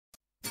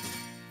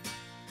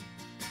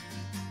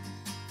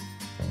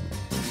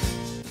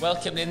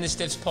Welcome to In the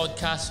Stiffs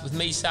podcast with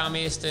me, Sam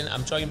Aiston.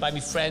 I'm joined by my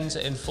friends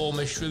and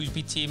former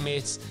Shrewsbury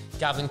teammates,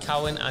 Gavin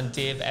Cowan and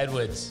Dave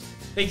Edwards.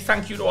 Big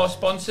thank you to our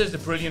sponsors, the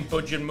brilliant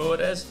Budget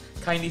Motors,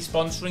 kindly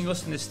sponsoring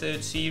us in this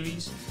third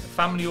series. A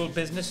family-owned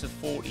business of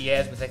 40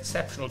 years with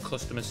exceptional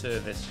customer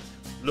service.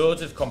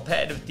 Loads of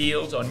competitive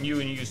deals on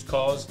new and used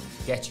cars.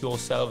 Get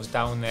yourselves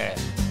down there.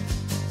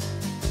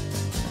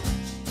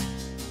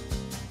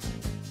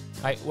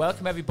 Right,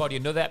 welcome everybody,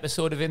 another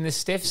episode of In the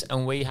Stiffs,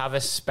 and we have a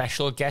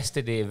special guest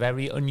today, a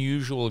very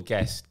unusual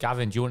guest.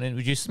 Gavin, do you want to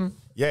introduce him?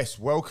 Yes,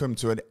 welcome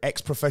to an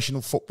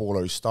ex-professional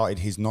footballer who started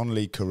his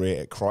non-league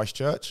career at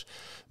Christchurch,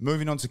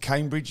 moving on to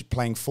Cambridge,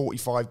 playing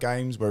 45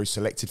 games where he was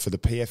selected for the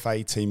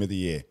PFA Team of the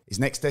Year. His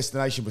next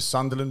destination was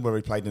Sunderland, where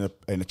he played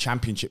in a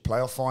championship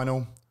playoff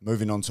final,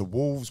 moving on to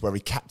Wolves, where he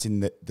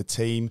captained the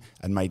team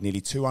and made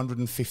nearly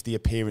 250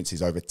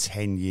 appearances over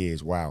 10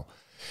 years. Wow.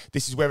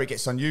 This is where it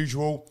gets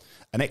unusual.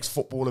 An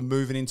ex-footballer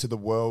moving into the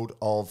world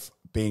of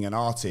being an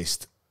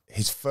artist.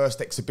 His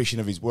first exhibition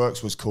of his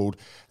works was called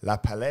La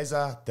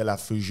Palesa de la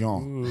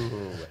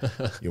Fusion.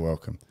 You're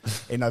welcome.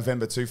 In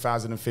November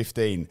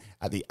 2015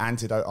 at the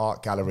Antidote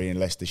Art Gallery in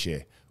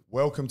Leicestershire.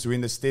 Welcome to In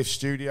the Stiff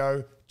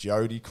studio,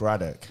 Jody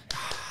Craddock.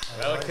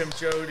 Welcome,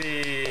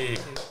 Jody.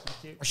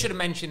 I should have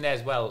mentioned there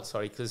as well,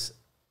 sorry, because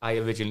I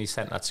originally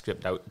sent that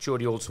script out.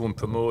 Jody also won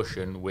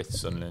promotion with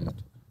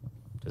Sunderland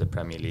to the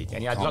Premier League.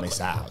 And Can't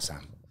miss out,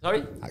 Sam.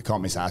 Sorry? I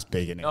can't miss that. That's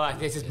big, isn't it? No,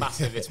 this is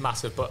massive. It's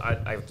massive, but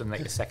I've done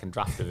like the second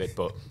draft of it.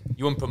 But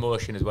you won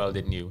promotion as well,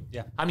 didn't you?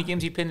 Yeah. How many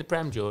games did you play in the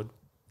Prem, Jode?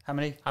 How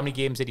many? How many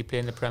games did you play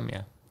in the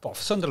Premier? What,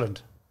 for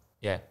Sunderland?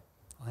 Yeah.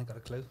 I ain't got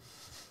a clue.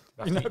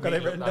 You've not got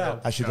it written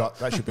down.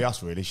 That should be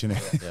us, really, shouldn't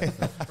it?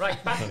 Yeah.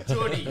 Right, back to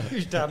Jody.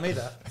 You should tell me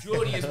that.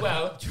 Jody as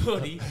well.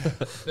 Jody,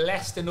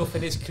 blessed enough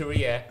in his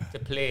career to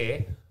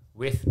play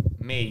with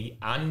me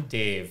and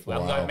Dave. We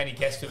haven't got many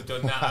guests who've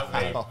done that,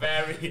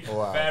 have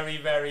we?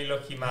 Very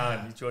lucky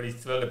man. Jody's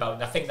thrilled about it.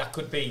 And I think that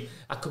could be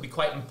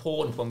quite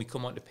important when we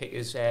come on to pick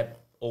his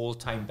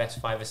all-time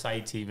best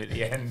five-a-side team at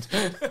the end.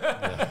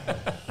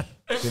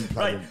 Didn't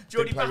play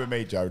with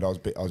me, Joe. I was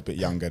a bit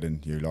younger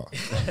than you lot.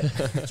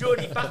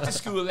 Jody, back to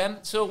school then.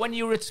 So when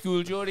you were at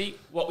school, Jody,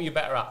 what were you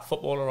better at,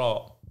 football or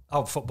art?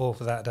 Oh, football,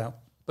 without a doubt.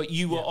 But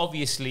you were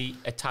obviously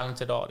a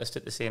talented artist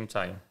at the same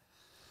time.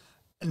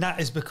 And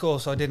that is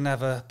because I didn't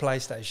have a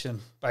PlayStation,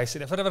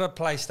 basically. If I'd had a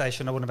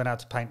PlayStation, I wouldn't have been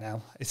able to paint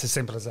now. It's as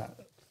simple as that.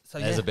 So,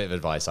 There's a bit of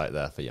advice out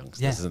there for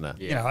youngsters, isn't there?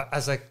 Yeah. You know,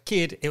 as a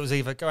kid, it was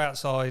either go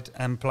outside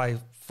and play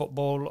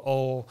football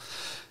or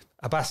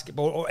a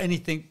basketball or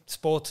anything,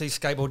 sporty,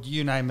 skateboard,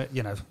 you name it,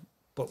 you know.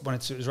 But when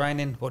it was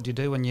raining, what do you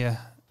do when you're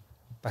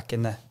back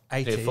in the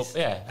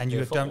 80s and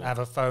you don't have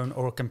a phone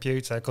or a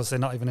computer because they're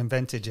not even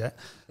invented yet?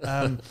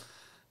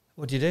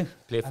 What do you do?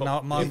 Play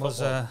football. Mine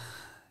was...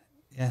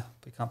 yeah,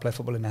 we can't play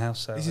football in the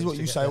house. So this is what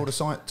you say all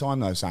the time,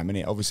 though, Sam,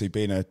 innit? Obviously,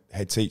 being a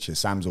head teacher,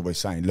 Sam's always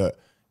saying, look,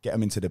 get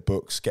them into the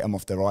books, get them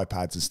off their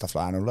iPads and stuff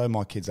like that. And although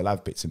my kids will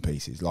have bits and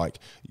pieces, like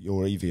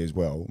your Evie as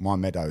well, my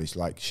Meadow is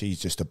like, she's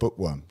just a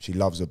bookworm. She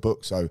loves a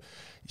book. So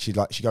she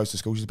goes to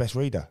school, she's the best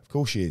reader. Of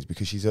course she is,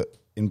 because she's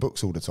in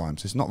books all the time.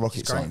 So it's not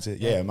rocket science.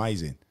 Yeah,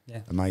 amazing. Yeah.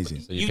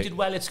 Amazing. So you did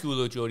well at school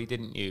though, Jody,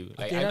 didn't you?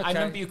 Like, I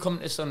remember you coming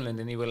to Sunderland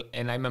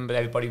and I remember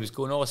everybody was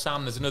going, oh,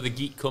 Sam, there's another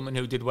geek coming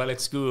who did well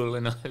at school.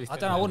 And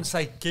I wouldn't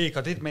say geek.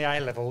 I did my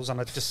A-levels and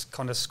I just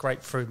kind of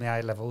scraped through my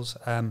A-levels.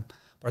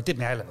 But I did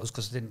my A-levels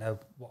because I didn't know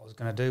what I was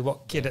going to do.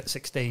 What kid at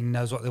 16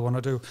 knows what they want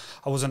to do?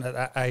 I wasn't at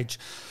that age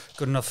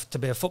good enough to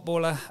be a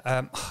footballer.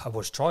 I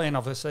was trying,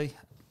 obviously.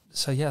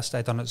 So, yeah, I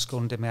stayed on at school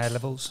and did my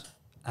A-levels.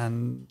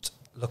 And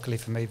luckily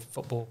for me,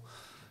 football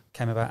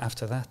came about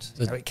after that.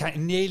 It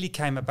nearly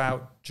came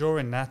about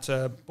during that.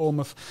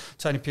 Bournemouth,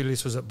 Tony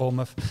Pulis was at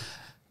Bournemouth,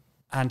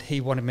 and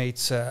he wanted me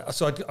to...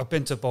 So I've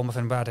been to Bournemouth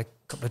and had a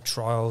couple of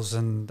trials,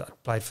 and I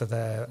played for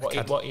their...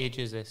 What age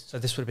is this? So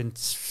this would have been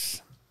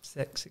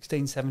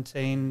 16,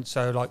 17,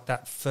 so like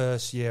that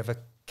first year of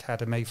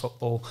academy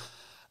football.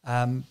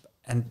 And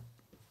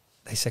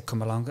they said,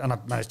 come along, and I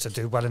managed to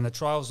do well in the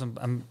trials,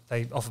 and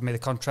they offered me the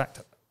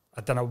contract.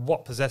 I don't know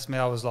what possessed me.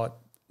 I was like,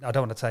 I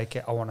don't want to take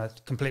it. I want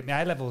to complete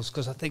my A-levels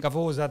because I think I've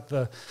always had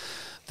the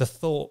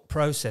thought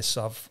process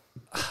of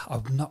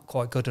I'm not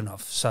quite good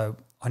enough, so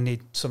I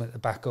need something to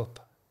back up.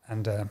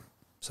 And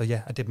so,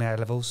 yeah, I did my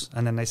A-levels.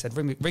 And then they said,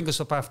 ring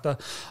us up after.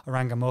 I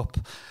rang them up.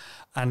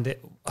 And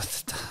I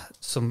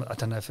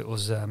don't know if it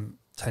was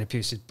Tony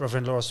Puce's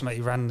brother-in-law or something.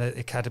 He ran the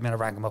academy and I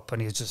rang him up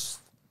and he just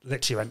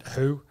literally went,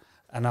 who?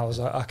 And I was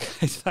like,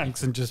 okay,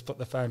 thanks, and just put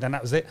the phone down.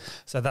 That was it.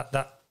 So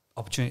that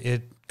opportunity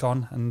had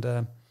gone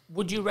and...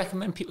 Would you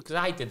recommend people, because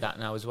I did that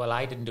now as well,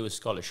 I didn't do a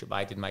scholarship,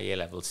 I did my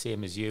A-level,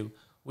 same as you.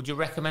 Would you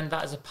recommend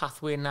that as a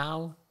pathway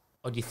now?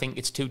 Or do you think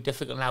it's too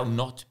difficult now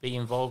not to be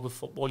involved with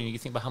football? You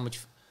think about how much...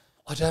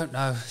 I don't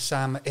know,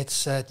 Sam.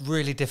 It's a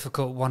really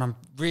difficult one. I've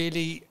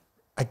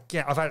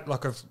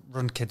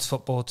run kids'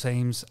 football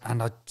teams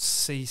and I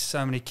see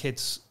so many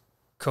kids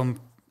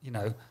come, you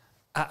know,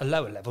 at a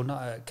lower level,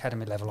 not at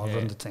academy level, I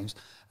run the teams,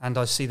 and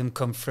I see them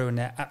come through and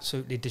they're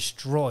absolutely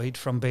destroyed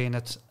from being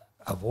at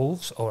a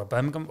Wolves or a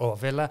Birmingham or a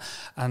Villa,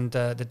 and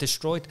they're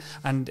destroyed.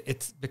 And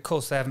it's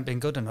because they haven't been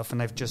good enough,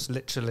 and they've just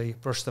literally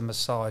brushed them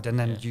aside. And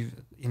then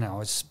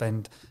I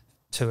spend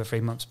 2 or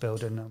 3 months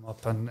building them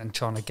up and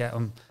trying to get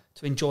them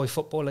to enjoy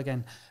football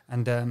again.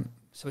 And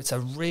so it's a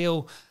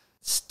real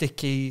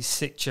sticky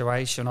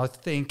situation. I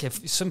think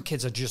if some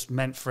kids are just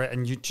meant for it,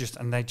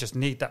 and they just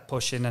need that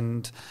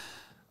pushing.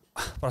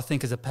 But I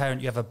think as a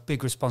parent, you have a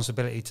big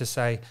responsibility to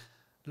say,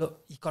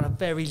 look, you've got a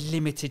very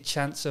limited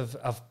chance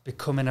of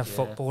becoming a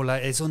footballer.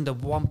 It's under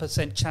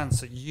 1%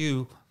 chance that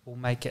you will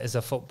make it as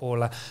a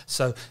footballer.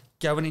 So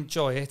go and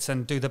enjoy it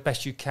and do the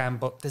best you can.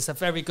 But there's a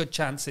very good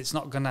chance it's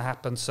not going to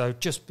happen. So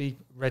just be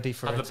ready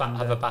for it.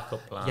 Have a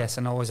backup plan. Yes,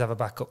 and always have a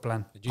backup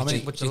plan. Do you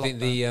think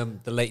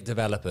the late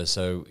developers,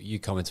 so you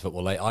come into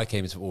football late, I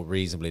came into football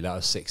reasonably late. I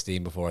was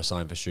 16 before I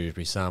signed for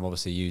Shrewsbury. Sam,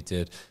 obviously you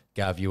did.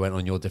 Gav, you went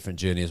on your different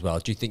journey as well.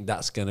 Do you think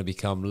that's going to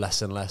become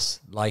less and less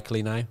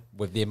likely now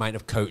with the amount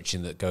of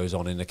coaching that goes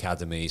on in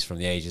academies from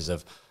the ages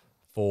of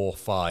 4,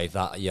 5,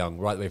 that young,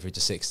 right the way through to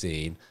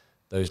 16?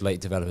 Those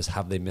late developers,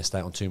 have they missed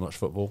out on too much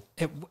football?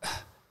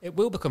 It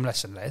will become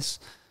less and less,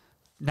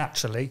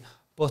 naturally.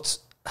 But,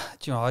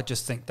 I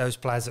just think those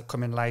players that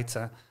come in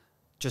later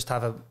just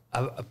have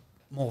a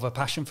more of a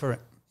passion for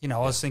it.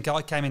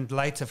 I came in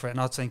later for it,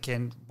 and I was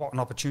thinking, what an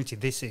opportunity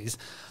this is.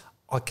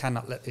 I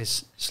cannot let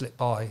this slip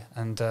by.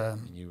 And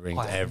you wringed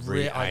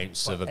every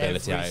ounce of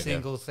ability out of it. Every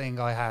single thing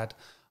I had,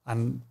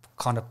 and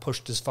kind of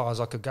pushed as far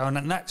as I could go.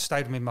 And that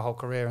stayed with me my whole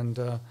career. And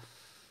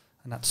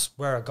that's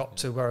where I got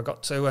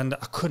to. And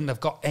I couldn't have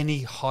got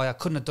any higher. I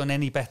couldn't have done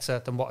any better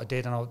than what I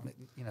did. And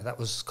that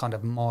was kind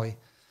of my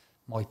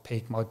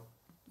peak, the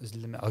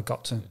limit I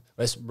got to.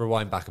 Let's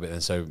rewind back a bit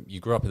then. So you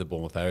grew up in the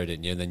Bournemouth area,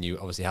 didn't you? And then you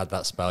obviously had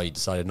that spell. You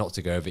decided not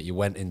to go over it. You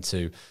went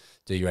into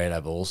do your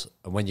A-levels,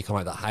 and when you come out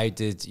of that, how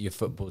did your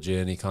football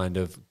journey kind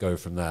of go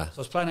from there? So I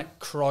was playing at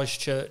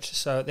Christchurch.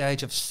 So at the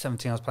age of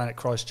 17, I was playing at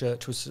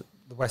Christchurch, which was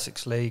the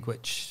Wessex League,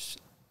 which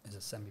is a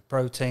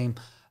semi-pro team,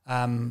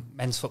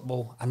 men's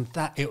football, and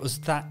it was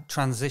that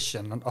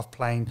transition of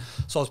playing.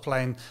 So I was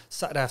playing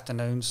Saturday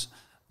afternoons,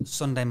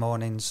 Sunday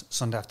mornings,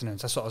 Sunday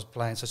afternoons. That's what I was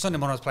playing. So Sunday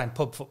morning I was playing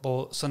pub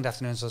football, Sunday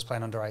afternoons I was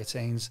playing under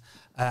 18s,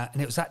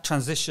 and it was that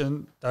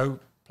transition, though,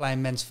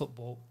 playing men's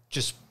football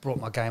just brought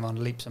my game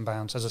on leaps and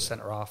bounds. As a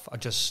centre-half, I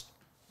just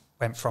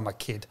went from a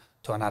kid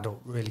to an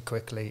adult really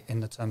quickly in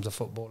the terms of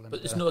football. And,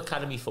 but there's no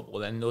academy football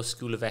then, no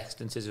school of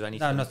excellences or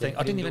anything? No, nothing.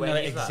 I didn't even know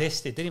it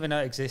existed.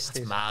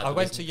 That's mad, I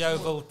went to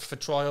Yeovil for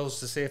trials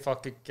to see if I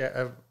could get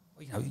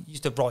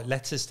used to write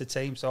letters to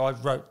teams, so I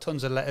wrote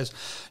tons of letters.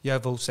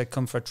 Yeovil said,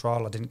 come for a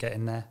trial. I didn't get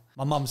in there.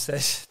 My mum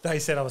says, they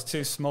said I was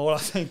too small. I'm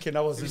thinking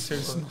I wasn't too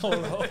small.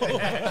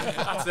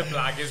 That's the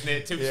blag, isn't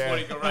it? Too small,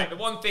 you can write. The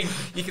one thing,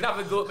 you can have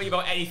a go at me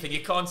about anything, you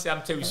can't say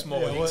I'm too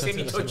small. You can say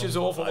me touches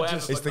off or whatever.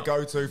 It's the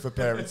go-to for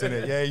parents,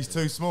 isn't it? Yeah, he's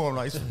too small. I'm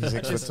like, he's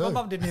 6'2". My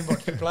mum didn't even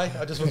watch me play.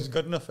 I just wasn't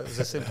good enough. It was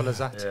as simple as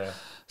that. Yeah.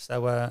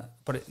 So,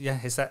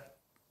 it's that,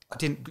 I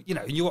didn't,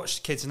 you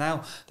watch kids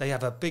now, they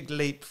have a big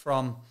leap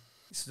from,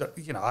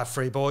 I have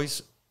 3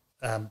 boys,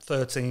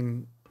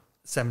 13,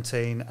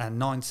 17 and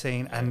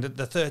 19, and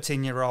the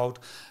 13-year-old,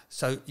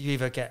 so you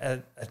either get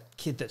a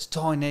kid that's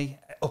tiny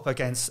up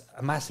against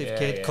a massive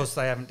kid because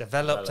they haven't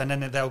developed, and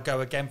then they'll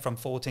go again from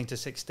 14 to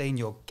 16,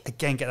 you'll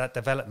again get that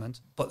development.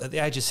 But at the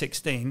age of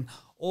 16,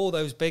 all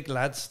those big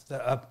lads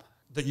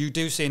that you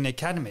do see in the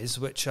academies,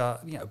 which are,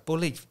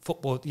 bully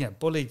football,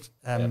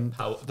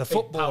 the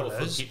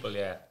footballers, people,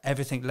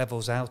 everything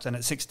levels out, and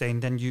at 16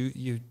 then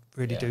you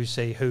really do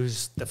see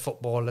who's the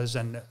footballers,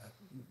 and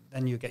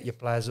then you get your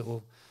players that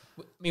will...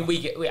 I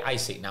mean, I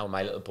see it now,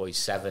 my little boy's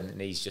 7 and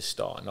he's just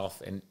starting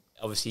off, and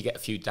obviously you get a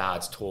few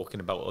dads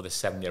talking about other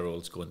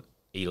 7-year-olds going,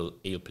 he'll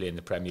play in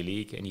the Premier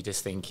League, and you're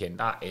just thinking,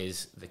 that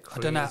is the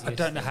craziest I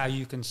don't know how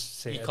you can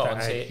see it. You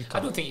can't say it. I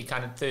don't think you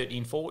can at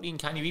 13, 14,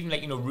 can you?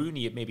 Even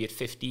Rooney, maybe at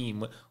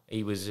 15,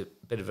 he was a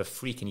bit of a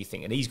freak, and you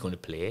think, and he's going to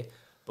play,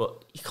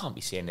 but you can't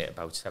be saying it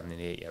about 7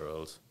 and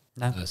 8-year-olds.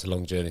 No. That's a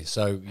long journey.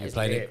 So you're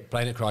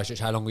playing at Christchurch.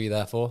 How long were you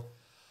there for?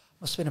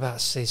 Must have been about a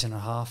season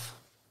and a half.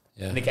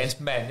 Yeah. And against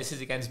men, this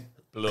is against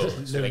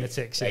blokes.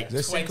 Lunatics, There's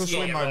a sink or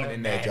swim moment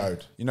in there,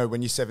 Jode.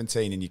 When you're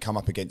 17 and you come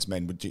up against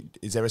men,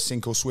 is there a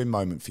sink or swim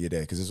moment for you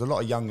there? Because there's a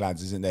lot of young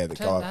lads, isn't there, that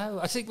go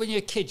up? I think when you're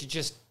a kid, you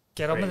just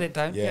get on with it,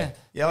 don't you?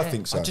 Yeah, I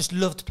think so. I just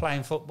loved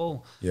playing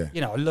football. Yeah.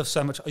 I love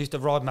so much. I used to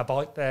ride my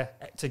bike there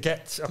I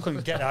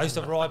couldn't get there. I used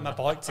to ride my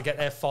bike to get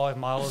there 5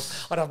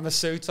 miles. I'd have my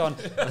suit on.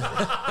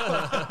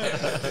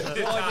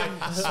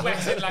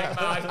 Sweating like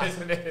mad,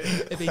 isn't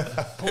it? It'd be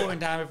pouring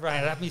down with rain.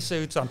 I'd have my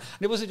suit on.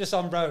 And it wasn't just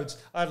on roads.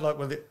 I had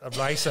a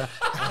racer.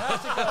 I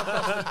had to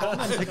go across the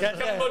common to get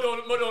there. Mud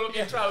all up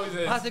your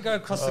trousers. I had to go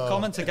across the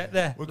common to get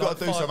there. We've got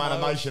to do some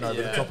animation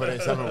over the top of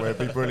this, haven't we?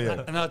 It'd be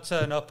brilliant. And I'd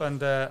turn up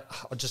and I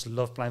just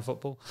loved playing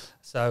football.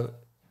 So,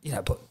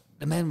 but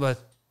the men were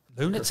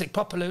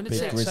proper lunatics.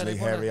 Big, grizzly, so they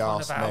hairy want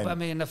arse to elbow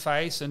me in the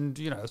face, and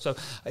so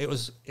it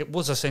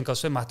was a sink or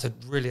swim. I had to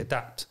really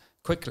adapt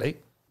quickly.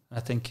 And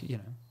I think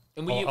It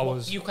And were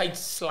you quite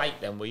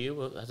slight then, were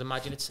you? I'd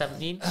imagine at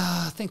 17?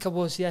 I think I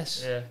was,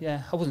 yes.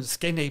 Yeah. I wasn't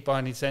skinny by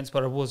any sense,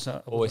 but I was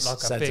Always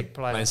like a big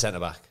player. Playing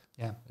centre-back.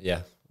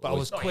 Yeah. But I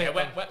was quick.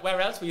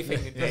 Where else were you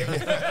thinking, Dave?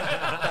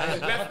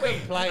 Left wing.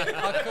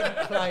 I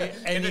couldn't play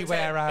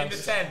anywhere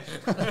else. In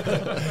the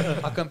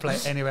 10. I couldn't play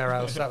anywhere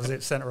else. That was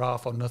it, centre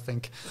half or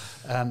nothing.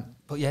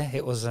 But yeah,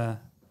 it was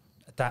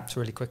adapt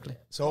really quickly.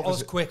 So I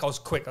was quick.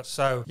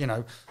 So,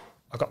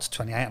 I got to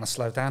 28 and I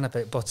slowed down a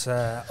bit, but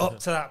up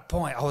to that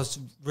point, I was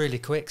really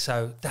quick.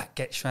 So that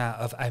gets you out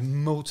of a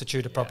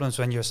multitude of problems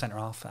when you're a centre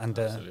half. And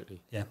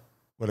absolutely, yeah.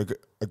 Well,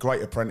 a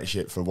great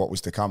apprenticeship for what was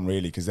to come,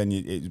 really, because then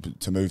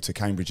to move to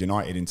Cambridge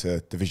United into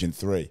Division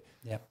 3,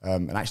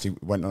 and actually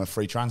went on a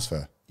free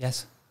transfer.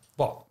 Yes.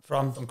 What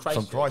from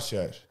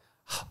Christchurch?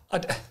 No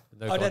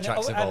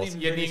contracts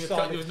involved.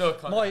 There was no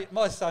contract.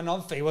 My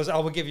sign-on fee was I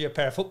will give you a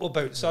pair of football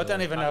boots. So I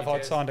don't even know if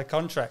I'd signed a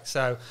contract.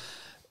 So,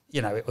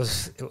 it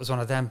was one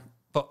of them.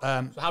 But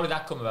so how did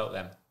that come about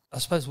then? I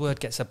suppose word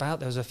gets about.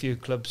 There was a few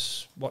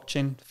clubs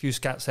watching, a few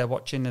scouts there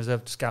watching. There's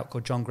a scout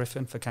called John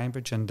Griffin for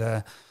Cambridge,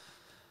 and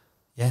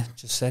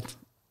just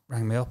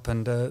rang me up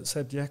and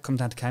said, come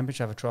down to Cambridge,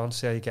 have a trial, and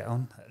see how you get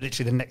on.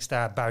 Literally the next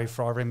day, Barry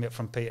Fry rang me up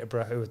from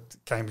Peterborough, who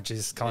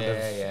Cambridge's kind of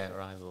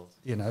rivals,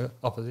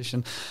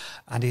 opposition,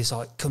 and he's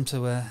like, come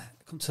to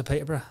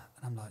Peterborough,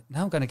 and I'm like,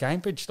 no, I'm going to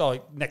Cambridge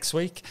like next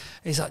week.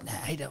 He's like,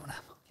 nah, you don't want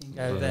to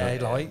go there,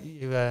 like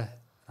you.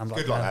 I'm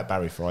good like that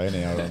Barry Fry, isn't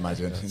he? I would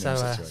imagine.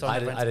 I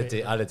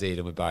had a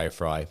dealing with Barry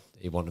Fry.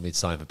 He wanted me to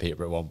sign for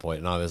Peterborough at one point,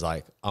 and I was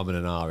like, I'm in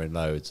an hour in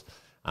loads.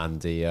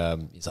 And he's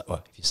like,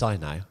 well, if you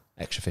sign now,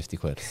 extra 50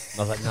 quid. And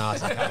I was like, no. I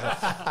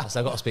said,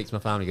 I've got to speak to my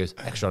family. He goes,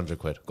 extra 100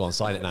 quid. Go on,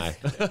 sign it now.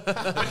 Put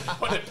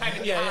a pen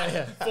in your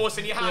hand,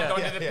 forcing your hand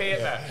onto the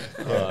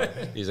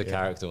paper. He's a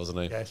character, wasn't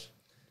he? Yes.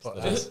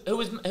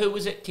 Who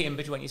was at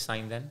Cambridge when you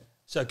signed then?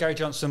 So Gary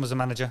Johnson was the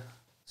manager.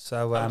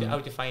 So how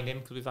did you find him?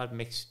 Because we've had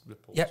mixed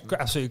reports. Yeah,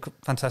 absolutely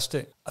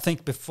fantastic. I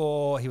think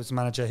before he was the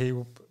manager, he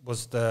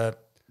was the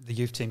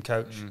youth team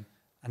coach,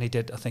 and he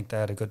did. I think they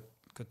had a good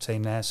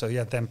team there. So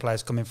yeah, them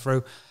players coming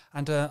through,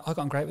 and I got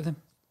on great with him.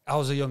 I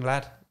was a young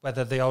lad.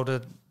 Whether the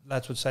older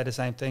lads would say the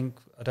same thing,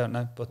 I don't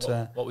know. But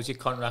what was your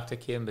contract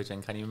at Cambridge,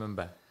 and can you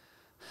remember?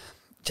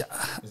 Did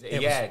you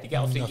get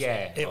off the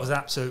year? It was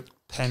absolute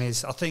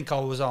pennies. I think I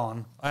was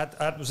on.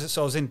 I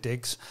was in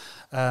digs.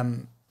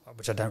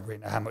 Which I don't really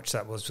know how much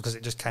that was because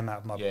it just came out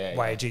of my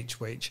wage each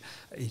week.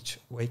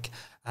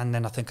 And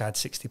then I think I had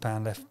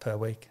 £60 left per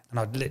week. And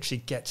I'd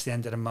literally get to the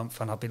end of the month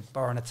and I'd be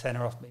borrowing a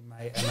tenner off me,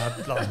 mate. And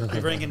I'd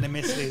be ringing the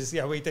missus.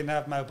 Yeah, we didn't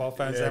have mobile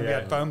phones then. We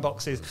had phone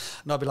boxes.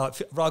 And I'd be like,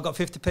 right, I got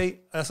 50p.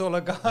 That's all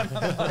I got. I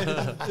got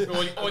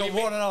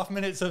 1.5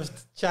 minutes of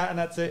chat and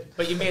that's it.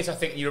 But you may as well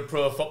think you're a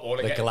pro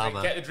footballer. Get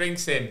the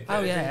drinks in.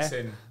 Yeah.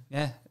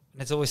 And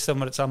there's always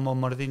someone that's on more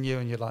money than you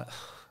and you're like...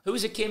 Who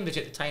was at Cambridge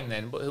at the time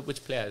then?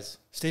 Which players?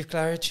 Steve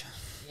Claridge.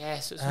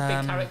 Yes, some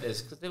big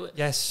characters. Cause they were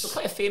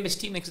quite a famous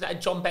team because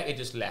John Becker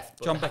just left.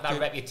 But they had that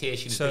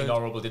reputation as being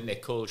horrible, didn't they?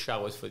 Cold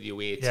showers for the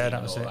away team and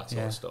all that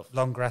sort of stuff.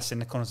 Long grass in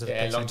the corners of the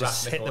pitch and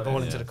just hit the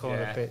ball into the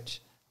corner of the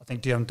pitch. I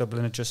think Dion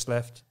Dublin had just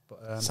left.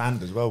 But,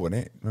 sand as well,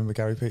 wasn't it? Remember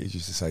Gary Peters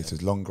used to say to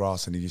us, long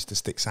grass, and he used to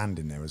stick sand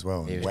in there as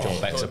well. He was John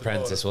Beck's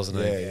apprentice, wasn't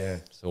he? Yeah.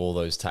 So all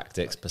those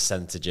tactics,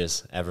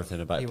 percentages,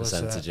 everything about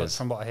percentages.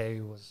 From what I hear,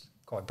 he was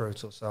quite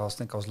brutal. So I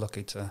think I was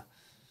lucky to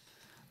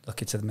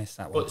miss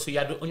that one. But so you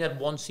only had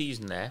one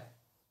season there?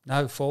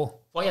 No, 4.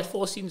 Well, you had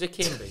 4 seasons at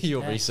Cambridge.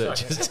 Your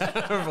research is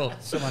terrible.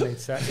 Someone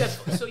needs that.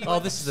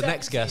 This is the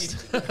next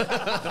guest.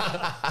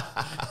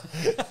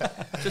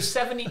 So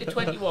 17 to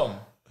 21?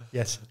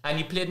 Yes. And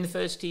you played in the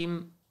first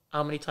team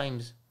how many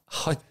times?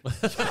 I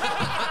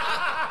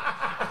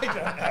don't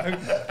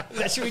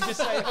know. Should we just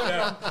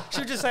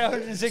say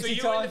 160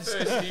 times?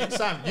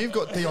 Sam, you've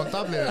got Dion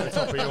Dublin at the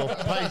top of your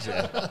page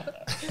here.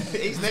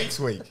 He's next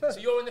week. So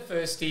you're in the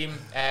first team,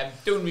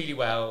 doing really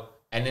well,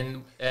 and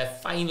then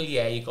final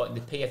year you got in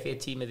the PFA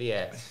Team of the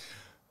Year.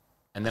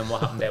 And then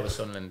what happened there with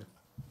Sunderland?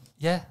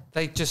 Yeah,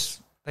 they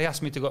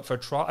asked me to go up for a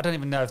trial. I don't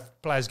even know if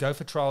players go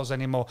for trials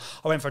anymore.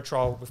 I went for a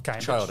trial with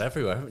Cambridge. Trialled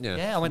everywhere, haven't you?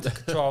 Yeah, I went to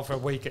a trial for a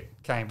week at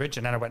Cambridge,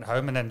 and then I went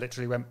home, and then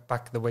literally went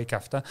back the week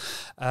after.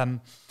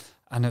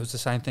 And it was the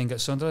same thing at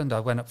Sunderland.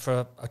 I went up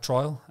for a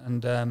trial,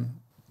 and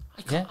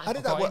How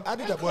did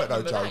that work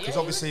though, Joe? Because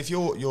obviously, if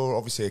you're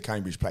obviously a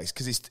Cambridge place,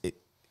 because it's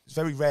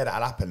very rare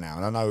that'll happen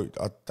now. And I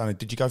don't know.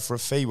 Did you go for a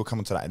fee? We'll come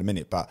on to that in a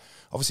minute. But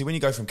obviously, when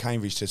you go from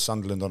Cambridge to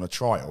Sunderland on a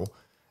trial,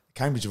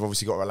 Cambridge have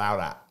obviously got to allow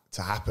that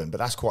to happen. But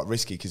that's quite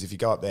risky because if you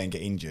go up there and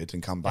get injured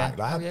and come back,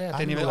 I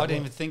didn't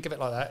even think of it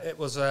like that. It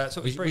was.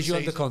 Was you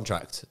under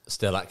contract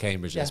still at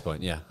Cambridge at this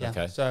point? Yeah.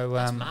 Okay. So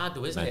that's mad,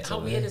 though, isn't it? How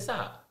weird is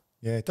that?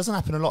 Yeah, it doesn't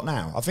happen a lot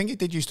now. I think it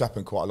did used to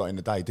happen quite a lot in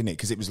the day, didn't it?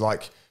 Because it was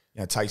like,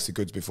 taste the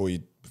goods before you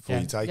take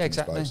them,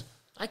 exactly. I suppose.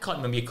 I can't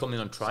remember you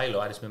coming on trial,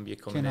 or I just remember you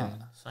coming in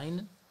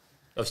signing.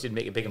 Obviously didn't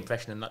make a big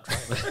impression in that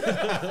trial.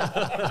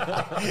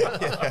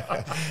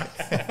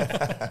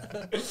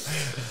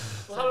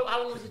 Well,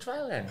 how long was the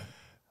trial then?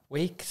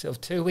 Week, sort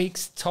of 2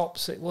 weeks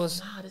tops it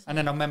was. And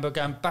then I remember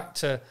going back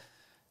to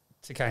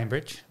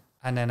Cambridge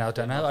And then, I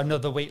don't know,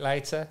 another week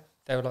later,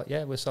 they were like,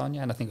 yeah, we'll sign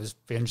you. And I think it was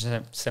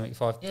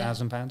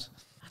 £375,000.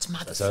 That's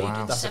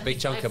mad. That's a big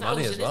chunk of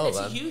money as well. It's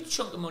a huge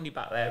chunk of money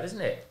back there, isn't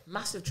it?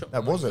 Massive chunk.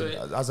 That was it.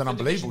 As an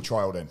unbelievable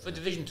trial then. For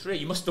Division 3,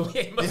 you must have done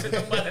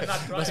well in that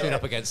trial. Must have been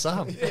up against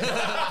Sam.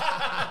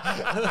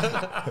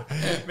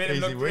 Made him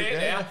look great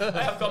there.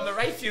 I have got the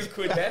right few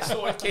quid there,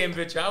 sorted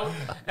Cambridge out.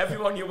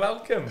 Everyone, you're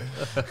welcome.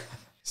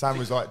 Sam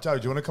was like, Joe,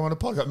 do you want to come on a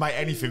podcast? Mate,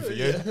 anything for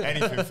you.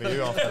 Anything for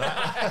you after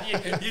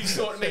that. You've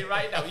sorted me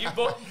right now. You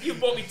bought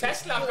me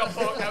Tesla. I've got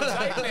parked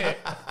outside, mate.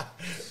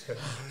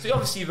 So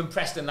obviously you've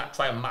impressed in that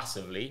trial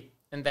massively.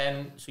 And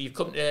then, so you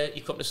come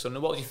to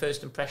Sunderland. What was your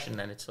first impression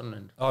then at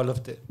Sunderland? Oh, I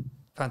loved it.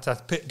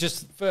 Fantastic.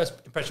 Just first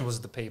impression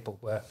was the people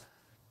were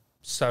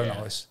so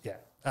nice. Yeah.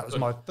 That was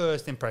my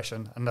first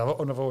impression, and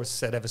I've always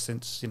said ever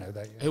since,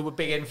 they... Who were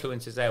big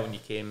influences there when you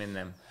came in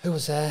then? Who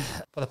was there?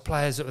 Well, the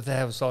players that were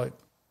there was like...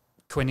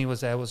 Quinny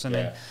was there, wasn't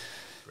he?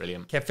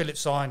 Brilliant. Kev Phillips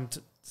signed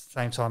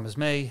same time as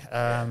me,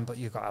 but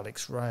you've got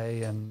Alex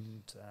Ray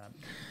and...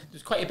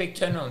 There's quite a big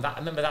turnaround. I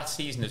remember that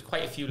season, there's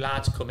quite a few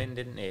lads come in,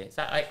 didn't they? Is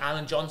that like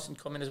Alan Johnson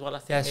come in as well, I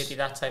think? Maybe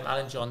that time.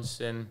 Alan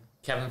Johnson,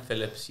 Kevin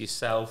Phillips,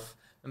 yourself...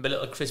 Remember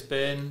little Chris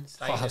Byrne?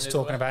 I was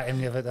talking about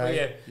him the other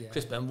day. Yeah.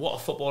 Chris Byrne, what a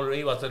footballer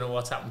he was. I don't know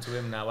what's happened to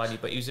him now, has he?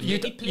 But he was he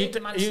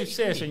played Man City. Are you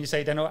serious when you say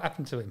you don't know what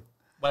happened to him?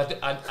 Well,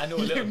 I know a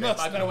little bit.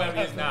 I don't know where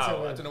he is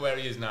now. I don't know where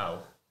he is now.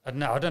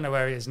 No, I don't know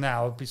where he is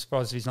now. I'd be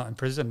surprised if he's not in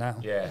prison now.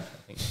 I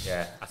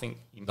think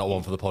not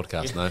one for the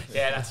podcast, no.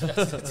 Yeah, that's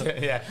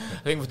yeah.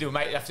 I think we'll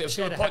might have to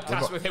do a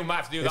podcast with him. We might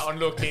have to do that on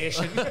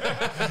location.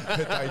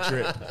 Day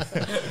trip.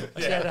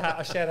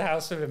 I shared a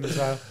house with him as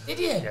well. Did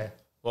you? Yeah.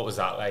 What was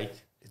that like?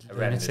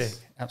 Lunatic,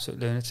 absolute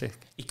lunatic.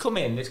 He come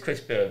in, this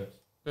Chris Byrne.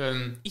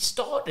 He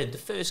started the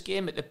first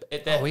game at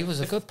the. He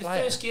was a good player.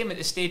 The first game at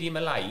the Stadium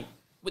of Light.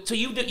 So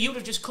you'd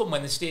have just come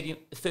when the stadium,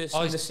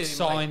 I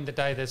signed the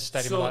day the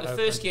Stadium of Light opened. So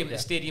the first game at the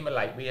Stadium of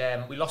Light,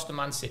 we lost to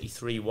Man City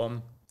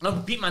 3-1. No,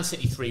 we beat Man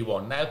City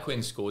 3-1. Niall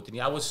Quinn scored, didn't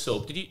he? I was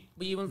sub.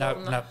 Were you involved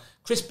in that? No.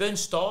 Chris Byrne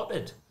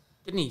started,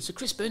 didn't he? So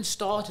Chris Byrne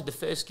started the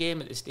first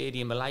game at the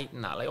Stadium of Light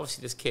and that. Like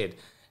obviously this kid,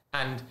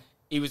 and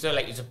he was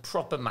a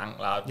proper mank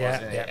lad,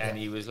 wasn't he? And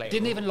he was like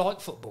didn't even like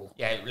football.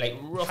 Yeah, like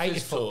rough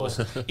as toes.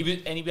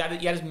 He had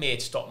his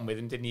mate stopping with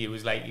him, didn't he?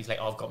 He's like,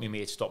 oh, I've got my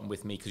mate stopping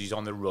with me because he's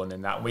on the run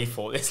and that. And we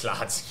thought this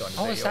lad's gone.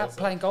 I was out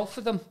playing golf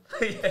with them,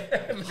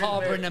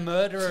 harbouring a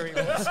murderer. He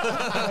was.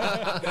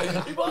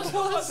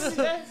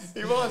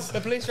 He was. The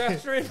police were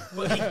after him.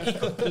 But he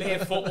could play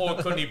football,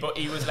 couldn't he? But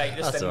he was like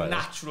just a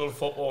natural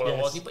footballer,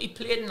 was he? But he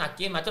played in that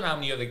game. I don't know how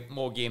many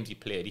more games he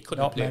played. He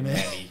couldn't have played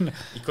many.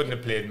 He couldn't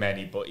have played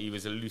many, but he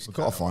was a loose.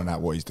 Got to find out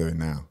what he's doing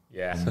now.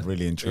 Yeah, I'm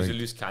really intrigued. He's a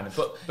loose cannon.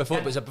 But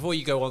before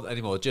you go on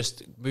anymore,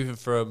 just moving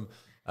from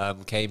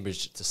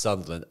Cambridge to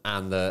Sunderland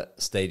and the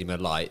Stadium of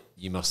Light,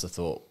 you must have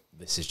thought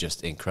this is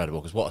just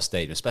incredible because what a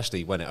stadium,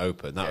 especially when it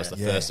opened. That was the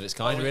first of its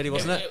kind, really,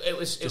 wasn't it? It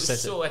was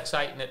so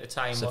exciting at the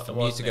time. So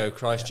for you to go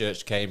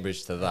Christchurch,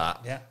 Cambridge to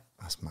that,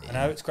 that's mad. I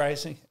know it's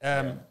crazy.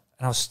 And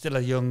I was still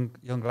a young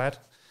lad.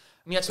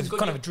 We had some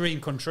kind of a dream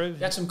come true. We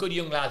had some good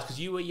young lads because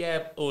you were a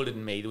year older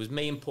than me. There was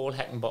me and Paul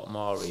Heckenbottom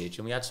our age,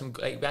 and we had some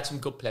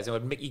good players. We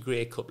had Mickey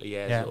Gray a couple of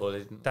years older.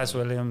 Daz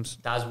Williams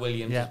as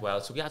well.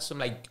 So we had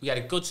we had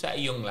a good set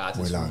of young lads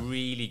and some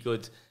really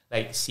good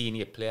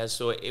senior players.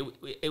 So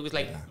it was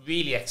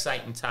really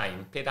exciting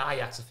time. Played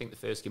Ajax, I think, the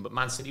first game, but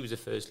Man City was the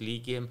first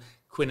league game.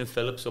 Quinn and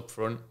Phillips up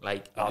front,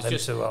 it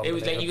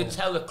was like you could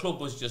tell the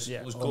club was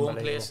going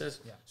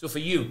places. Yeah. So for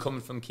you coming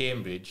from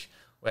Cambridge,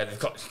 where they've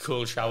got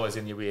cool showers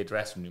in your weird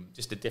dressing room,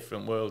 just a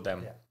different world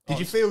then. Yeah. Did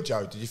you feel,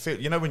 Joe,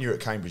 when you were at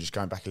Cambridge, just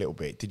going back a little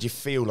bit, did you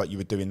feel like you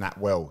were doing that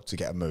well to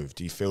get a move?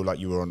 Do you feel like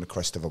you were on the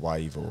crest of a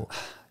wave? Or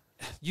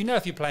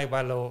if you play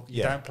well or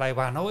you don't play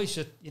well. And I always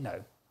just,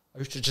 I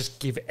used to just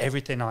give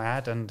everything I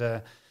had and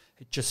it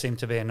just seemed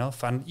to be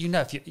enough. And,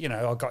 if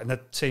I got in the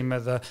team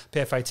of the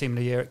PFA team of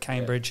the year at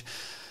Cambridge.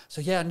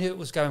 So, I knew it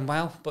was going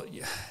well, but...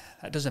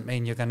 that doesn't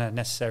mean you're going to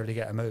necessarily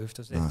get a move,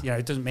 does it? No.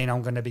 It doesn't mean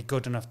I'm going to be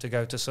good enough to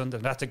go to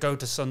Sunderland. I had to go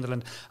to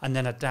Sunderland and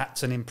then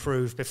adapt and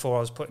improve before I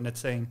was put in a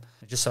team.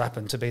 It just so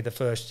happened to be the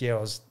first year I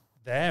was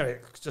there.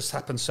 It just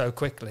happened so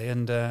quickly.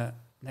 And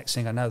next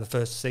thing I know, the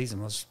first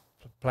season was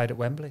played at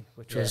Wembley,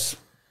 which was...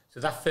 So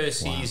that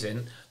first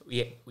season,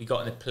 we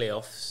got in the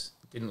playoffs,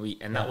 didn't we?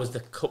 And that was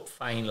the cup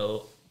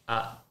final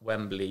at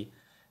Wembley.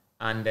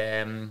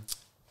 And...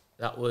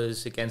 that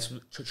was against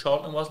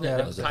Charlton, wasn't it?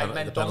 Yeah,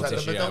 the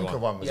penalty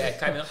one.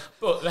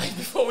 But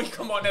before we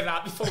come on to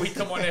that, before we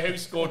come on to who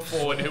scored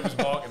 4 and who was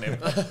marking him,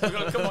 we're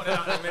going to come on to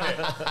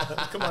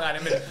that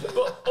in a minute.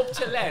 But up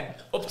to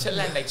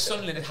then,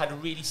 Sunderland had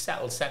really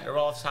settled centre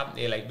halves, haven't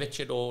they? Like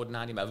Richard Ord and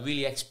Andy Maher,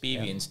 really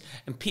experienced,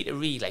 and Peter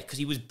Reid, because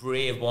he was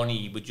brave,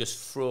 he would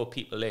just throw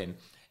people in.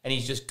 And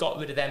he's just got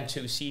rid of them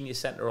 2 senior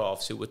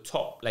centre-halves who were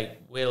top,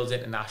 Wales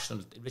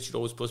international. Richard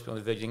Ord was supposed to be on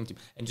the Virgin team,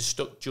 and just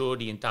stuck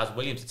Jody and Daz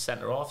Williams at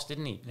centre-halves,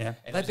 didn't he? Yeah.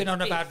 They've been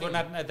on a bad run,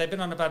 haven't they? They've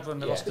been on a bad run.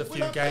 They lost a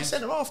few games.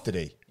 Centre-half, did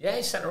he? Yeah,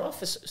 he's centre-half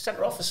for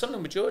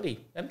Sunderland with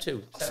Jody. Them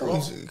 2. Because he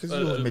was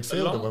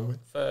midfielder, wasn't he?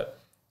 For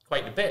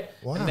quite a bit.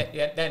 Wow. And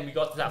then we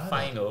got to that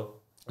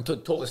final, And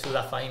talk us through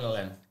that final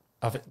then.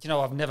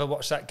 I've never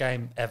watched that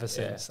game ever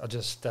since. I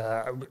just it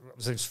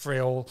was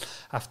 3-3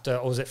 after,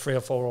 or was it 3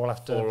 or 4-4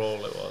 after? 4-4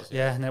 it was.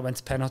 Yeah, and it went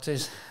to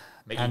penalties.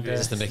 And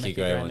it's the Mickey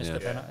Gray one, the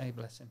penalty,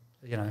 bless him.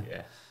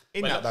 Yeah.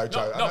 In that though,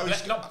 Joe,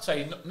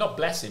 not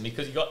bless him,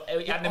 because he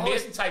had an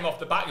amazing time off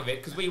the back of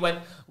it, because we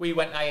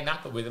went Iron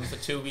Apple with him for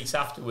 2 weeks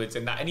afterwards,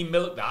 and he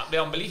milked that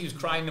beyond belief. He was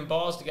crying in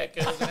bars to get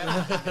girls and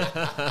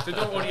everything. So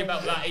don't worry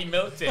about that. He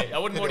milked it. I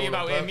wouldn't worry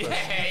about him. Yeah,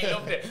 he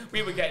loved it.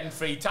 We were getting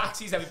free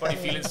taxis. Everybody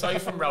feeling sorry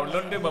from around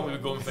London when we were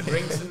going for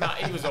drinks and that.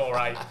 He was all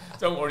right.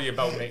 Don't worry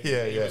about me.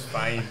 He was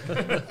fine.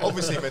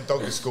 Obviously,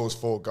 Mendonca scores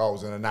 4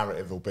 goals, and the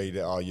narrative will be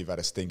that you've had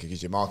a stinker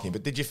because you're marking.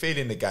 But did you feel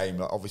in the game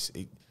like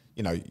obviously?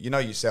 You know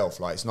yourself,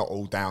 like it's not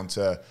all down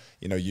to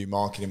you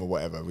marking him or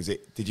whatever.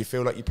 Did you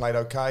feel like you played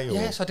okay? Or?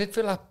 Yes, I did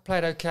feel I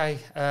played okay.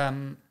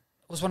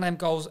 Was one of them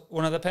goals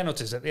one of the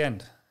penalties at the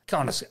end?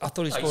 I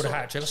thought he scored a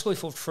hat trick. I thought he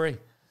scored 3.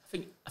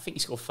 I think he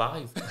scored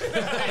 5.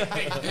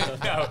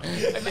 No,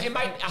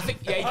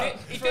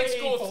 he did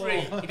score 3.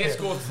 He did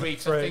score 3.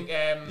 Because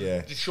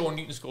I think Sean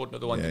Newton scored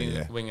another one.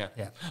 The winger.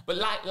 Yeah. But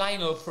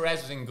Lionel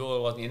Perez was in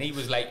goal, wasn't he? And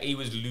he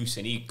was loose,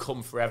 and he'd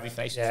come for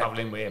everything. He's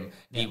travelling with him.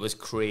 Yeah. He was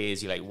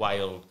crazy, like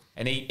wild.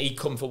 And he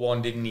come for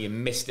one, didn't he?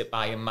 And missed it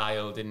by a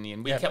mile, didn't he?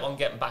 And we kept on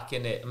getting back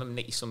in it. I remember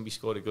Nicky Sumby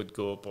scored a good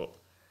goal, but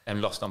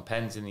lost on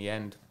pens in the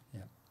end.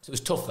 Yeah. So it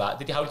was tough. How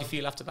did you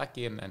feel after that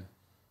game then?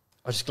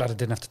 I was just glad I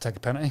didn't have to take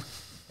a penalty.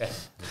 Yeah.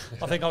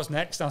 I think I was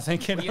next. I'm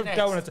thinking,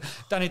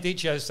 Danny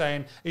Diccio's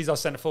saying, he's our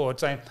centre forward,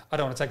 saying, I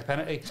don't want to take a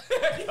penalty.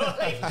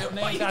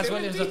 Daz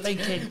Williams are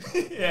thinking,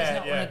 he's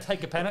not going to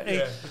take a penalty.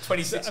 Yeah. The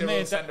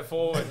 26-year-old centre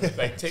forward,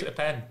 take the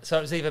pen. So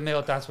it was either me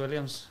or Daz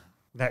Williams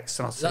next.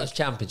 And that's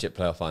Championship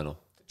playoff final.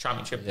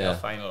 Championship playoff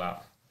final.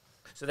 That.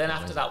 So then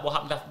after that, what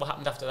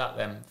happened after that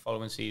then,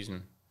 following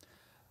season?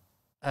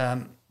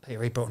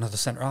 He brought another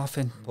centre half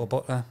in, Paul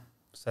Butler.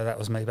 So that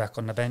was me back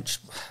on the bench,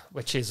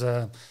 which is...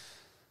 I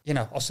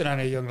was still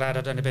only a young lad.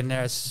 I'd only been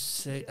there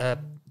just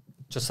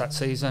that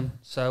season.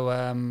 So,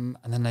 and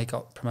then they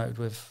got promoted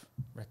with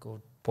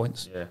record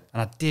points. Yeah.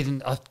 And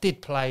I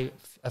did play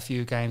a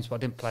few games, but I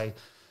didn't play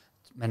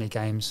many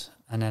games.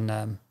 And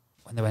then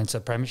when they went into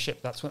the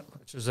Premiership,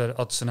 which was an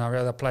odd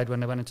scenario. I played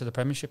when they went into the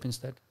Premiership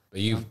instead.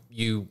 But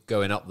you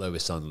going up though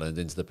with Sunderland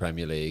into the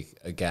Premier League,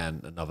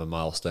 again, another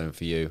milestone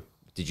for you.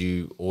 Did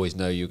you always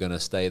know you were going to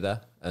stay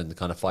there and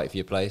kind of fight for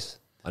your place?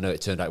 I know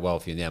it turned out well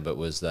for you in the end, but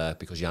was there,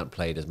 because you hadn't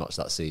played as much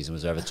that season,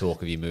 was there ever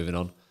talk of you moving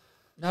on?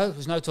 No, there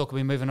was no talk of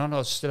me moving on. I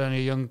was still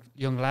only a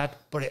young lad,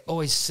 but it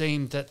always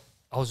seemed that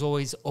I was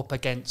always up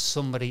against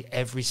somebody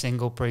every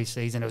single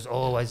pre-season. There was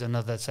always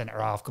another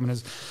centre-half coming,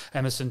 as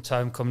Emerson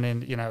Tome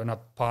coming in, and I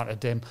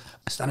partnered him.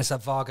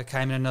 Stanislav Varga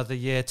came in another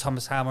year,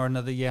 Thomas Hammer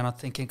another year, and I'm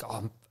thinking,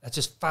 I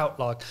just felt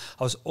like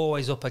I was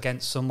always up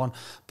against someone,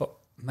 but...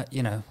 I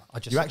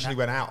just... You actually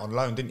went out on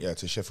loan, didn't you,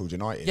 to Sheffield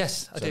United?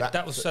 Yes, I did.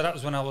 That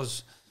was when I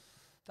was...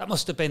 That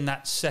must have been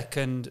that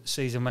second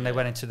season when they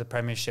went into the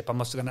Premiership. I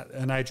must have gone,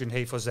 and Adrian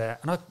Heath was there.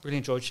 And I really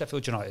enjoyed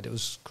Sheffield United. It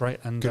was great.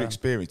 And good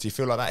experience. Do you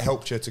feel like that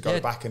helped you to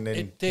go back and then...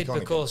 It did,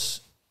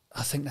 because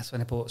I think that's when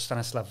they brought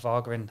Stanislav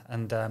Varga in,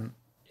 and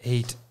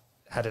he'd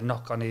had a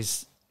knock on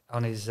his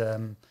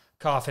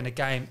calf in a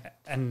game,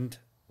 and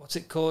what's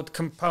it called?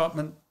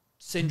 Compartment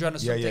syndrome or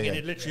something, and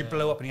it literally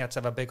blew up, and he had to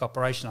have a big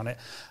operation on it.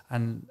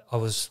 And I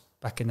was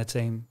back in the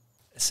team,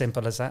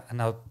 simple as that, and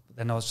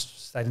then I was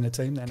stayed in the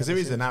team. Because there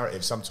is a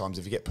narrative sometimes,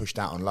 if you get pushed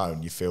out on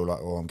loan, you feel like,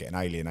 I'm getting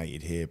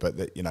alienated here.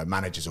 But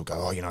managers will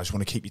go, I just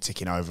want to keep you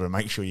ticking over and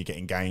make sure you're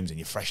getting games and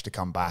you're fresh to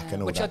come back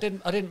and all which that.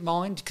 I didn't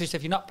mind, because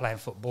if you're not playing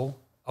football,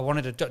 I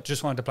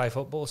just wanted to play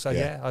football. So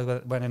I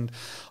went, and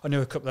I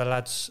knew a couple of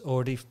lads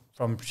already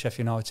from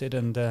Sheffield United,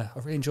 and I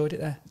really enjoyed it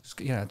there.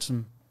 Had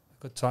some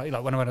good time.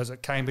 Like when I was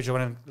at Cambridge, I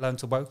went and learned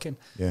to Woking.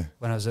 Yeah.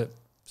 When I was at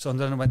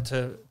Sunderland, I went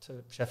to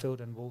Sheffield,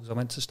 and Wolves, I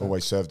went to Stoke.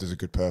 Always served as a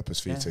good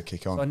purpose for you to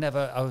kick on.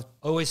 So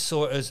I always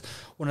saw it as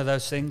one of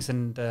those things,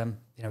 and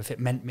if it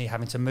meant me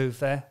having to move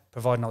there,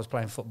 providing I was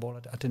playing football,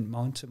 I didn't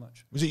mind too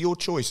much. Was it your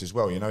choice as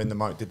well? In the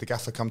moment, did the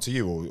gaffer come to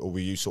you, or were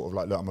you sort of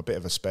like, look, I'm a bit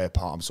of a spare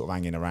part, I'm sort of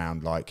hanging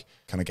around, like,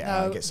 can I get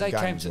out and get some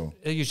games?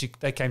 Usually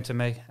they came to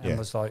me and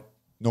was like,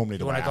 normally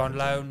you want to go on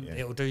loan,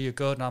 it'll do you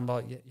good, and I'm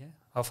like, yeah.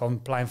 If I'm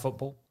playing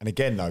football. And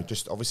again, though,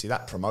 just obviously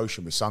that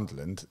promotion with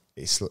Sunderland,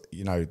 it's,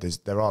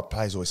 there are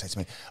players always say to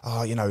me,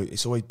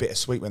 it's always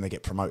bittersweet when they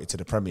get promoted to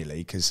the Premier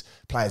League, because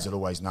players will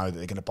always know that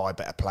they're going to buy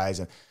better players.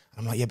 And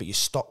I'm like, yeah, but your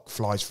stock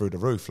flies through the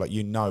roof. Like,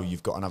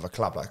 you've got another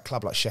club, like a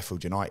club like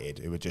Sheffield United,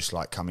 who are just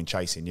like coming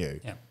chasing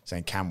you,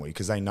 saying, can we?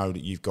 Because they know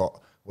that you've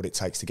got what it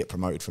takes to get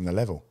promoted from the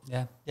level.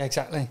 Yeah,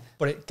 exactly.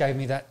 But it gave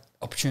me that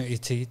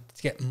opportunity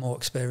to get more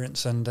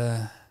experience and...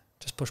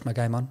 just pushed my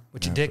game on,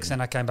 which it did, because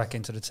then I came back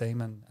into the team,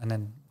 and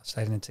then I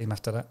stayed in the team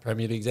after that.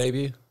 Premier League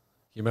debut?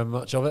 You remember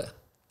much of it?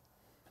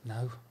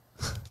 No.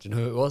 Do you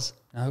know who it was?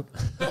 No.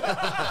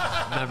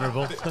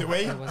 Memorable. Do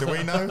we? Do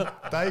we know,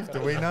 Dave? Do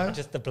we know?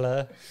 Just a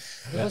blur.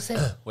 Who was it?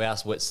 We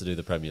asked Wits to do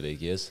the Premier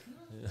League years.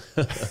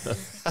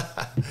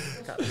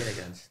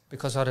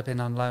 Because I'd have been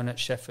on loan at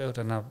Sheffield,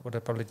 and I would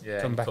have probably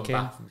come back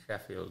in. From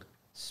Sheffield.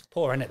 It's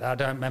poor, isn't it? That I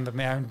don't remember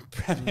my own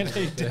Premier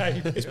League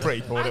day. It's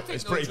pretty poor.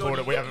 It's pretty poor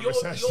that we haven't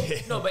researched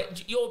it. No,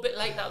 but you're a bit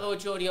like that though,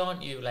 Jody,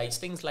 aren't you? Like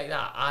things like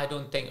that, I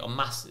don't think are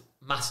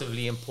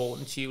massively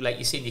important to you. Like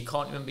you're saying, you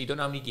can't remember. You don't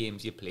know how many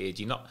games you played.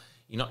 You're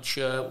not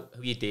sure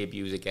who your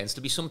debut is against.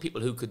 There'll be some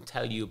people who could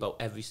tell you about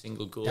every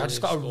single goal. I've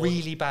just got a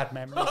really bad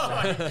memory.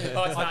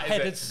 I've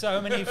headed so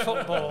many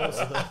footballs.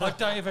 I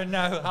don't even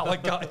know how I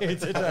got here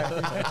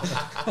today.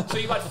 So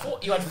you had 4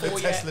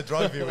 years. Tesla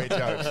drove you here,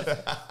 Joe.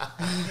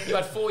 You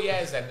had 4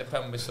 years then, the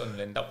Premier with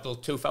Sunderland, up till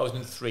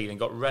 2003, then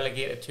got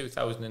relegated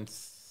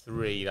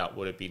 2003, that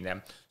would have been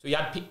them. So you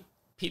had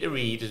Peter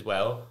Reid as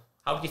well.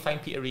 How did you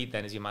find Peter Reid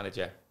then as your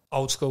manager?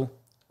 Old school.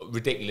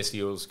 Ridiculously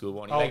old school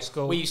one. Old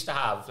school. We used to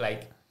have,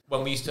 like,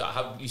 when we used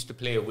to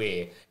play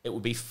away, it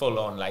would be full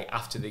on, like,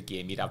 after the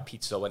game, you'd have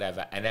pizza or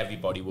whatever, and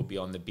everybody would be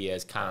on the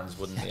beers cans,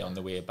 wouldn't they, on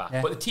the way back?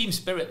 Yeah. But the team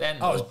spirit then,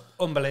 it was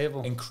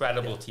unbelievable.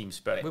 Incredible team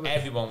spirit.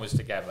 Everyone was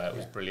together. It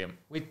was brilliant.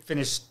 We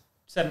finished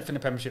 7th in the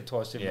Premiership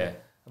twice, didn't we?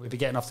 And we'd be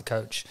getting off the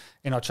coach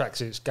in our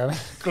tracksuits, going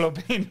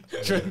clubbing,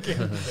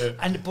 drinking,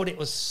 but it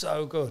was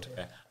so good.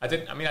 Yeah. I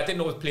didn't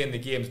always play in the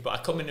games, but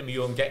I come into my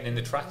own getting in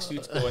the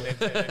tracksuits, going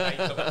into the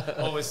nightclub.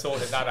 Always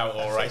sorted that out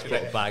all right. We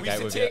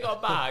used to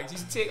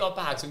take our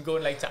bags and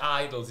going like to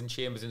Idols and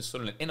Chambers and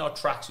Sunderland in our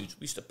tracksuits.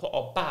 We used to put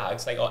our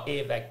bags, like our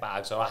AVEC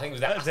bags, or I think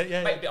it was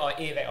that. Might be our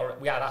AVEC, or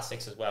we had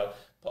Asics as well.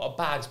 Put our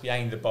bags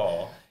behind the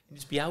bar and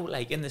just be out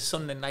like in the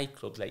Sunderland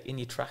nightclubs, like in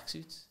your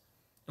tracksuits,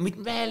 and we'd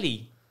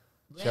rarely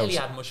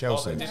had much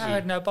bother, did we? I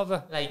had no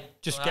bother.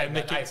 Like, just get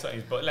Mickey.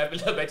 But a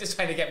little bit, just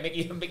trying to get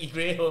Mickey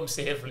Gray home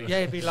safely.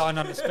 Yeah, he'd be lying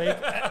on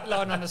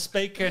the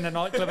speaker in the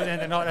nightclub, and then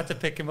the night I had to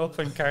pick him up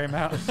and carry him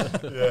out.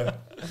 Yeah,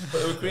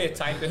 but it was a great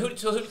time. Who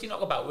did you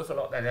knock about with a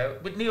lot then?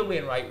 With Neil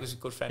Wainwright was a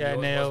good friend. Yeah,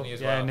 of yours, Neil. Wasn't he,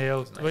 as well?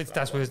 Neil.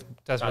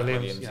 That's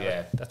Williams.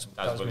 Yeah, that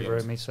was my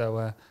roomie.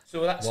 So,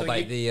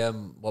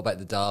 what about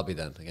the derby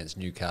then against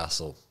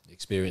Newcastle? You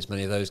experienced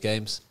many of those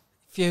games?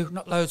 Few,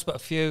 not loads, but a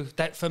few.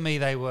 For me,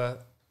 they were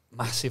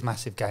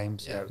massive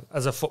games. Yeah.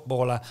 As a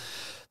footballer,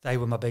 they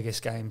were my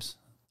biggest games.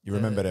 You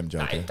remember them,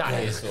 Jody?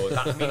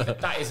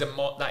 That is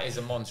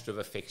a monster of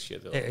a fixture,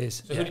 though. It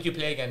is. So who did you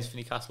play against for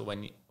Newcastle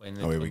when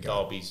the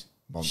derbies?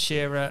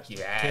 Shearer,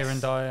 Kieran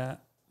Dyer.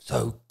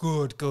 So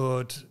good.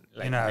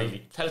 Like,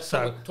 really.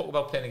 Talk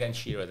about playing against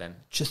Shearer then.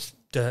 Just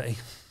dirty.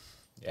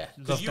 Yeah,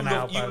 because you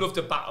loved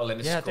a battle and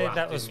a scrap. Yeah,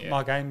 that was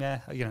my game. Yeah,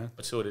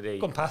 But so did he.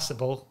 Gone past the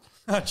ball.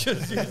 I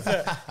just used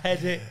to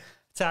head it,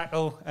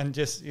 tackle, and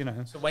just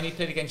So when you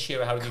played against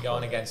Shearer, how did you go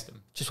on against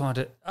him? Just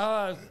wanted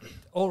to.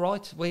 All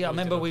right. I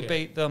remember we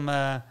beat them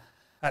at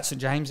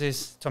St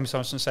James's. Tommy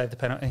Sorensen saved the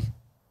penalty.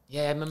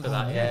 Yeah, I remember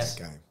that. Yeah.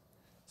 Game.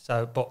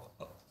 So, but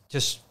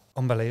just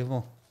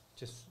unbelievable.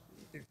 Just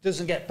it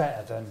doesn't get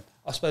better than,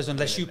 I suppose,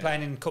 unless you're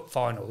playing in cup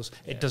finals.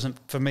 It doesn't.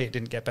 For me, it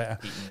didn't get better.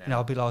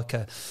 I'll be like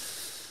a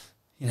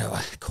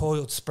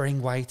coiled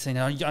spring waiting.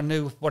 I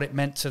knew what it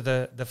meant to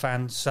the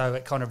fans, so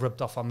it kind of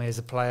rubbed off on me as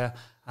a player.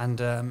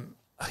 And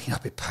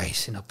I'd be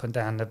pacing up and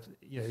down.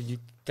 You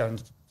go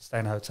and stay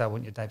in a hotel,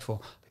 wouldn't you, the day before?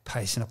 I'd be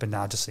pacing up and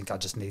down. I just think I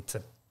just need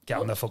to get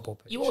on the football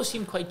pitch. You always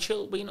seem quite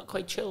chilled. Were you not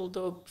quite chilled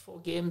though before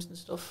games and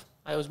stuff?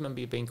 I always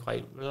remember you being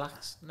quite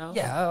relaxed. No.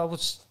 Yeah, I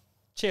was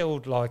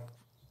chilled, like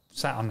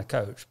sat on the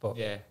coach, but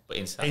but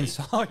inside I was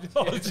just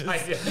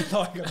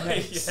like a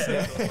mess.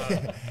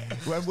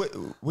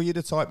 Were you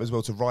the type as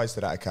well to rise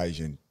to that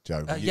occasion,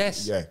 Joe?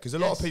 Yes. Yeah, because a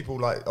lot of people,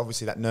 like,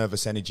 obviously that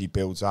nervous energy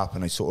builds up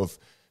and they sort of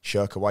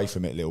shirk away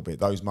from it a little bit.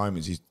 Those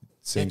moments, it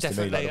seems to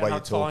me like the way you're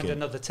talking. Find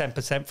another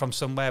 10% from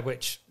somewhere,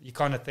 which you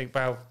kind of think,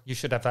 well, you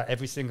should have that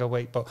every single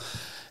week, but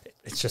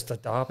it's just a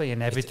derby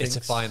and everything. It's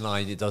a fine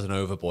line. It doesn't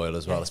overboil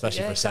as well,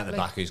 especially for a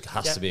centre-back who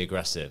has to be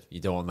aggressive.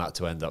 You don't want that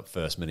to end up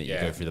first minute. You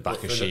go through the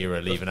back of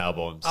Shearer, leave an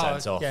elbow and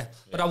sent off. Yeah,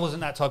 but I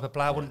wasn't that type of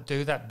player. I wouldn't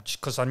do that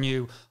because I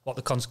knew what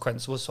the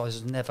consequence was. So I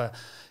was never,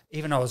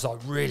 even though I was like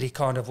really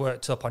kind of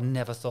worked up, I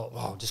never thought,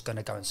 I'm just going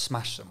to go and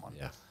smash someone.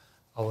 Yeah.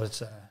 I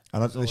was.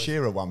 And the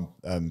Shearer one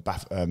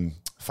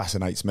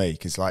fascinates me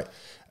because, like,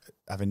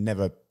 having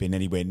never been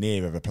anywhere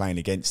near ever playing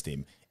against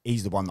him,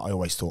 he's the one that I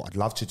always thought I'd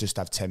love to just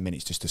have 10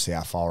 minutes just to see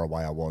how far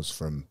away I was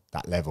from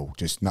that level,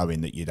 just knowing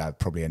that you'd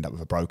probably end up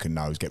with a broken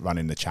nose, get run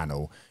in the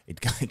channel,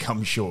 he'd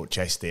come short,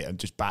 chest it, and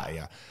just batter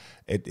you.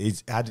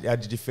 How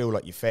did you feel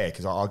like you fared?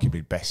 Because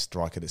arguably best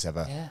striker that's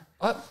ever... Yeah,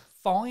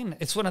 fine.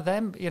 It's one of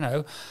them,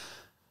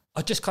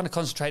 I just kind of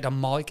concentrated on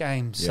my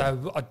game.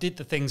 So I did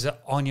the things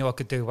that I knew I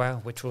could do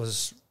well, which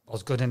was I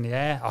was good in the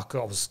air, I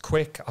was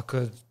quick, I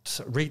could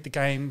read the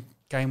game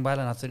well,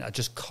 and I think I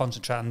just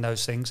concentrate on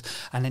those things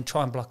and then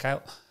try and block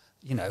out,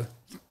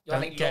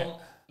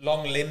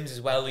 long limbs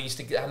as well. You used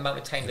to get the amount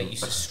of time that you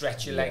used to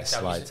stretch your legs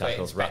out. You used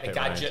to expect a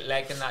gadget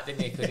leg and that,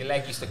 didn't you? Because your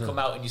leg used to come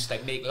out and you used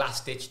to make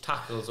last ditch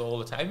tackles all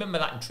the time. I remember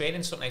that in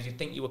training. Sometimes you'd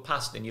think you were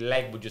passed and your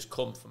leg would just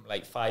come from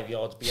like 5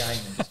 yards behind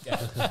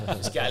and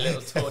just get a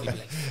little toe. You'd be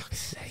like, fuck's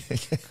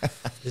sake.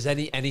 Does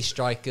any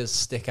strikers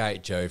stick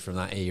out, Joe, from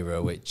that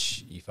era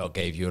which you felt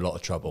gave you a lot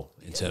of trouble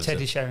in terms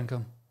Teddy of...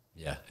 Sheringham.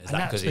 Yeah, is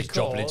that because he's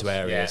dropping into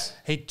areas?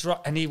 He'd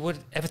drop and he would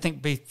everything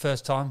be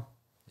first time.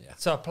 Yeah,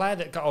 So a player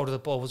that got hold of the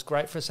ball was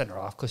great for a centre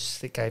half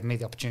because it gave me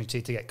the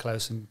opportunity to get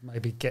close and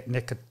maybe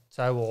nick a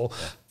toe or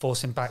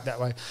force him back that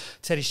way.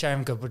 Teddy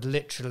Sheringham would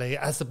literally,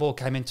 as the ball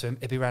came into him,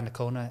 he'd be round the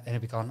corner and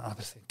he'd be gone. I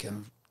was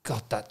thinking,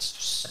 God, that's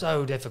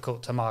so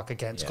difficult to mark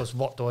against because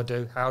what do I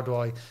do? How do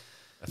I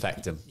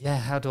affect him? Yeah,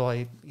 how do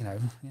I,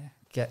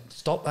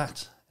 stop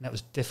that? And it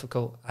was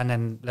difficult. And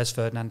then Les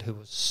Ferdinand, who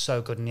was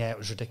so good in the air, it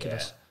was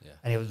ridiculous. Yeah.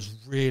 And it was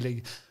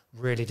really,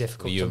 really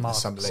difficult to mark.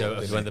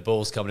 So when the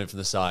ball's coming in from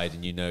the side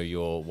and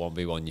you're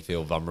 1v1, you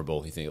feel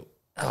vulnerable, you think,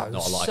 not a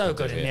lot so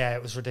good in the air,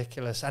 it was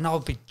ridiculous. And I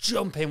would be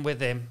jumping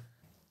with him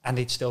and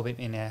he'd still beat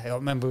me in the air. I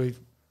remember,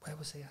 where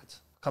was he at?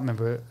 I can't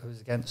remember who he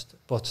was against,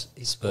 but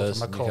he scored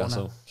from a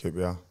corner.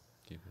 QPR.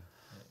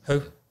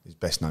 Who? He's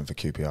best known for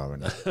QPR,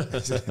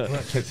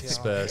 isn't he?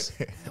 Spurs.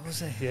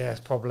 Was it? Yeah,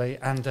 probably.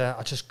 And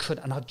I just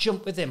couldn't. And I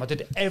jumped with him. I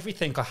did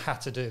everything I had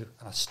to do,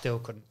 and I still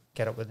couldn't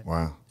get up with him.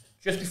 Wow.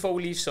 Just before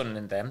we leave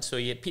Sunderland then, so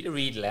Peter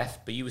Reid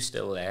left, but you were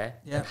still there.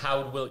 Yeah. And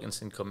Howard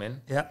Wilkinson come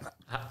in. Yeah.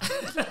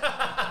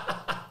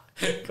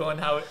 Go on,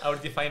 Howard. How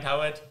did you find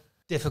Howard?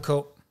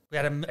 Difficult.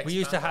 We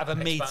used to have a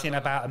meeting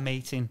about a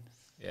meeting.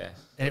 Yeah,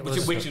 and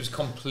which was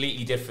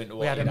completely different to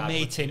what we had a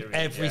meeting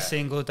every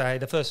single day.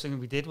 The first thing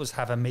we did was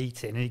have a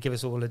meeting, and he'd give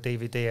us all a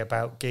DVD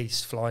about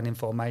geese flying in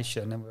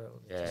formation, and we were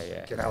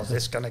how's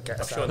this going to get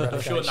us? I'm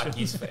sure that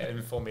geese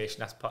in formation.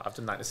 That's I've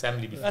done that in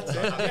assembly before.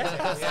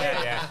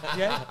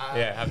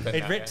 Yeah.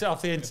 He'd ripped it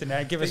off the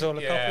internet, give us all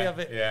a copy of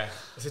it. Yeah,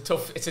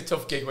 it's a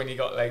tough gig when you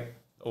got like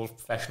all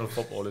professional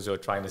footballers who are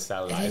trying to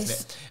sell that,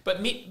 isn't it?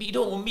 But you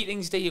don't want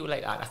meetings, do you,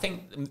 like that? I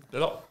think a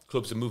lot of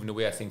clubs are moving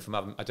away, I think, from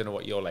having, I don't know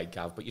what you're like,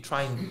 Gav, but you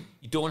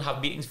don't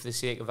have meetings for the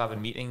sake of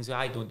having meetings.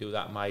 I don't do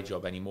that in my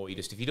job anymore.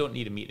 If you don't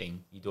need a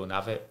meeting, you don't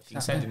have it. If you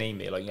can send an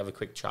email or you can have a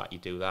quick chat, you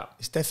do that.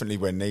 It's definitely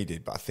when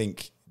needed, but I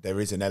think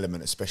there is an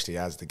element, especially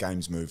as the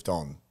game's moved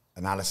on,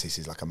 analysis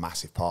is like a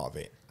massive part of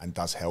it and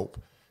does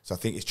help. So I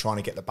think it's trying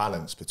to get the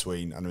balance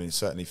between,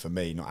 certainly for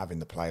me, not having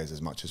the players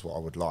as much as what I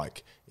would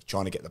like, it's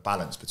trying to get the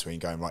balance between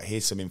going, right,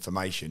 here's some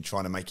information,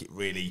 trying to make it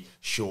really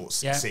short,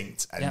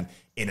 succinct, and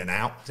in and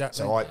out. Exactly.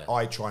 So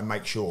I try and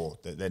make sure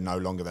that they're no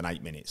longer than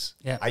 8 minutes.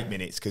 Yeah. 8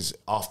 minutes, because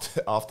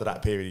after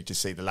that period, you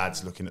just see the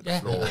lads looking at the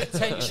floor. The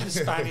attention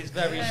span is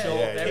very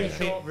short, very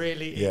short,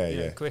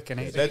 really quick and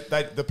easy.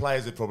 The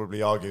players would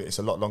probably argue it's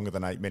a lot longer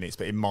than 8 minutes,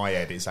 but in my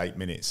head, it's 8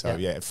 minutes. So,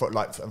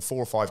 like 4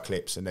 or 5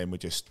 clips, and then we're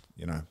just,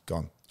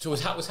 gone. So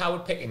was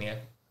Howard picking you?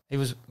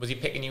 Was he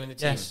picking you in the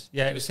team? Yes,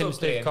 yeah, it was him,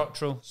 Steve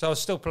Cottrell. So I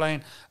was still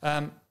playing.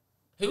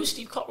 Who was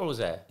Steve Cottrell? Was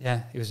there?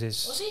 Yeah, he was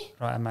his. Was he?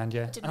 Right hand man,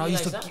 yeah. And I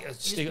used to.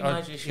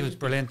 He was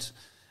brilliant,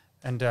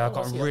 and I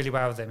got on really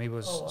well with him. He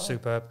was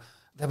superb.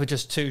 There were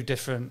just two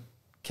different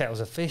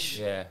kettles of fish.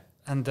 Yeah.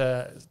 And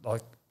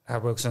like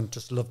Howard Wilson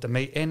just loved the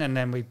meeting, and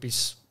then we'd be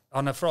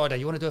on a Friday.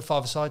 You want to do a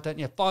five-a-side, don't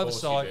you?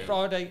 Five-a-side.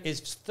 Friday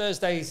is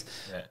Thursdays.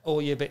 All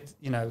your bit,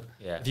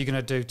 if you're going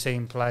to do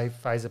team play,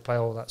 phaser play,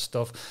 all that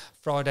stuff.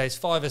 Fridays,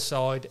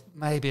 five-a-side,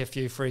 maybe a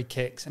few free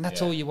kicks, and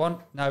that's all you want.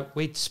 No,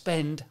 we'd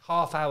spend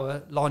half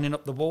hour lining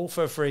up the wall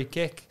for a free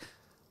kick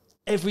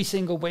every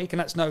single week, and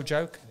that's no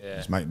joke. Yeah.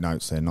 Just make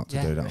notes there not to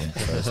do that on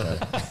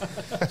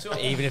Thursday. So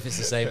even if it's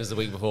the same as the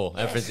week before,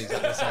 everything's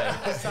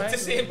exactly the same. It's the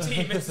same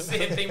team, it's the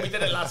same thing. We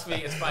did it last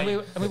week, it's fine.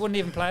 And we wouldn't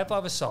even play a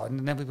five-a-side,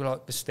 and then we'd be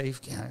like, with Steve,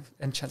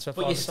 and chance for a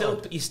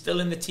five-a-side. But you're still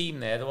in the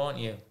team there, though, aren't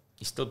you?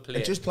 You still play.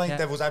 And just playing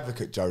devil's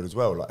advocate, Joe, as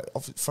well.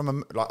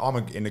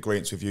 I'm in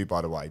agreement with you,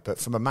 by the way, but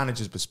from a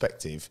manager's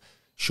perspective,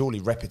 surely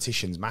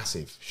repetition's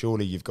massive.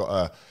 Surely you've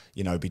got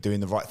to, be doing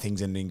the right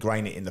things and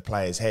ingrain it in the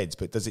players' heads.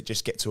 But does it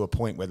just get to a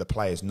point where the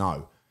players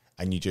know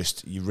and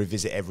you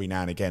revisit every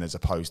now and again as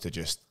opposed to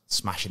just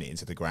smashing it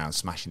into the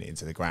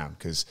ground?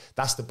 Because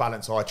that's the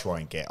balance I try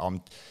and get.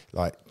 I'm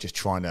just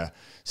trying to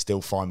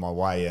still find my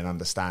way and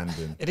understand.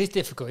 It is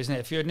difficult, isn't it?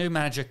 If you're a new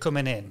manager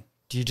coming in,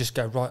 do you just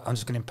go, right, I'm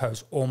just going to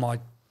impose all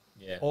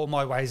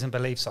my ways and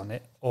beliefs on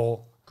it,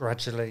 or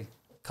gradually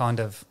kind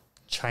of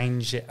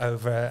change it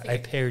over a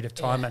period of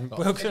time? And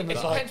Wilson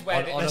was like, it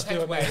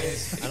depends where it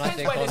is. And I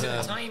think at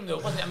the time, though,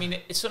 wasn't it? I mean,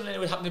 it suddenly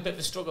would happen a bit of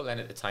a struggle then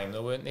at the time,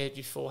 though, weren't they?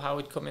 Before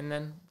Howard come in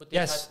then?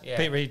 Yes,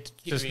 Pete Reid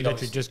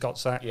just got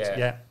sacked.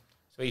 Yeah.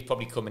 So he'd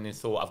probably come in and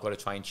thought, I've got to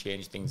try and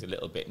change things a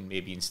little bit and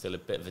maybe instill a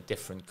bit of a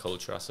different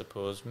culture, I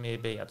suppose.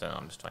 Maybe, I don't know,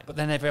 I'm just trying. But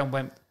then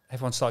everyone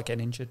started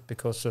getting injured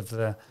because of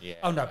the...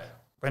 Yeah,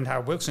 when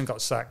Howard Wilson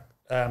got sacked,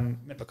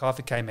 Mick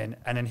McCarthy came in,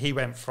 and then it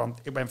went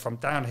from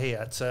down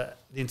here to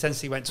the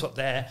intensity went up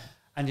there,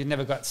 and you've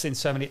never seen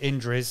so many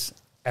injuries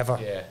ever.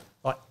 Yeah,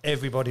 like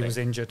everybody was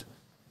injured.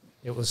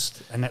 That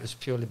was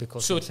purely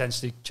because the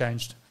intensity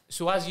changed.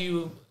 So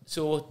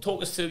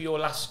talk us through your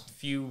last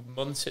few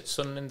months at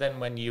Sunderland. Then,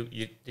 when you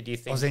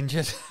think I was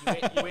injured? You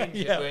were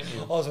injured, weren't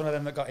you? I was one of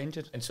them that got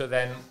injured. And so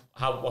then,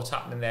 what's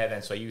happening there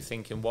then? So are you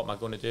thinking, what am I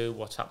going to do?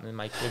 What's happening in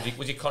my career?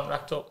 Was your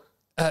contract up?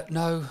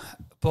 No,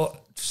 But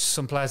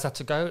some players had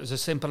to go. It was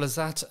as simple as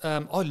that.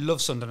 I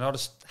love Sunderland. I'd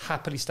have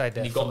happily stayed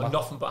there. And you got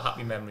nothing but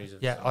happy memories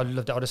of I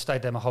loved it. I'd have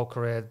stayed there my whole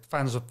career.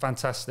 Fans were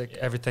fantastic,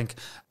 everything.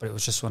 But it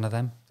was just one of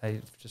them. They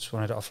just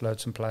wanted to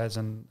offload some players,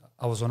 and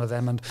I was one of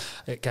them. And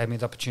it gave me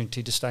the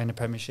opportunity to stay in the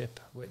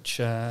Premiership,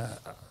 which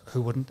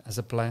who wouldn't as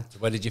a player? So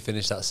where did you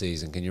finish that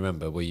season? Can you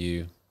remember? Were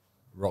you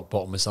rock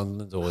bottom with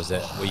Sunderland, or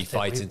were you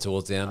fighting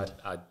towards the end?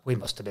 We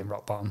must have been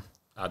rock bottom.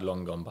 I'd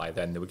long gone by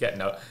then. They were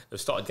getting out. They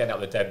started getting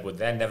out of the deadwood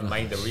then. Never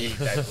mind the real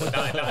deadwood.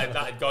 that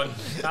had gone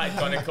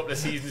a couple of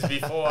seasons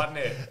before, hadn't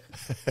it?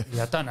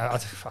 Yeah, I don't know. I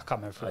can't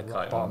remember if it was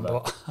rock bottom,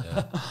 but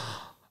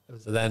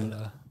So then,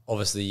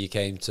 obviously, you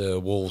came to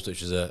Wolves,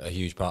 which was a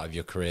huge part of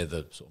your career,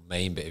 the sort of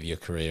main bit of your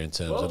career in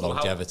terms of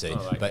longevity.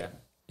 Amount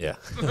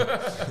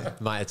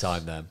of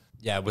time then.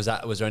 Yeah, was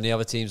there any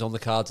other teams on the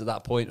cards at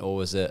that point, or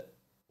was it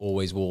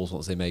always Wolves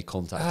once they made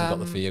contact and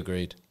got the fee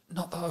agreed?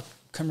 Not that I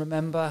can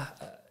remember.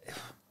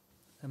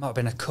 There might have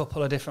been a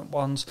couple of different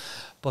ones,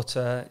 but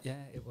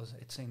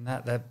it seemed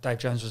that Dave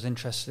Jones was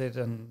interested,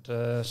 and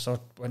so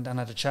I went down and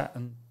had a chat,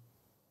 and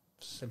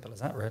simple as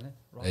that, really.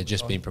 They'd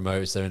just been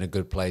promoted, so they're in a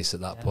good place at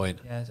that point.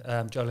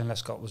 Yeah, Julian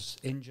Lescott was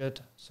injured,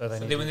 so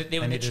they were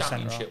in the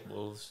Championship,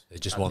 Wolves. They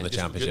just won the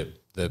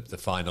Championship, the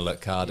final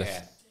at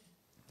Cardiff.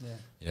 Yeah.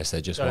 Yes,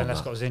 they just Julian won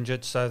Lescott was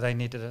injured, so they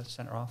needed a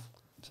centre half.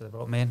 So they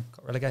brought me in,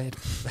 got relegated.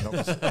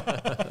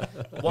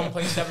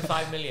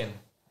 1.75 million.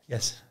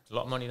 Yes. It's a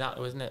lot of money, that,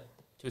 isn't it?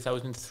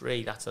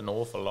 2003, that's an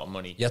awful lot of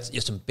money. You had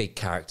some big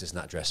characters in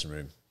that dressing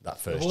room that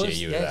first year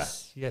you were there.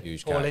 Yeah.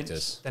 Huge Paul characters.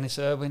 Ince, Dennis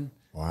Irwin.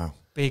 Wow.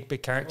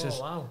 Big characters.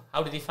 Oh, wow.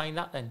 How did he find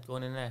that then,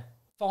 going in there?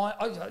 Fine.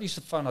 I used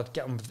to find I'd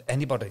get on with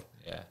anybody.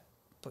 Yeah.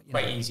 But,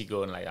 quite easy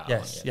going like that.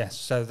 Yes.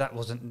 So that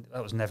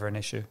was never an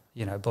issue,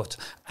 But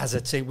as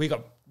a team, we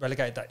got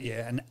relegated that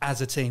year, and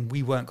as a team,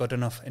 we weren't good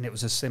enough, and it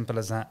was as simple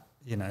as that.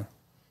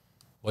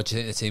 What do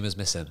you think the team was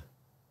missing?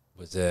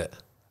 Was it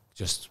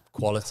just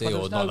quality,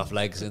 or not enough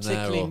legs in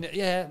there? Or?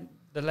 Yeah,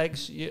 the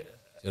legs. A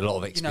lot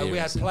of experience. We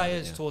had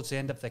players towards the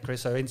end of their career.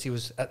 So Ince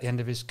was at the end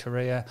of his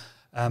career.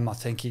 I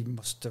think he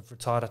must have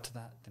retired after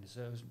that. Dennis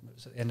was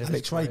at the end of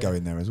his career. Alex Ray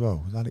going there as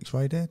well. Was Alex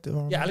Ray there?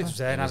 Yeah, Alex was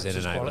there, and Alex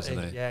was quality.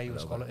 Wasn't he? Yeah, he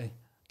was quality.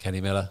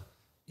 Kenny Miller.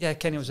 Yeah,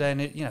 Kenny was there,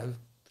 and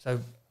so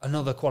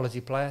another quality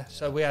player. Yeah.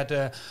 So we had,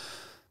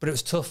 but it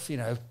was tough.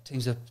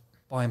 Teams are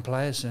buying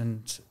players,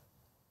 and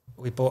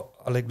we bought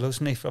Oleg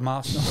Lusny from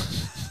Arsenal.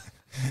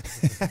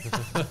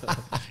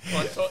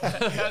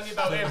 Tell me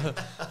about him.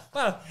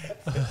 Well,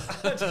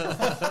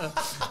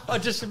 I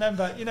just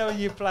remember, when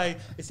you play,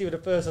 it's either the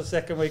first or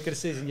second week of the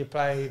season, you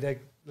play the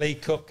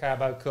League Cup,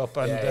 Carabao Cup,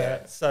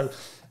 and so,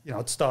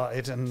 I'd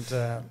started, and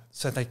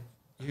so they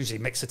usually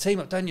mix the team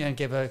up, don't you, and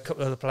give a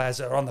couple of the players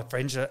that are on the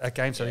fringe a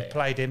game, so they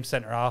played him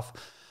centre half,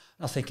 and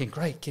I'm thinking,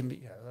 great, give me,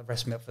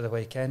 rest me up for the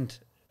weekend.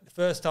 The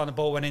first time the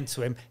ball went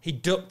into him, he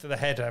ducked to the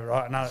header,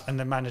 right, and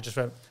the manager just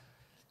went,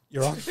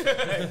 "You're on."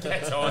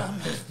 Get on.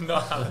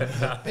 Not having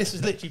that. This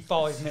was literally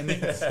 5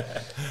 minutes.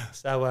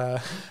 So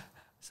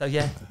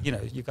yeah,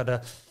 you've got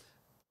to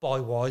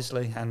buy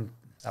wisely, and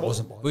that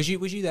wasn't wise.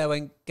 Was you there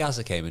when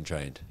Gaza came and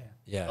trained?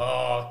 Yeah.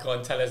 Oh, go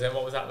on, tell us then.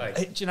 What was that like?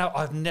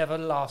 I've never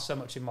laughed so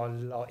much in my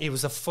life. He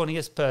was the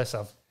funniest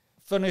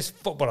funniest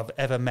footballer I've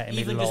ever met in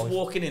my life. Even just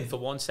walking in for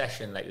one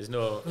session, like there's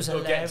no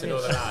getting to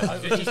know the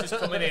lad. He's just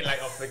coming in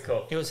like off the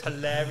cup. It was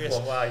hilarious.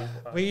 Well, why?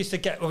 We used to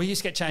get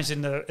changed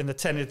in the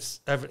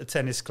tennis over at the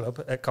tennis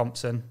club at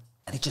Compton,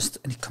 and he'd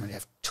come in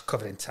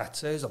covered in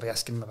tattoos. I'll be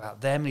asking him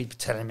about them, and he'd be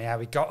telling me how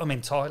he got them in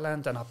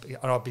Thailand, and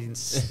I'd be in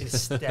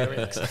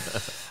hysterics.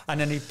 And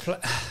then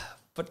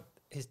but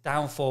his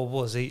downfall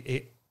was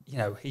he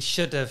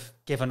should have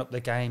given up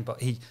the game,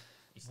 but he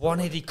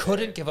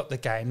couldn't give up the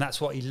game. That's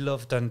what he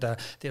loved, and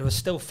there were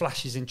still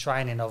flashes in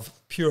training of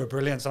pure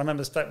brilliance. I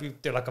remember we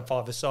do like a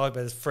 5-a-side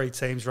where there's 3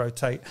 teams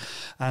rotate,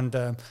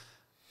 and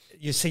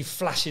you see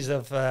flashes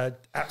of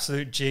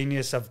absolute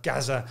genius of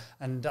Gaza,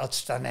 and I'd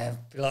stand there,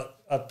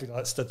 I'd be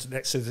like stood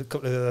next to a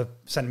couple of the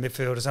centre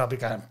midfielders, and I'd be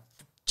going,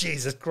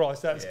 Jesus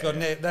Christ, that's good.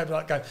 And they'd be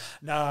like going,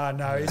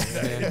 no,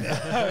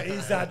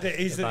 he's had it,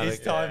 his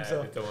time's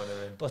up.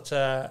 But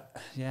and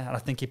I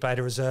think he played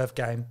a reserve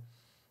game,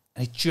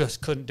 and he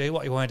just couldn't do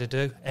what he wanted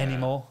to do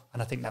anymore.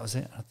 And I think that was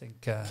it. I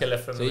think killer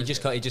from. So he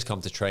just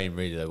come to train,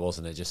 really, though,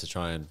 wasn't it? Just to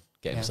try and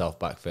get himself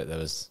back fit. That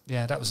was it.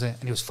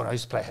 And he was fun. I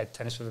used to play head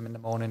tennis with him in the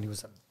morning. He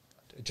was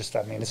just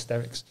had me in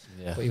hysterics.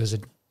 Yeah. But he was a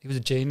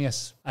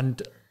genius,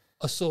 and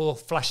I saw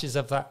flashes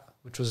of that,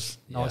 which was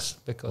nice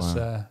because.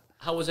 Wow.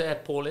 How was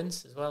Paul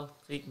Ince as well?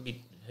 He can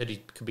be a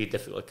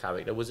difficult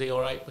character. Was he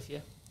all right with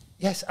you?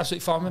 Yes,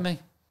 absolutely fine with me.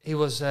 He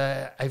was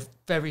a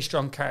very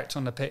strong character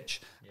on the pitch,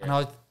 and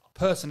I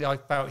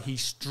felt he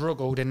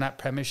struggled in that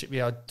Premiership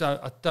year.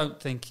 I don't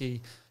think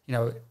he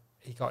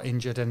got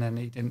injured and then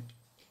he didn't.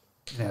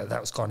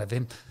 That was kind of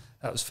him.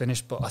 That was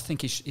finished. But I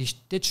think he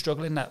did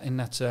struggle in that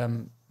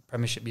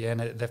Premiership year, and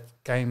the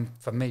game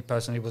for me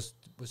personally was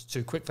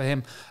too quick for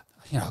him.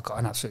 I got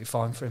an absolutely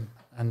fine for him.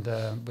 and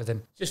with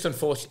him. Just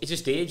unfortunate. It's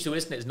just age, though,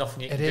 isn't it? There's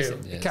nothing you can It do.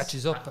 is. It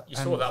catches up. You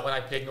saw that when I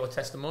played No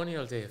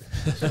Testimonial, Dave.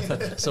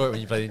 Saw it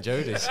when you played in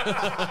Jody's.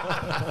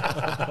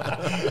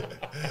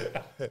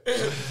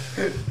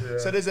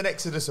 So there's an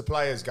exodus of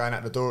players going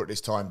out the door at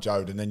this time,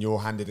 Jode, and then you're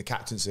handed the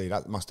captaincy.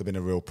 That must have been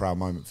a real proud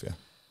moment for you.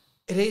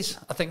 It is.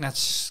 I think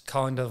that's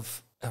kind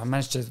of... I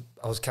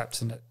was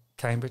captain at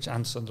Cambridge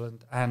and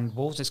Sunderland and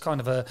Wolves. It's kind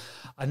of a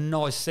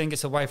nice thing.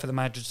 It's a way for the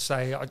manager to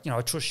say,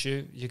 I trust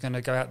you. You're going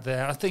to go out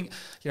there. I think,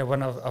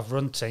 when I've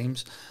run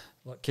teams,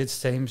 like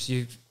kids' teams,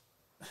 you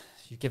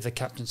give the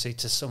captaincy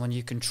to someone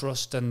you can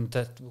trust and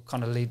that will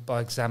kind of lead by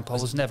example.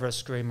 I was never a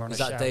screamer on a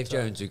shout. Was that Dave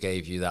Jones who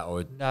gave you that,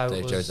 or no, Dave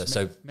it was Jones?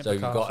 So you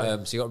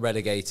McCarthy. got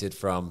relegated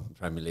from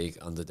Premier League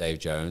under Dave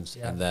Jones,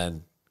 and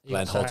then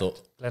Glenn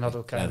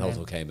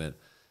Hoddle came in.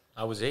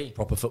 How was he?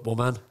 Proper football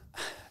man.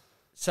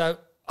 So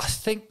I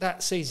think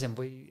that season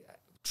we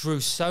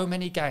drew so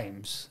many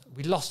games.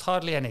 We lost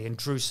hardly any and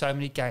drew so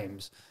many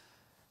games.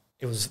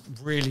 It was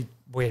really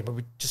weird, but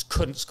we just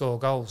couldn't score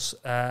goals.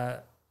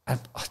 And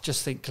I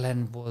just think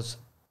Glenn was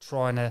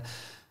trying to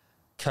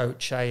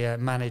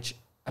manage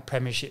a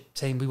Premiership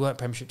team. We weren't a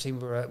Premiership team.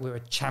 We were a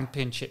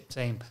Championship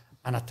team.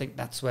 And I think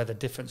that's where the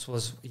difference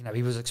was.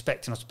 He was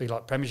expecting us to be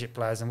like Premiership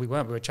players, and we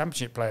weren't. We were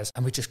Championship players,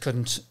 and we just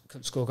couldn't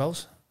score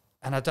goals.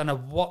 And I don't know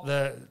what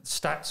the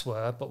stats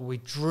were, but we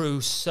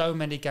drew so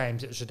many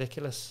games, it was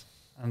ridiculous.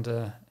 And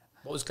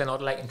what was Glenn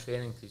Hoddle like in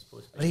training?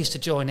 He used to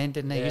join in,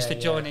 didn't he? He used to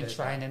join in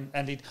training,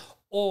 and he'd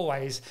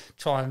always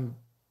try and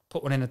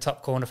put one in the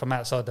top corner from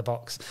outside the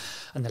box,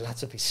 and the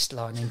lads would be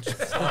sliding in,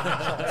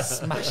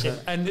 smashing.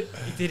 And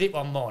he did it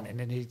one morning,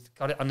 and he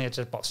got it on the edge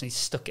of the box, and he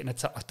stuck it in the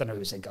top. I don't know who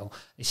was in goal.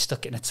 He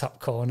stuck it in the top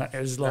corner. It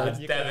was like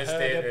you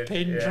devastated. Heard a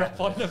pin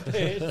drop on the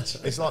pitch.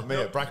 It's like me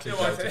at Brackley.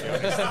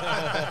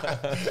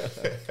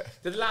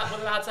 Did the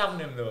lads having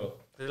him though?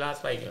 Did the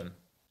lads like him?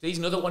 He's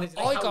another one.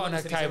 I got on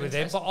okay with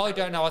him, but I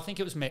don't know. I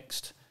think it was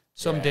mixed.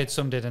 Some did,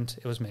 some didn't.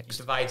 It was mixed.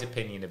 He divides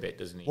opinion a bit,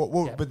 doesn't he? What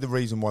would be the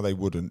reason why they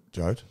wouldn't,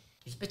 Jode?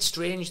 He's a bit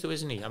strange, though,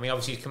 isn't he? I mean,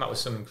 obviously, he's come out with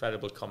some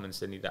incredible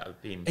comments, didn't he, that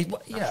have been...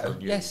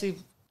 Yes, he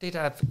did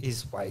have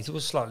his ways. It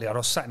was slightly odd. I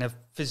was sat in a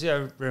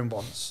physio room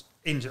once,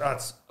 injured. I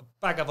had a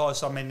bag of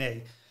ice on my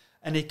knee,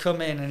 and he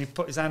come in and he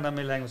put his hand on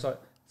my leg and was like,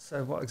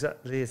 so what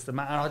exactly is the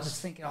matter? And I was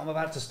just thinking, I'm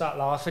about to start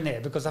laughing here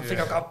because I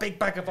think I've got a big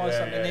bag of ice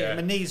on my knee. And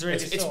my knee's really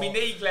sore. It's me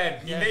knee,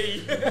 Glenn. Your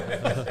knee.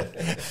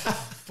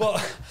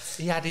 But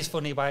he had his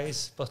funny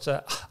ways. But, hey,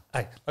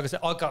 like I said,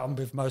 I got on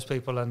with most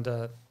people and...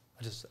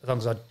 as long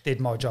as I did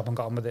my job and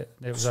got on with it,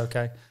 it was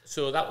okay.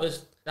 So that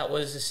was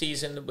the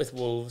season with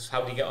Wolves.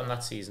 How did you get on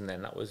that season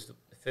then? That was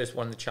the first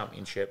one in the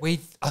Championship.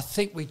 I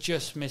think we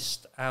just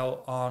missed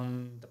out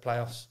on the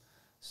playoffs.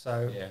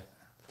 So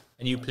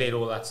and you played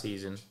all that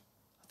season.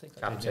 I think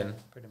captain, I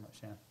did, pretty much,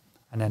 yeah.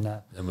 And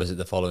then and was it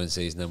the following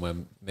season then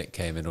when Mick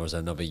came in, or was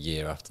there another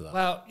year after that?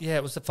 Well,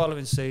 it was the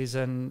following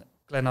season.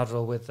 Glenn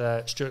Hoddle with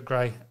Stuart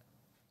Gray.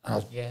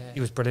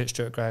 He was brilliant,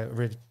 Stuart Gray. I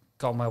really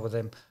got on well with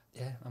him.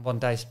 Yeah, and one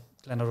day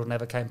Glenn Hoddle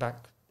never came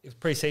back. It was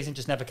pre-season,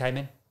 just never came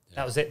in. Yeah.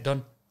 That was it,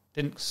 done.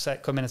 Didn't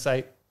come in and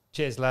say,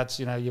 cheers, lads,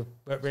 you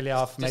worked really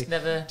hard for me.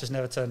 Just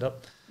never turned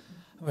up.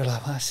 We're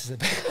like, well, this is a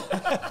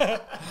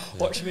bit...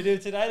 What should we do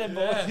today then,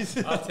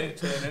 boys? I'll take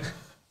turning.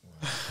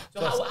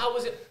 So how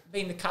was it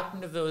being the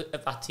captain of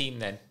that team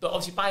then? But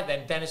obviously by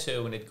then, Dennis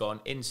Irwin had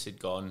gone, Ince had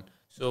gone.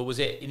 So was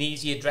it an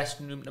easier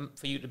dressing room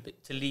for you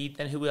to lead?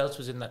 Then who else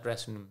was in that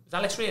dressing room? Was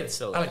Alex Reid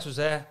still there? Alex was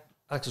there.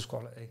 Alex was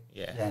quality.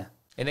 Yeah.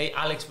 And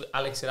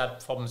Alex had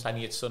problems when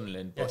he at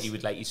Sunderland, but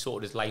he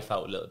sorted his life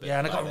out a little bit. Yeah,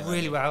 and I got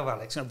really well with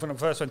Alex. When I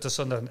first went to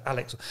Sunderland,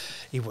 Alex,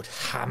 he would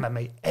hammer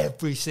me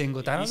every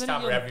single day. He used to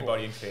hammer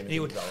everybody in training. He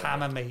would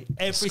hammer me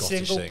every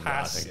single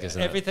pass,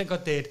 everything I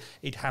did.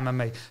 He'd hammer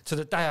me. To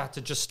the day I had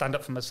to just stand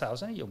up for myself. I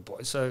was a young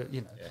boy, so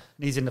and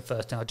he's in the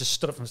first thing. I just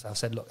stood up for myself,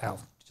 said, "Look,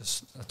 Al,"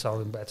 I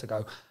told him where to go,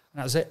 and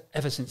that was it.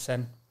 Ever since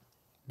then,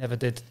 never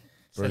did.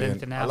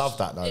 Brilliant. I love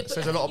that though. It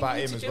says a lot about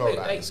him as well.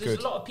 There's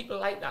a lot of people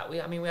like that. We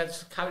had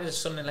carried as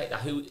something like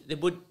that who they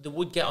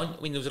would get on.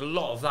 I mean, there was a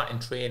lot of that in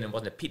training,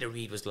 wasn't it? Peter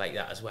Reid was like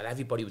that as well.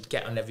 Everybody would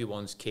get on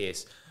everyone's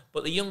case,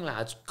 but the young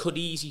lads could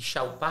easily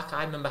shout back.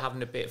 I remember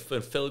having a bit of fun.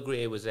 Phil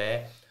Gray was there.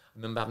 I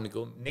remember having to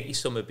go. Nicky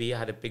Summerby I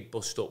had a big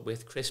bust up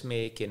with Chris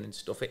Makin and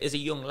stuff. As a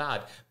young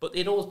lad, but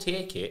they'd all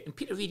take it, and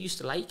Peter Reid used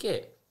to like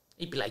it.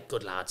 He'd be like,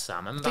 "Good lad,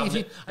 Sam."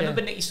 I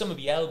remember Nicky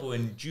Summerby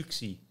elbowing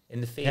Jukesy in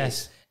the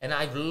face, and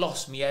I've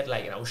lost my head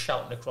and I was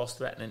shouting across,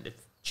 threatening to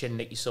chin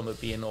Nicky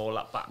Summerby and all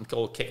that, back and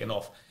all kicking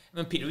off. And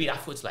then Peter Reid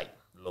afterwards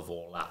love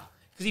all that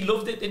because he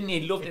loved it, didn't he?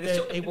 He loved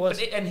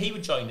it. And he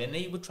would join in, and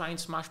he would try and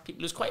smash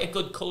people. It was quite a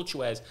good culture,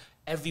 whereas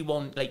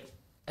everyone could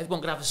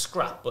have a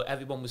scrap, but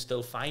everyone was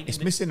still fine. It's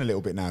missing a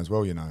little bit now as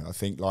well, I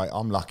think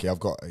I'm lucky. I've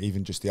got,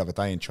 even just the other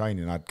day in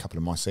training, I had a couple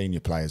of my senior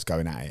players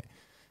going at it,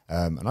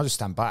 and I just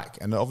stand back.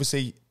 And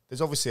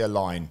there's obviously a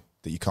line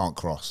that you can't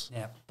cross.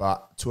 Yeah.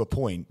 But to a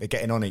point, they're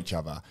getting on each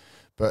other.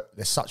 But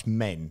they're such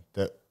men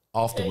that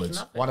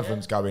afterwards, one of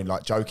them's going,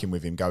 joking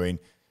with him, going,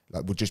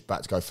 we're just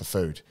about to go for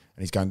food.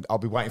 And he's going, I'll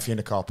be waiting for you in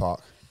the car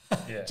park.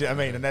 Do you know what I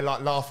mean? And they're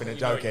like laughing and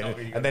joking.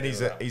 And then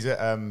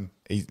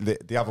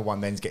the other one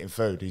then's getting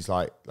food. He's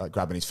like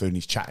grabbing his food and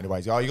he's chatting away.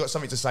 He's like, oh, you got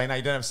something to say now?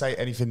 You don't have to say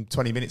anything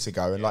 20 minutes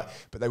ago. And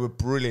but they were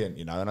brilliant,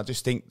 you know. And I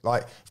just think,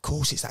 of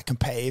course, it's that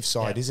competitive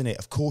side, isn't it?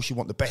 Of course, you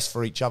want the best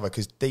for each other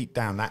because deep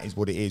down, that is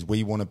what it is.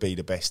 We want to be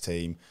the best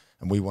team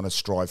and we want to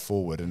strive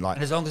forward. And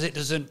as long as it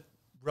doesn't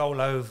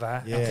roll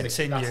over and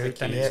continue,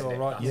 then it's all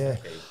right. Yeah,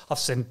 I've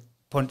seen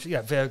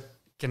Vio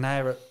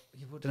Ganera.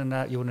 You wouldn't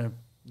have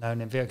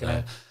known him, Vio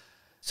Ganera.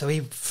 So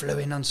he flew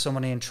in on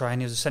someone in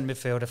training. He was a centre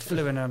midfielder,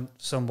 flew in on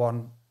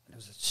someone. It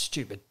was a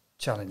stupid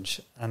challenge,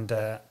 and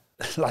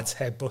lads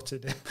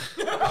headbutted him.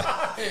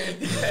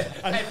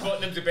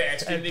 Headbutting him's a bit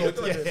extreme. You know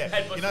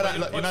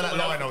that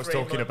line I was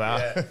talking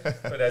about.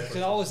 Because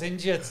I was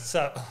injured,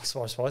 so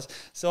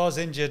I was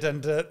injured,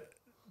 and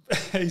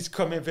he's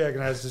come in. Vio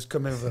Ganera's just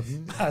come in with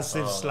a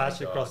massive slash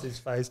across his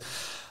face,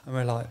 and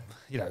we're like,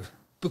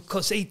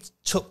 because he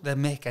took the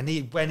mick and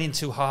he went in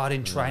too hard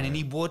in training,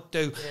 he would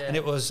do, and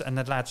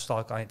the lad's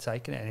like, I ain't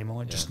taking it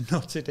anymore, and just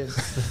nutted him.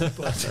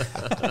 But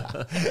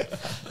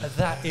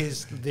that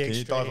is the extreme. Can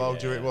you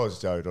divulge who it was,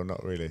 Jode, or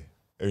not really?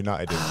 Who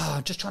nutted him?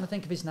 I'm just trying to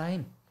think of his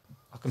name.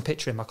 I can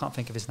picture him. I can't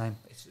think of his name.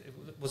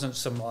 It wasn't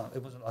someone.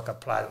 It wasn't like a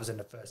player that was in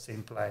the first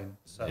team playing.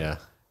 So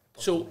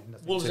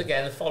Wolves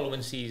again the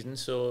following season.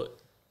 So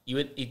he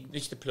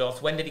reached the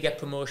playoffs. When did he get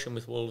promotion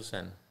with Wolves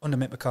then? Under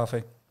Mick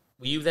McCarthy.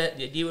 Were you there?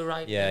 You were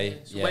right. Yeah,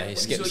 he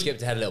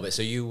skipped ahead a little bit.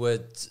 So you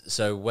would.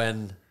 So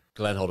when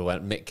Glenn Holder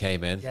went, Mick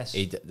came in. Yes.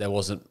 There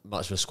wasn't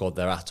much of a squad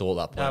there at all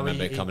at that point. I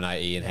remember coming out,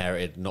 he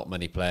inherited not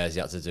many players.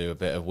 He had to do a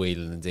bit of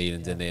wheeling and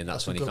dealing, didn't he? And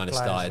that's when he kind of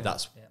started.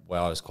 That's where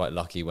I was quite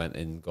lucky. Went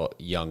and got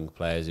young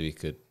players who he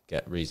could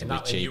get reasonably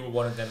cheap. You were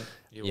one of them.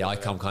 I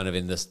come kind of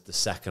in the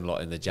second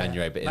lot in the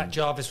January, but Matt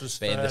Jarvis was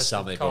in the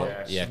summer.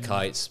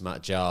 Kites,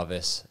 Matt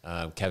Jarvis,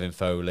 Kevin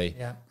Foley,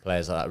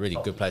 players like that, really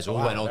good players. All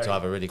went on to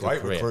have a really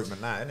good career.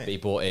 Recruitment, that, isn't it? But he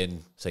brought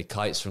in, say,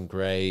 Kites from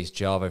Grays,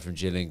 Jarvo from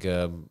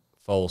Gillingham,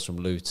 Foles from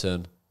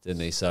Luton,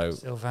 didn't he? So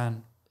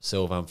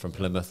Sylvan from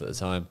Plymouth at the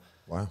time.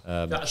 Wow.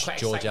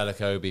 George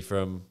Alacobi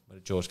from, where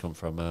did George come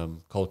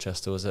from?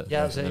 Colchester, was it?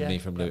 Yeah, was it, and me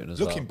from Luton as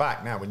well. Looking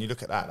back now, when you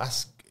look at that,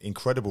 that's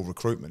incredible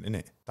recruitment, isn't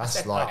it?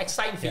 That's like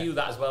exciting for you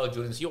that as well,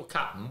 Jordan. So you're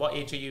captain. What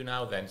age are you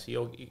now then?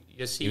 So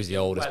he was the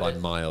oldest by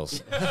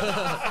miles.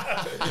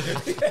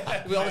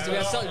 we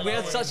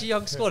had such a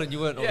young squad, and you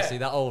weren't obviously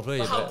that old, were you?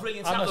 But how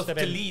brilliant is that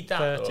to lead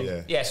that?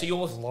 So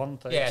you're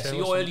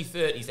early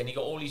 30s, and you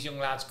got all these young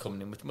lads coming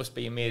in, which must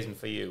be amazing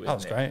for you. That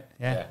was great.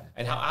 Yeah.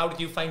 And how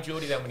did you find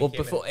Jody then? Well,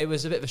 before it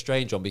was a bit of a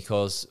strange one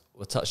because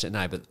we'll touch it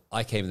now, but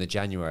I came in the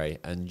January,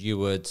 and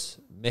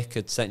Mick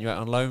had sent you out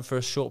on loan for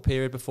a short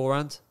period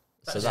beforehand.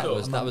 So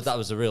that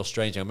was a real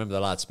strange thing. I remember the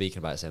lad speaking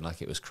about it, saying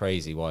like it was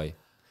crazy why.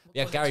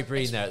 Yeah, Gary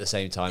Breen there at the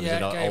same time. He's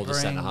an older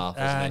centre half,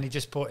 and he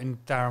just put in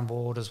Darren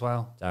Ward as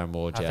well. Darren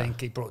Ward, I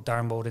think he brought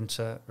Darren Ward in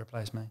to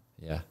replace me.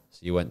 Yeah, so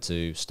you went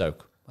to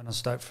Stoke. Went on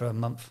Stoke for a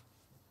month,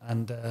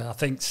 and I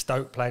think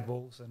Stoke played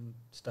Wolves and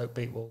Stoke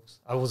beat Wolves.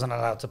 I wasn't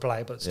allowed to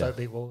play, but Stoke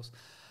beat Wolves.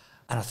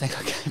 And I think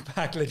I came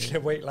back literally a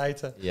week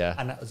later. Yeah.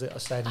 And that was it. I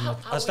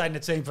stayed in the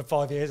team for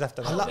 5 years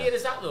after that. How weird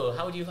is that though?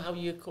 How are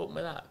you coping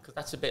with that? Because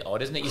that's a bit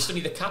odd, isn't it? You're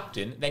suddenly the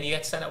captain, then you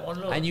get sent out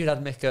on loan. And you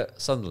had Mick at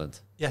Sunderland.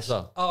 Yes.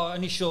 Well.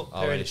 Only short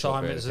period of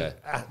time. It was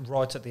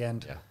right at the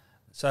end. Yeah.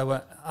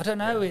 So I don't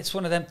know. It's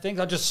one of them things.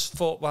 I just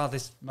thought,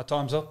 my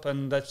time's up,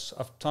 and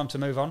I've time to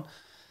move on.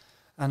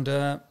 And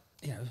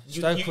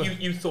Stoke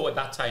you thought at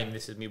that time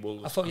this is me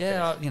Wolves. I thought,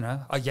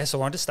 yes, I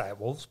wanted to stay at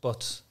Wolves,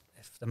 but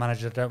if the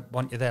manager don't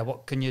want you there,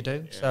 what can you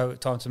do? Yeah. So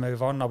time to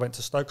move on. I went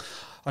to Stoke.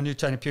 I knew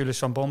Tony Pulis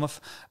from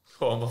Bournemouth.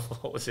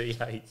 What was he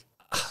like?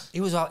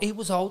 He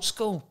was old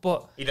school,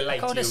 but he'd have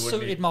liked kind of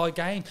suited my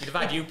game. He'd have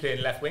had you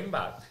playing left wing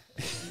back.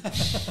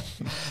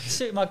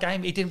 Suited my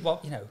game. He didn't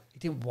want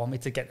me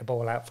to get the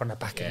ball out from the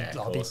back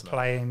and be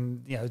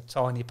playing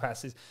tiny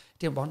passes. He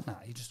didn't want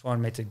that. He just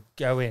wanted me to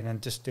go in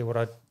and just do what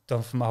I'd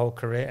done for my whole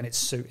career, and it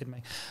suited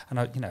me. And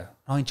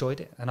I enjoyed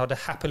it, and I'd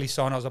happily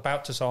sign. I was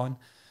about to sign,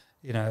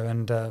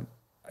 and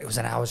it was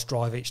an hour's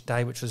drive each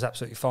day, which was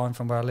absolutely fine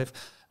from where I live.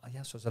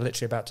 So I was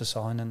literally about to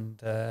sign,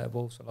 and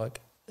Wolves were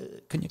like,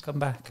 "Can you come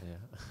back?"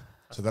 Yeah.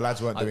 So the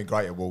lads weren't doing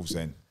great at Wolves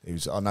then.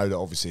 I know that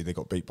obviously they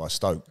got beat by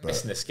Stoke, but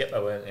missing the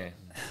skipper, weren't they?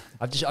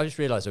 I just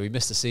realised that we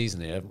missed the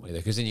season here, haven't we?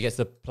 Because then you get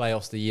to the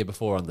playoffs the year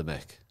before under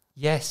Mick.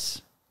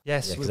 Yes.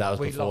 Because that was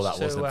before that,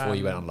 wasn't it? Before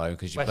you went on loan,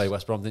 because you played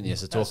West Brom, didn't you?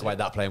 So talk about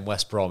that playing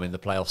West Brom in the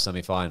playoff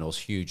semi-finals,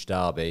 huge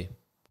derby,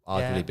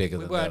 arguably bigger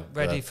than the we weren't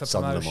ready for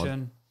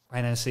promotion.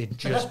 Wayne Hennessy had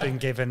just been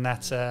given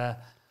that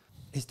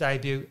his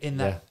debut in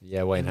that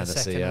Wayne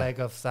Hennessy, second leg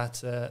of that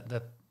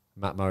the.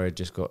 Matt Murray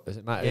just got... Is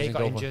it Matt? Yeah, he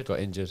got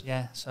injured.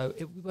 Yeah, so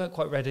we weren't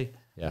quite ready.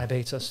 Yeah. They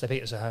beat us. They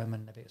beat us at home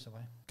and they beat us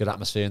away. Good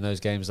atmosphere in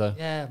those games, though?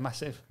 Yeah,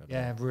 massive.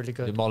 Yeah, really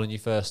good. Did Molyneux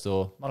first,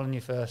 or...?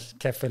 Molyneux first.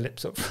 Kev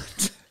Phillips up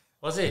front.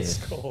 Was it? He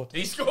scored.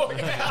 He scored?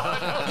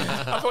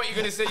 I thought you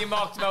were going to say you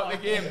marked him out the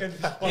game.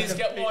 He just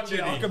get one, did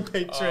he? I can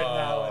picture it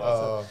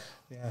now.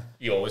 Yeah.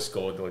 He always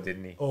scored, though,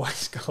 didn't he? Always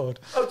scored.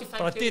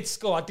 But I did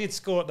score. I did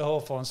score at the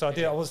Hawthorn, so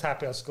I was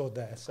happy I scored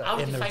there. So how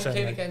did you find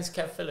playing against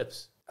Kev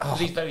Phillips?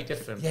 He's very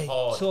different. Yeah,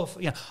 hard. tough.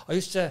 You know, I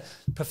used to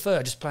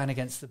prefer just playing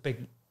against the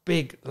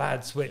big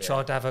lads, which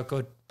I'd have a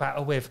good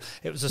battle with.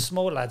 It was the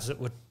small lads that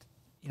would,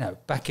 you know,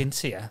 back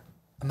into you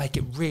and make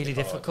it really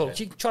difficult.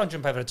 You can try and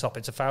jump over the top,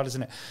 it's a foul,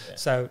 isn't it? Yeah.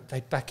 So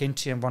they'd back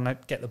into you and want to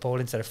get the ball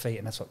into their feet,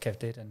 and that's what Kev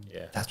did, and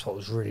that's what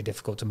was really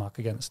difficult to mark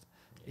against.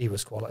 He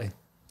was quality.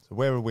 So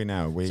where are we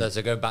now?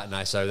 So going back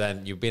now, so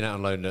then you've been out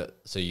on loan,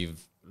 so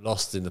you've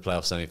lost in the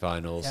playoff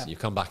semi-finals, you've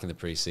come back in the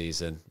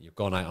pre-season, you've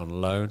gone out on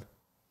loan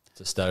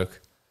to Stoke.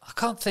 I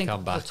can't think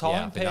of the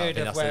time period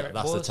of where it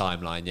was. That's the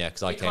timeline,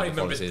 because I came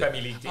remember the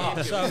Premier League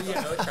debut.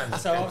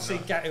 So obviously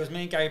it was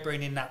me and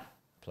Gabriel in that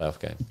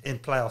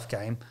playoff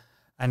game,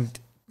 and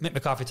Mick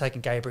McCarthy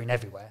taking Gabriel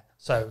everywhere,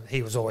 so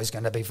he was always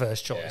going to be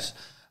first choice.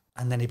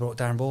 And then he brought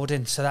Darren Ward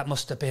in, so that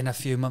must have been a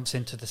few months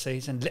into the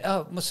season.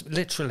 Must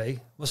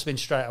have been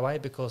straight away,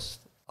 because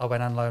I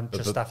went on loan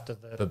just after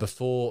the. But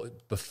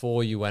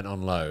before you went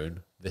on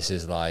loan, this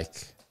is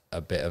like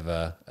a bit of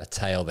a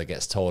tale that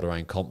gets told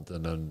around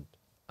Compton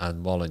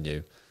and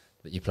Molineux,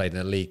 that you played in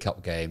a League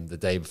Cup game the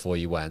day before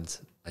you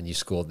went, and you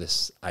scored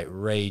this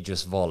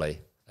outrageous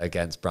volley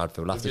against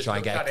Bradford. We'll have to try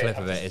and get a clip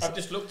of it. I've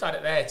just looked at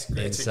it there. It's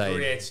a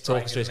great strike.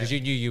 Talk us through, because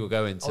you knew you were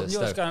going to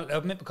Stoke.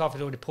 Mick McCarthy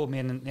had already pulled me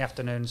in the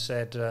afternoon and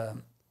said,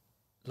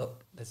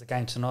 look, there's a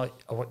game tonight.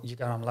 You're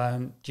going on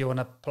loan. Do you want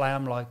to play?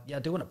 I'm like, yeah, I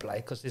do want to play,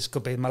 because this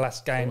could be my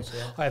last game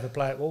I ever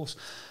play at Wolves.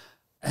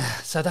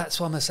 So that's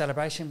why my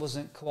celebration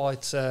wasn't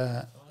quite,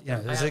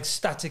 as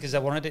ecstatic as I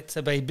wanted it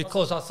to be,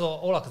 because I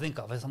thought all I could think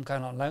of is I'm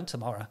going on loan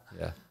tomorrow.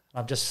 Yeah.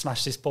 I've just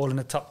smashed this ball in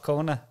the top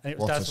corner, and it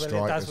was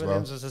Daz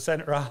Williams was the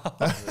centre half.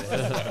 What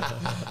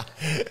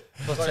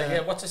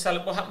happened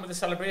with the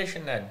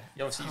celebration then?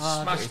 You obviously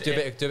smashed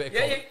it. Do a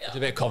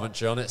bit of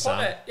commentary on it,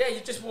 Sam. Yeah, you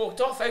just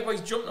walked off.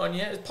 Everybody's jumped on you.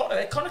 There's Potter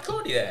there. Connor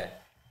Cody there.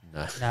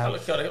 No.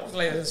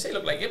 It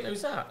looked like him.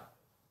 Who's that?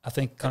 I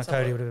think Connor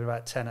Cody would have been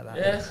about 10 at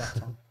that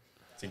time.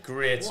 It's a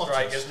great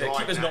strike, isn't it?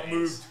 Keeper's not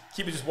moved.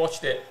 Keeper just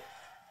watched it.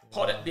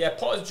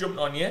 Potter's jumped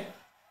on you.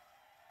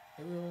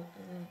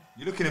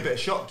 You're looking a bit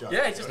shocked, Joe.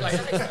 Yeah, it's just like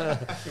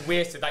you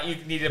wasted that. You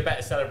needed a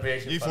better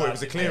celebration. You thought it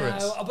was a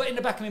clearance. But in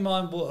the back of my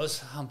mind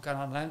was, I'm going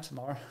on loan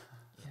tomorrow.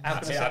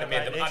 I'd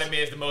have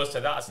made the most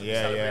of that.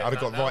 I'd have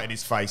got right in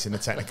his face in the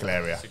technical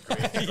area.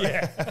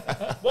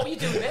 What were you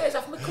doing there? Is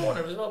that from the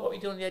corner as well? What were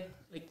you doing there?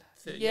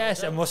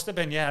 Yes, it must have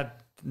been. Yeah,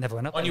 never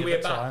went up. On your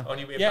way back.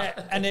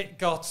 And it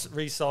got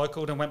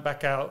recycled and went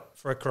back out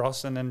for a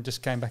cross, and then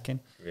just came back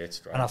in. Great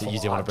strike. And I thought, you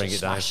didn't want to bring it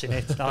down. Smashing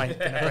it. No, I ain't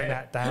going to bring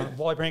that down.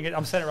 Why bring it?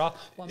 I'm centre half.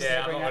 I'm going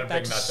to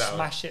bring that down.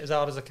 Smash it as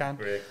hard as I can.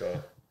 Great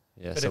goal.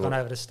 Yeah, could have gone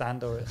over the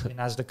stand or in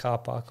Asda car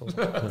park or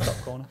the top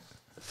corner.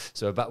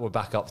 So we're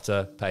back up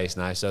to pace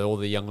now. So all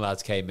the young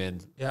lads came in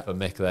for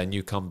Mick. Then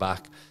you come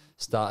back,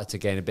 started to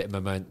gain a bit of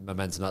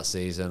momentum that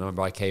season. I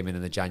remember I came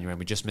in the January, and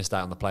we just missed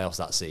out on the playoffs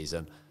that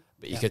season.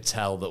 But you could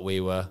tell that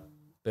we were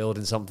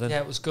building something. Yeah,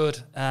 it was good.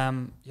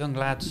 Young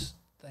lads,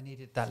 they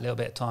needed that little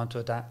bit of time to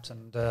adapt.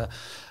 And the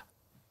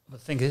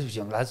thing is, with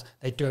young lads,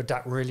 they do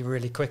adapt really,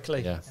 really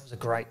quickly. Yeah. It was a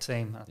great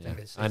team. I think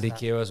Andy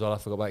Keogh as well. I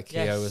forgot about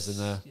Keogh was in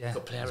there. Yeah.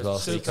 Good player as well.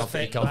 Super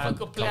fit. Come from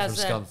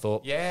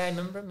Scunthorpe. Yeah, I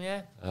remember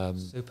him,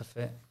 super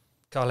fit.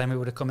 Carl Emery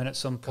would have come in at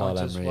some point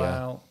as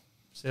well.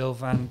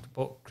 Sylvan,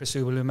 but Chris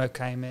Ubalumo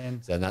came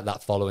in. Then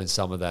that following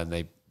summer, then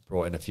they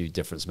brought in a few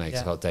difference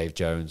makers. Got Dave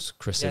Jones,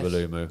 Chris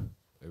Ubalumo,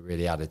 who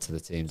really added to the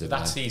team. So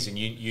that season,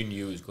 you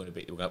knew it was going to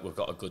be. We've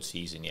got a good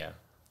season, It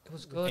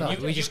was good.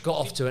 We just got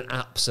off to an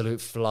absolute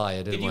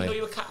flyer, didn't we? Did you know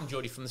you were captain,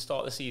 Jody, from the start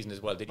of the season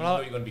as well? Did you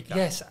know you were going to be captain?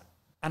 Yes.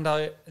 And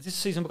this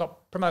season we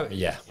got promoted.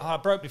 Yeah. I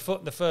broke my foot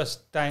in the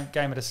first game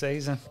of the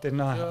season,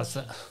 didn't I? I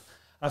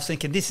was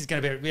thinking this is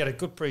going to be. We had a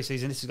good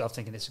pre-season. I was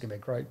thinking this is going to be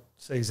a great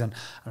season,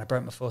 and I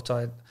broke my foot.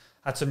 I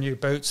had some new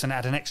boots and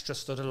had an extra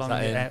stud along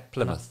the in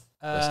Plymouth.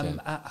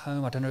 At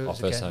home. I don't know who it was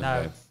against. No,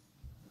 I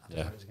don't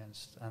know who it was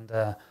against. And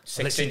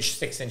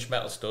 6-inch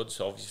metal studs,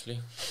 obviously.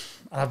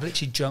 And I've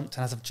literally jumped,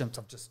 and as I've jumped,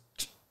 I've just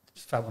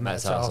felt my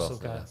metatarsal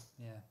go.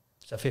 Yeah.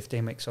 So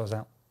 15 weeks I was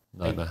out.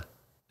 Nightmare.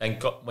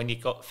 And when you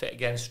got fit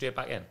again, straight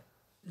back in?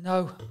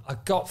 No, I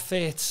got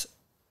fit.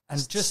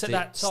 And just at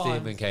that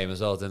time... Stearman came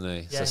as well, didn't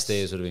he? Yes. So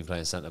Steers would have been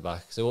playing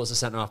centre-back. So what's the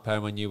centre-half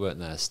pairing when you weren't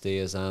there?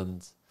 Steers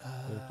and...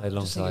 played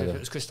alongside him. It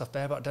was Christoph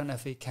Bear, but I don't know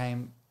if he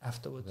came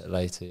afterwards. A bit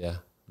later, yeah,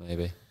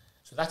 maybe.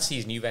 So that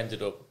season you've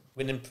ended up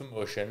winning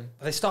promotion.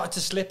 But they started to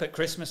slip at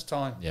Christmas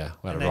time. Yeah,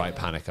 we had a right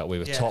panic up. We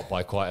were topped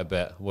by quite a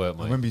bit, weren't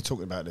we? I remember you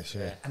talking about this,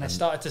 And they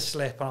started to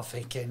slip, and I'm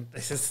thinking,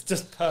 this is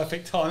just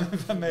perfect timing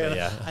for me.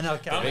 And I'll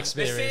get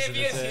experience.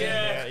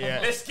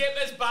 Let's skip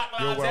this back,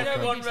 lads.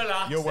 Everyone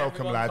relax. You're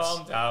welcome, lads.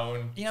 Calm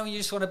down. You know, when you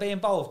just want to be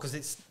involved,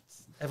 because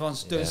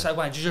everyone's doing so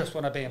well, you just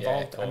want to be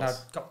involved. And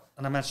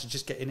I managed to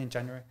just get in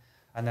January.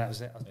 And that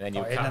was it. And then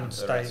you got in and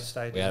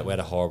stayed. We had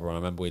a horrible one. I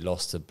remember we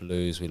lost to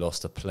Blues, we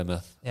lost to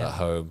Plymouth at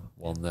home,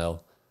 1-0.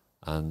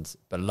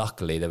 But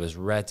luckily there was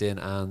Reading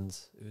and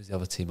who was the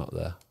other team up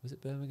there? Was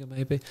it Birmingham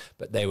maybe?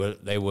 But they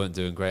weren't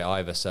doing great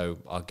either. So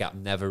our gap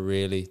never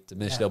really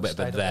diminished a little bit.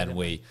 But then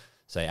we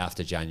say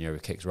after January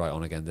we kicked right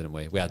on again, didn't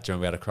we? We had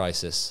a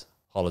crisis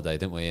holiday,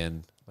 didn't we?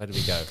 Where did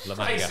we go? La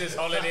Manga. Price's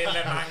holiday in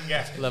La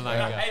Manga. La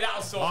Manga. Hey,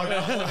 that'll sort it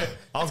out.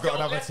 I've got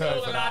another term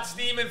for the that. lads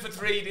steaming for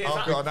 3 days.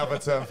 I've got another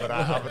term for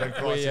that other than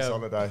crisis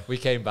holiday. We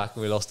came back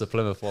and we lost to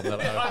Plymouth 1-0.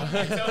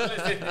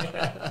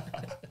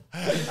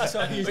 That's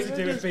what I used to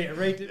do with Peter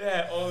Reid.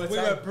 Yeah, all the We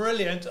time. were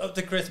brilliant up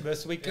to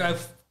Christmas. We'd go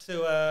to,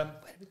 where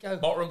did we go?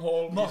 Mottram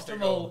Hall.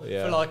 Mottram Hall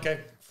Yeah. for like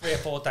 3 or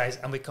 4 days,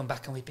 and we'd come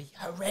back and we'd be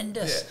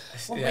horrendous.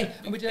 wouldn't we?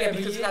 And we did it every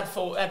because year.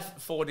 we had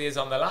 4 days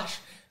on the lash.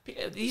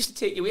 They used to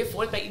take you away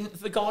for it, like,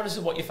 regardless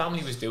of what your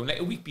family was doing. Like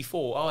a week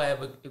before,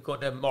 we've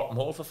got to Mottram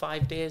Hall for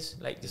 5 days.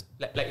 Like, just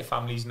let your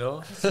families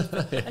know. And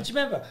do you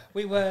remember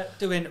we were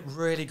doing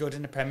really good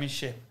in the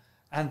Premiership,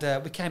 and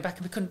we came back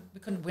and we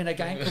couldn't win a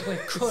game. We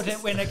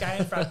couldn't win a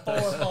game for 4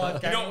 or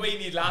 5 games. You know what we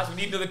need, lads? We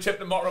need another trip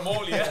to Mottram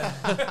Hall,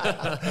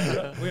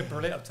 yeah? We were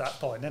brilliant up to that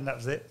point, and that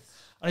was it.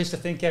 I used to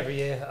think every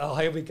year, oh,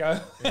 here we go.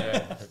 Yeah,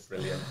 that's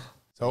brilliant.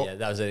 So, Yeah,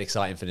 that was an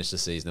exciting finish to the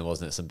season,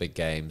 wasn't it? Some big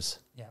games.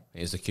 Yeah.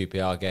 It was the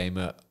QPR game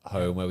at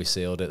home where we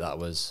sealed it. That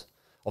was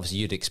obviously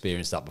you'd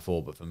experienced that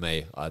before, but for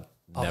me, I'd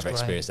never great.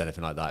 experienced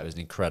anything like that. It was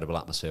an incredible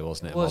atmosphere,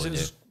 wasn't it? It was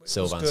Molineux? good.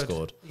 Sylvan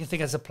scored. You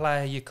think as a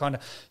player, you play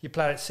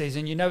that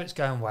season, you know it's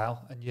going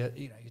well, and you're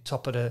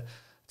top of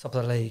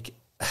the league,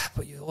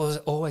 but you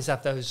always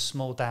have those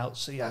small doubts.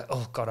 So yeah,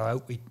 oh God, I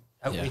hope we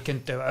can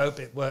do it. I hope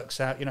it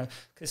works out. Because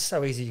it's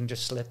so easy. You can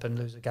just slip and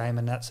lose a game,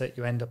 and that's it.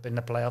 You end up in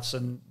the playoffs,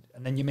 and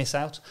then you miss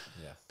out.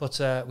 Yeah.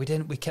 But we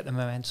didn't. We kept the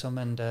momentum,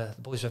 and the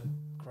boys were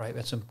great. We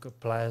had some good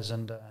players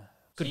and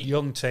good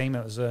young team.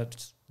 It was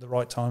just the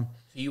right time.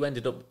 So you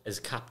ended up as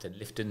captain,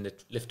 lifting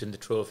the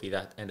trophy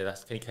that end of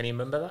that. Can you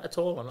remember that at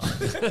all or not?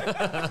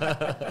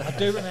 I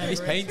do remember. He's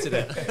painted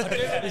it.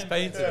 He's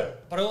painted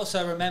it. But I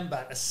also remember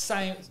at the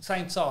same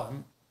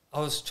time, I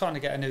was trying to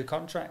get a new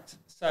contract.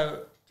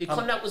 So Your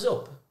contract was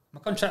up.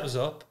 my contract was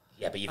up.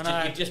 Yeah, but you've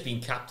And just been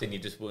captain. You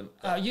just weren't.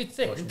 You'd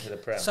think. Pushing to the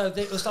Prem. So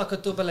it was like a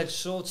double-edged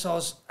sword. So I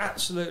was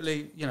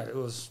absolutely, it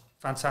was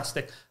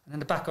fantastic. And in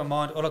the back of my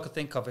mind, all I could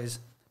think of is,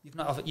 you've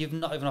not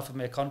even offered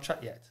me a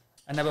contract yet.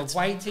 And they were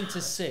waiting to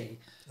see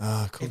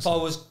if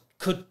I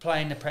could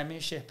play in the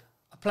Premiership.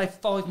 I played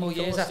 5 more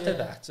years after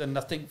that, and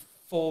I think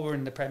 4 were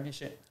in the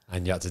Premiership.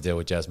 And you had to deal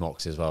with Jez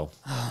Mox as well.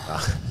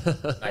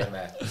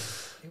 Nightmare.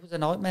 It was a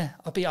nightmare.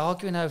 I'd be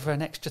arguing over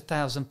an extra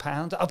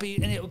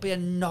 £1,000. And it would be a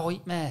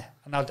nightmare.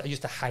 And I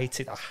used to hate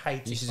it. I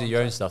hated it. You used to do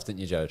your own stuff, didn't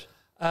you, Jode?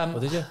 Or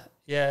did you?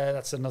 Yeah,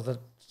 that's another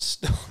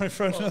story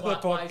for another Why is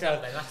podcast.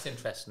 that then? That's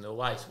interesting though.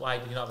 Why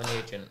did you not have an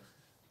agent?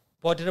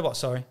 Why did I what?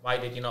 Sorry. Why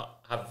did you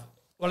not have?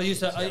 Well, in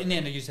the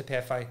end, I used the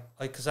PFA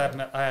because I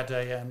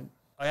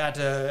had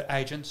a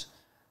agent,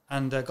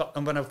 and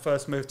when I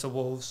first moved to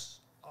Wolves,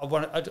 all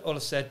I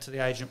said to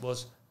the agent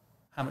was,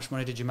 "How much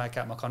money did you make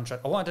out of my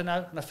contract?" I wanted to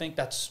know, and I think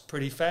that's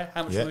pretty fair.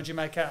 How much money did you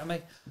make out of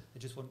me? They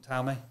just wouldn't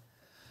tell me.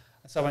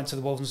 And so I went to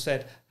the Wolves and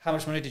said, "How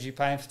much money did you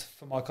pay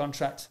for my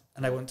contract?"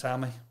 And they wouldn't tell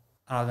me.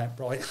 And I went,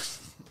 "Right,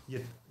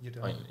 you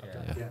don't.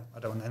 I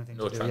don't want anything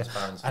No to do."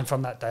 transparency. And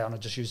from that day on, I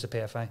just used the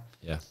PFA.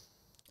 Yeah.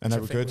 and they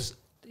were good.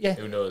 Yeah.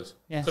 Who knows?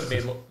 Yeah.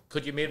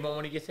 Could you made more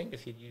money? Do you think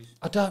if you'd used?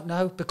 I don't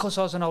know, because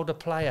I was an older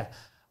player.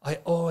 I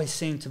always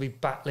seemed to be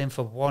battling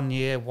for 1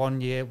 year.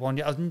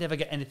 I'd never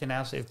get anything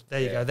else. There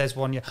you go, there's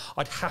 1 year.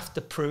 I'd have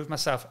to prove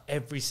myself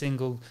every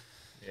single.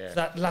 Yeah.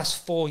 That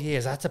last 4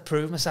 years, I had to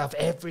prove myself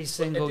every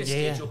single At this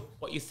year. stage,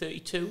 what, you're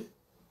 32?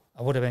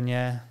 I would have been,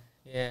 yeah.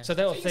 Yeah. So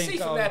they'll you think, can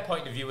see from their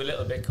point of view a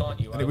little bit, can't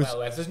you?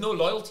 There's no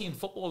loyalty in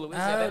football, though, is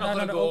there? They're not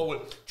going to go,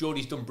 well,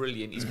 Jody's done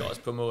brilliant. He's got his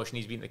promotion.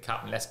 He's been the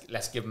captain.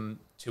 Let's give him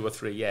 2 or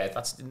 3 years.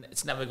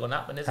 It's never going to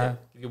happen, is it?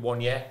 Give you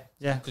 1 year.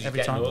 Yeah, because you're every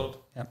getting time. old.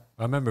 Yeah.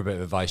 I remember a bit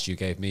of advice you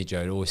gave me,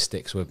 Joe. It always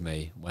sticks with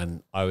me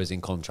when I was in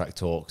contract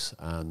talks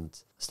and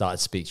started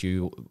to speak to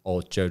you.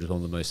 Or Joe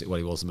was he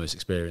was the most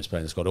experienced player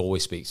in the squad. I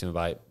always speak to him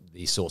about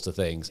these sorts of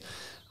things.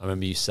 I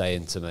remember you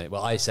saying to me,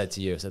 well, I said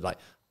to you, I said, like,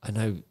 I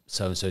know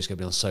so-and-so is going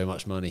to be on so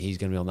much money. He's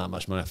going to be on that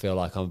much money. I feel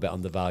like I'm a bit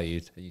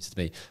undervalued. And you said to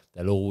me,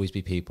 there'll always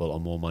be people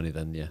on more money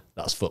than you.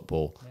 That's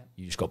football. Yeah.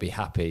 You just got to be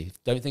happy.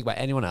 Don't think about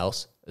anyone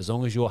else. As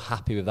long as you're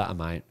happy with that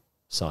amount,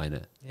 sign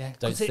it. Yeah.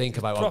 Don't think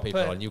about other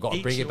people. And you've got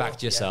to bring it back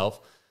to yourself.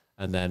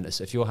 Yeah. And then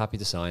if you're happy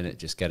to sign it,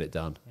 just get it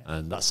done. Yeah.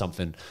 And that's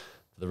something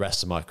for the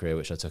rest of my career,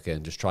 which I took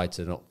in. Just try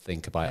to not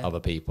think about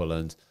other people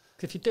and...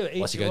 If you do it,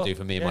 what's he going to do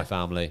for me and my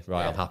family?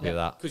 Right, I'm happy with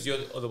that. Because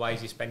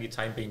otherwise you spend your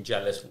time being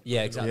jealous.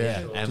 Yeah, exactly.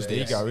 Yeah. Just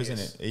ego, isn't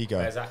it? Ego.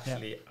 Whereas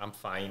actually, I'm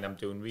fine. I'm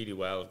doing really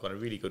well. I've got a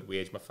really good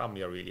wage. My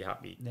family are really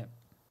happy. Yeah.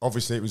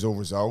 Obviously, it was all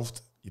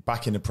resolved. You're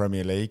back in the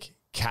Premier League,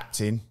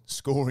 captain,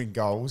 scoring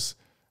goals,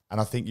 and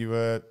I think you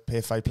were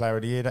PFA Player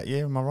of the Year that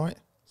year. Am I right?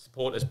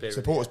 Supporters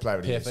Player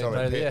of the Year.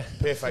 Sorry,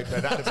 PFA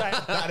Player. That'd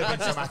have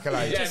been some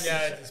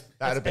accolades.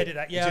 That'd have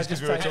been. Just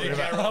because we were talking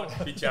about.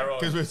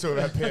 Because we were talking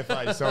about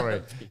PFA.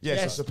 Sorry.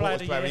 Yes, so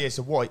Supporters Player of the Year.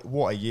 So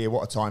what a year,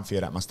 what a time for you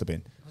that must have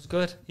been. It was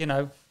good.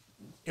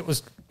 It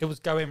was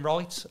going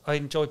right. I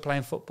enjoyed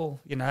playing football.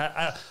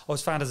 I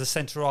was found as a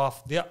centre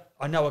half.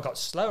 I know I got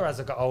slower as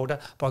I got older,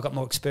 but I got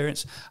more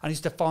experience. And I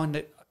used to find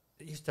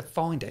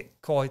it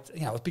quite.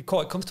 I'd be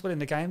quite comfortable in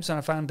the games, and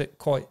I found it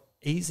quite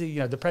easy.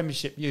 The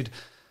Premiership,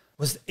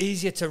 was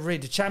easier to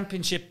read. The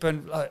Championship,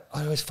 and like,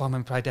 I always find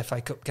when we played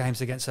FA Cup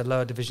games against a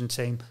lower division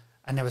team,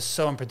 and they were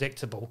so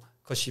unpredictable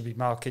because you'd be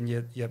marking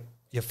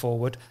your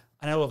forward,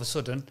 and all of a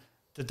sudden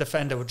the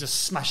defender would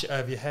just smash it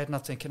over your head, and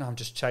I'm thinking, I'm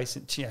just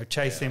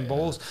chasing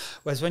balls.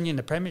 Whereas when you're in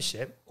the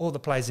Premiership, all the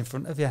players in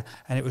front of you,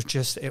 and it was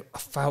just, I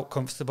felt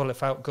comfortable, it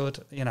felt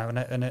good, and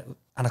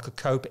I could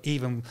cope.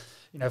 Even,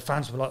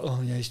 fans were like,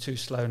 oh yeah, he's too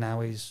slow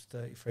now, he's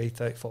 33,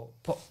 34.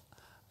 But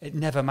it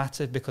never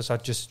mattered because I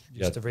just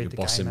used to read the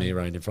game. Bossing me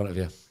around in front of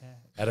you.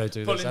 Yeah. Edo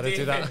do this, Edo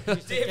do that.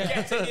 Dave,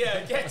 get in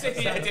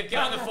here, Dave, get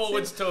on the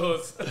forwards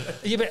toes.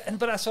 Yeah,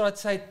 but that's what I'd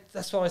say.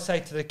 That's what I say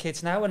to the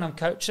kids now when I'm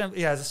coaching.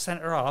 Yeah, as a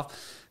centre half,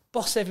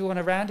 boss everyone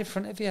around in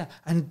front of you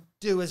and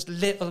do as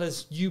little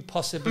as you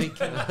possibly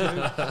can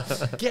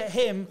do. Get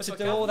him to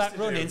do all that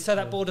running so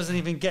that ball doesn't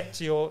even get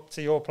to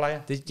your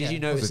player. Did you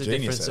notice the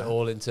difference at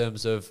all in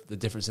terms of the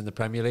difference in the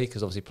Premier League?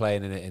 Because obviously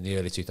playing in it in the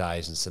early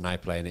 2000s, so now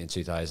playing it in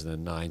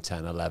 2009,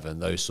 10, 11,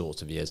 those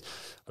sorts of years,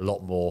 a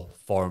lot more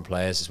foreign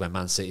players. Is when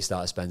Man City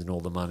started spending all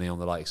the money on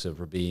the likes of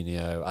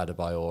Robinho,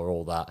 Adebayor,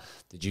 all that.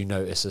 Did you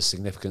notice a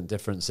significant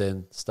difference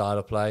in style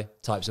of play,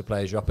 types of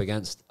players you're up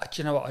against?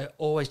 Do you know what? I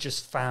always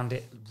just found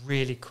it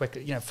really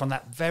quickly. From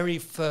that very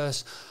first.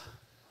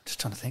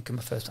 Just trying to think of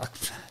my first. I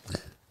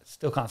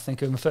still can't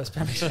think of my first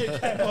Premiership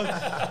game.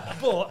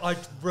 But I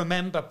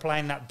remember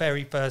playing that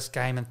very first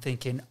game and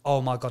thinking,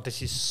 "Oh my God,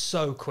 this is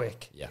so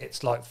quick!" Yeah.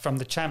 It's like from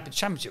the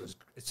Championship.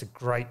 It's a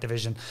great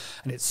division,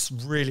 and it's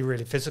really,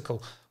 really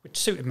physical, which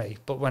suited me.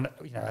 But when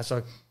as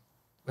I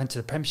went to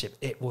the Premiership,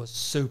 it was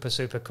super,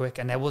 super quick,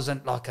 and there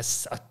wasn't like I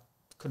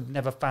could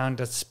never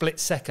found a split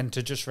second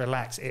to just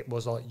relax. It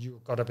was like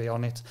you've got to be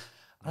on it.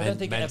 I don't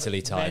think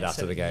mentally tired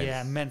after the game.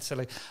 Yeah,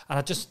 mentally.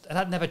 And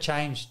that never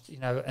changed,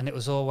 and it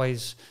was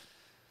always,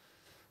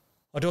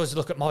 I'd always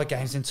look at my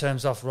games in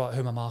terms of, right, who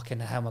am I marking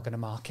and how am I going to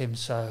mark him?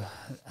 So,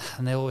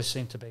 and they always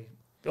seem to be,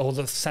 all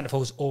the centre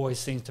forwards always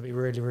seem to be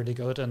really, really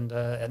good, and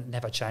it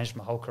never changed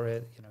my whole career.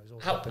 It was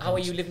all how are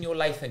you living your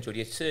life then, Jody?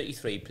 You're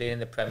 33, playing in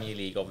the Premier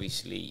League,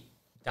 obviously.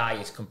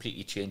 Diet's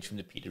completely changed from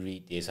the Peter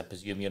Reid days. I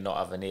presume you're not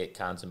having 8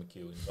 cans of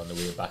McEwen's on the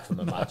way back from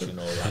a match and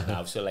all that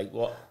now. So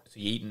what? So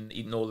you're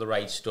eating all the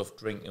right stuff,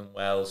 drinking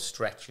well,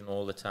 stretching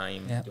all the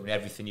time, doing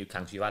everything you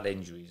can. So you've had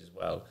injuries as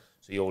well.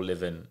 So you're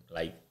living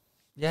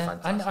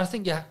fantastic. And I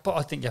think you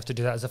have to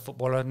do that as a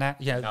footballer now.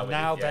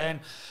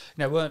 Then,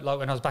 weren't like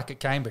when I was back at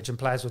Cambridge and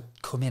players would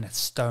come in at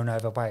stone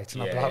overweight,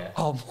 and I'd be like,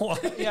 oh,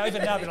 what?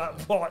 Even now they're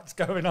like, what's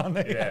going on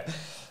here? Yeah.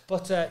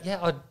 But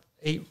I'd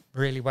eat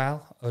really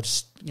well. I'd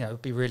just,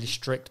 be really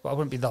strict, but I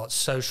wouldn't be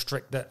so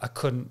strict that I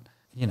couldn't,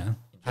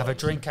 have a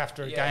drink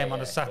after a game on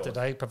a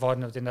Saturday,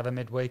 providing I didn't have a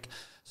midweek.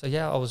 So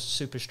I was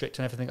super strict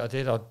in everything I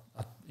did. I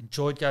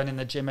enjoyed going in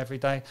the gym every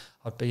day.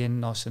 I'd be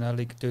in nice and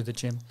early, do the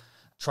gym,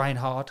 train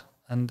hard,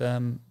 and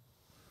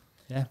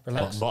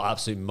relax.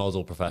 Absolute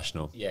model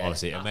professional. Yeah,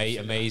 honestly,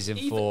 amazing.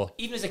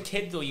 Even as a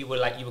kid though, you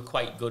were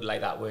quite good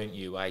like that, weren't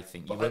you? I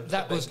think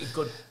that was a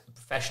good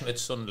professional at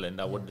Sunderland.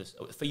 I wouldn't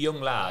for a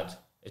young lad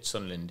at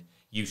Sunderland,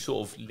 you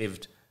sort of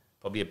lived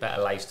probably a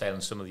better lifestyle than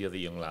some of the other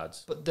young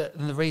lads. But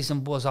the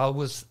reason was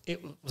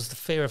it was the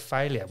fear of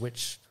failure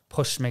which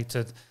pushed me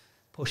to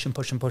push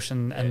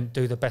and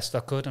do the best I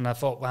could. And I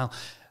thought, well,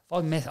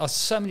 if I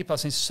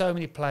seen so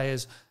many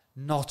players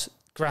not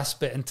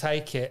grasp it and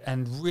take it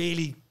and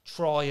really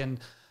try, and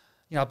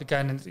I'd be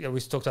going and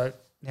we talked about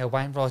Neil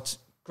Wainwright,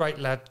 great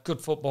lad, good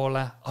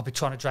footballer. I'd be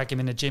trying to drag him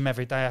in the gym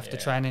every day after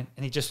training,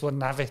 and he just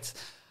wouldn't have it.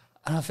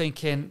 And I'm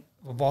thinking,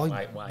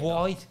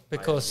 why?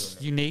 Because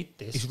you need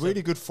this. It's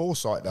really good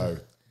foresight, though,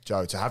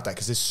 Joe, to have that,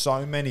 because there's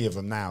so many of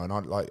them now, and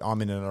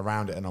I'm in and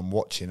around it, and I'm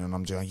watching, and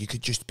I'm doing. You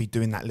could just be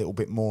doing that little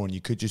bit more, and you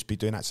could just be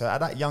doing that. So at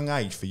that young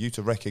age, for you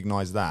to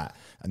recognise that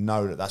and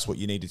know that that's what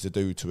you needed to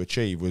do to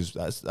achieve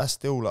that's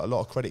still a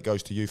lot of credit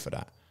goes to you for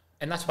that.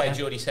 And that's why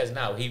Jody says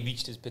now he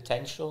reached his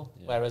potential.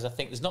 Yeah. Whereas I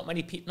think there's not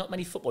many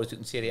footballers who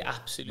can say they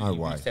absolutely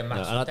reached their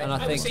max potential.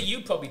 And I would say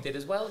you probably did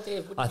as well,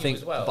 Dave. Wouldn't you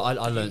as well? But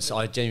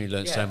I genuinely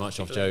learned so much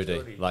off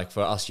Jody. Like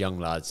for us young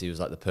lads, he was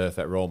like the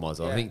perfect role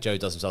model. I think Joe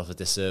does himself a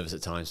disservice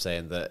at times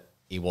saying that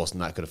he wasn't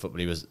that good a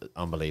footballer. He was an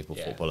unbelievable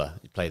footballer.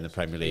 He played in the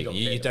Premier League.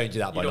 You don't do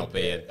that by not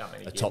being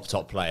a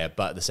top player.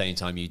 But at the same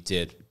time, you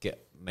did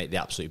make the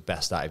absolute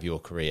best out of your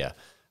career.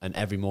 And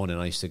every morning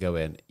I used to go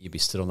in, you'd be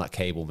stood on that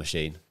cable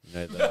machine,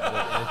 the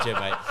gym,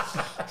 mate.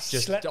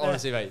 Just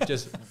honestly, mate,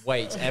 just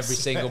weights every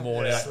single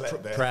morning,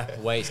 prep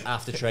weights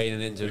after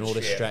training and doing all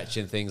the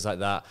stretching, things like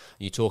that.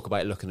 And you talk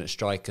about looking at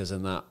strikers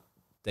and that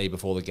day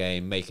before the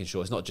game, making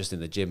sure it's not just in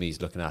the gym he's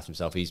looking after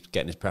himself, he's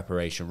getting his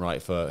preparation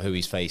right for who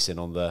he's facing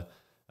on the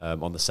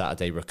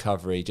Saturday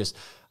recovery, just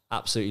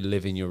absolutely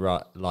living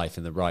your life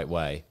in the right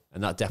way.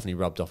 And that definitely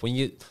rubbed off. I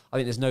think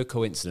there's no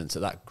coincidence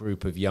that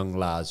group of young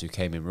lads who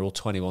came in, we're all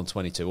 21,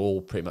 22,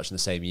 all pretty much in the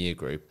same year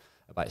group,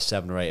 about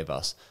 7 or 8 of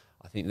us.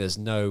 I think there's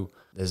no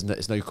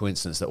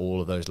coincidence that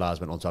all of those lads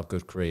went on to have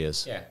good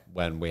careers. Yeah.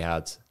 When we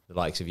had the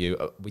likes of you,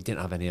 we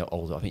didn't have any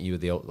older. I think you were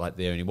the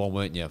only one,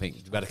 weren't you? I think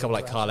we had a couple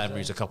like Carl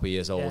Emery's a couple of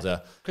years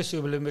older. Chris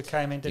Ubalumba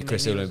came in, didn't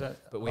he?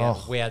 But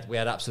we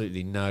had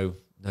absolutely no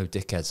no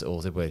dickheads at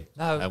all, did we?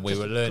 No, and we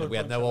just were a learning. good We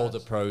had bunch no of older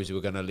lads. pros who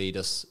were going to lead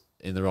us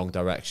in the wrong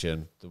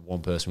direction. The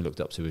one person we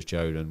looked up to was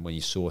Jody, and when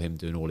you saw him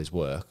doing all his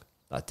work,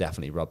 that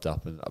definitely rubbed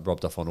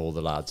off on all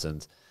the lads,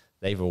 and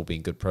they've all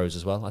been good pros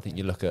as well. I think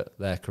you look at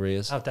their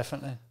careers. Oh,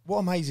 definitely. What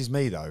amazes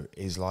me though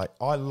is like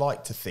I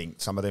like to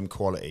think some of them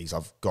qualities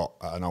I've got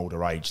at an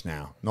older age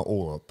now. Not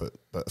all, but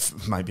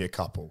maybe a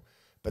couple.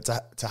 But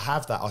to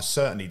have that, I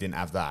certainly didn't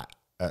have that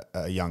at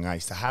a young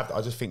age. To have,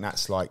 I just think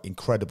that's like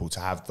incredible to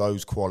have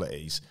those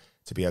qualities,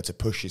 to be able to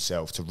push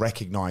yourself, to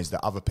recognise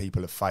that other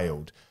people have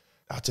failed.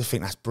 I just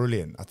think that's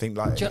brilliant. I think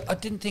like I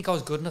didn't think I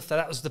was good enough.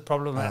 That was the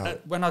problem.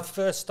 When I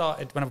first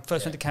went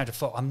to counter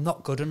foot, I'm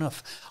not good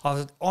enough.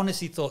 I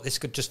honestly thought this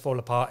could just fall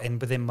apart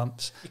within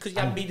months. Because you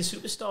hadn't been a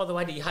superstar though,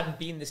 had you? You hadn't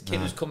been this kid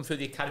who's come through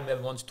the academy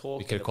everyone's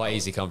talking. You could quite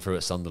easily come through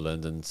at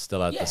Sunderland and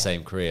still had the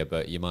same career,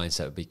 but your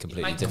mindset would be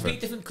completely different. Completely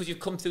different because you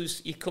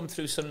come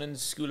through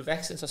Sunderland's School of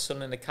Excellence or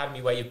Sunderland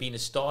Academy where you've been a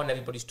star and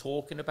everybody's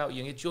talking about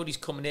you. And Jody's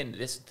coming in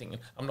this thing.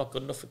 I'm not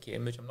good enough for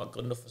Cambridge. I'm not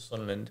good enough for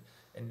Sunderland.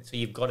 And so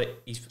you've got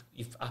it.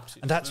 You've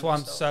absolutely. And that's why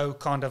I'm so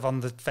kind of on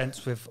the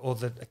fence with all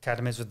the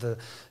academies with the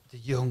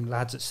young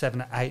lads at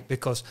 7 or 8,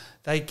 because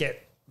they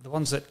get the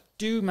ones that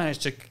do manage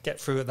to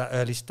get through at that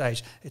early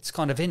stage. It's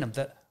kind of in them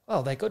that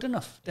they're good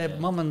enough. Their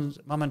mum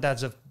and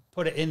dads have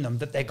put it in them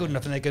that they're good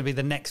enough and they're going to be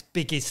the next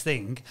biggest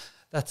thing.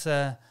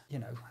 That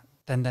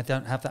then they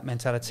don't have that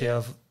mentality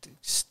of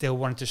still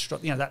wanting to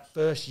struggle. That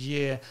first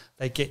year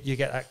you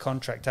get that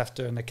contract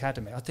after an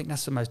academy. I think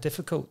that's the most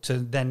difficult, to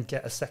then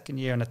get a second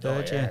year and a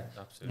third year.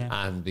 Absolutely.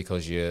 Yeah. And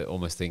because you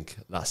almost think,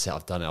 that's it,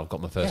 I've done it, I've got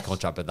my first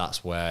contract, but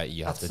that's where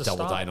you have to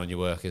double down on your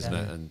work, isn't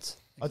it? And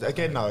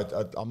again,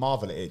 I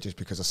marvel at it just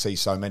because I see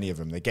so many of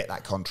them. They get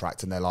that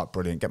contract and they're like,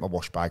 brilliant, get my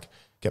wash bag,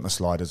 get my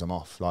sliders, I'm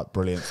off. Like,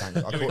 brilliant, thanks.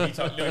 Louis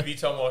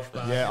Vuitton wash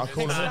bag. Yeah, I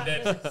call them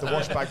the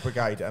wash bag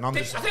brigade. And I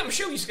think I'm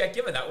sure you get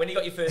given that when you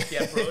got your first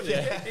year pro.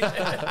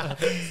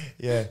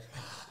 Yeah.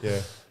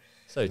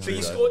 so So true.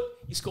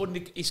 he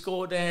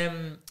scored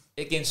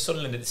against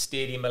Sunderland at the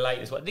Stadium of Light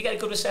as well. Did he get a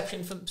good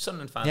reception from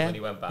Sunderland fans when he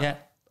went back? Yeah,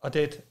 I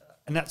did.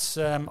 And that's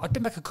I'd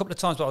been back a couple of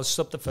times, but I was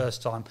subbed the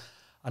first time,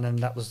 and then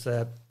that was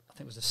I think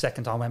it was the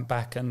second time I went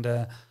back, and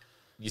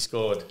You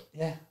scored.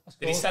 yeah. I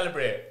Did he scored.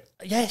 celebrate?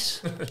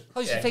 Yes.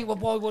 I used to think, well,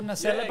 why wouldn't I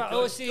celebrate? I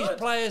always see these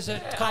players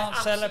that can't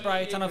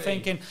celebrate, and I'm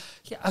thinking,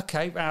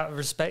 okay, out of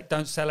respect,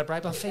 don't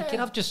celebrate. But I'm thinking,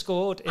 I've just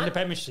scored in the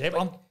Premiership.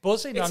 I'm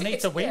buzzing. I need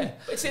to win. Yeah.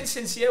 But it's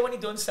insincere when you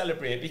don't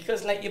celebrate,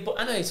 because I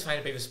know he's trying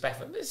to be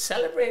respectful, but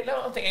celebrate. I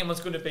don't think anyone's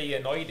going to be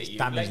annoyed at you.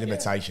 Damage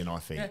limitation, I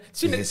think.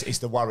 Yeah. It's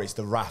the worry, it's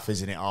the wrath,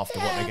 isn't it, after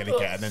what they're going to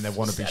get, and then they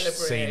want to be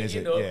seen as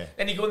it. Yeah.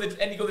 Then you go in the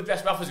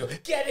dressing room and go,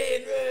 get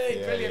in,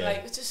 right, brilliant. yeah.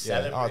 Like, let's just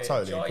celebrate. I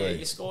totally enjoy agree. it.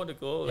 You scored a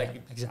goal. Yeah,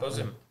 like, exactly.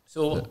 buzzing.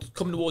 So,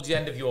 coming towards the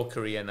end of your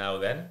career now,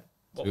 then.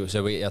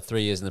 So we had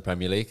 3 years in the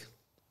Premier League.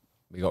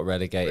 We got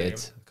relegated.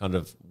 Brilliant. Kind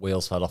of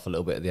wheels fell off a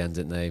little bit at the end,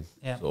 didn't they?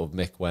 Yeah. Sort of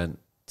Mick went.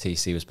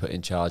 TC was put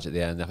in charge at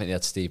the end. I think they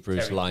had Steve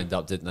Bruce Terry. lined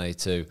up, didn't they,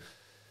 to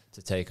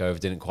take over.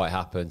 Didn't quite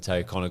happen.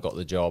 Terry Connor got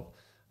the job,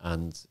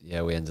 and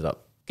we ended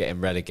up getting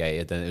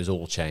relegated. Then it was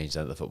all changed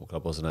at the football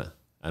club, wasn't it?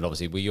 And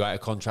obviously, were you out of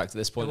contract at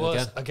this point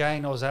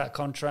again? I was out of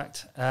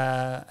contract,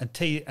 and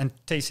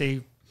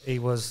TC, he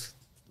was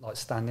like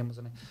standing,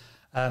 wasn't he?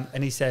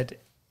 And he said,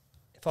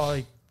 if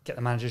I get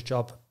the manager's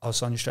job, I'll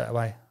sign you straight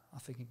away. I'm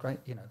thinking, great,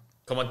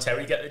 Come on,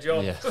 Terry, get the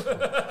job. Yeah.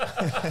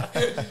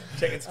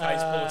 Checking Sky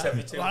Sports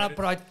every 2 minutes.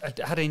 But I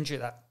had an injury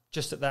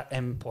just at that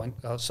end point,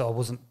 so I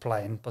wasn't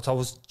playing. But I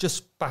was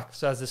just back.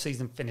 So as the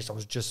season finished, I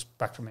was just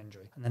back from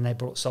injury. And then they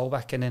brought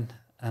Solbakken in.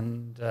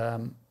 And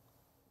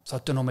so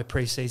I'd done all my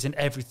pre-season,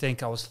 everything.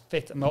 I was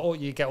fit.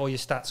 You get all your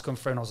stats come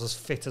through, and I was as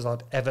fit as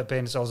I'd ever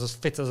been. So I was as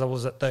fit as I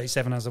was at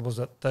 37 as I was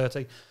at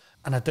 30.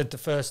 And I did the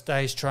first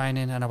day's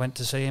training, and I went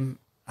to see him.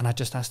 And I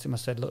just asked him, I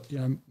said, look,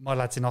 my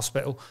lad's in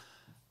hospital.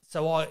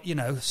 So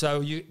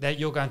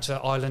you're going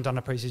to Ireland on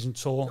a pre-season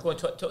tour. Go on,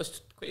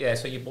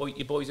 so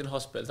your boy's in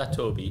hospital. Is that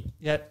Toby?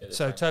 Yeah,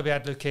 so Toby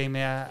had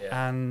leukemia,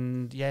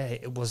 and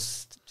it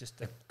was just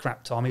a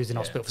crap time. He was in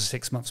hospital for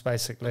 6 months,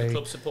 basically. The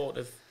club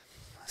supportive?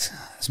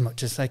 As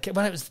much as they could.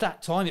 Well, it was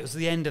that time. It was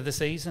the end of the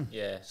season.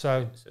 Yeah.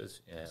 So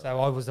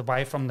I was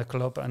away from the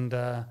club, and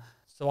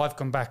so I've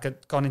come back,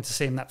 gone in to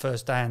see him that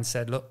first day and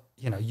said, look,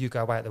 you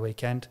go away at the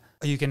weekend.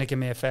 Are you going to give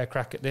me a fair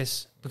crack at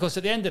this? Because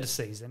at the end of the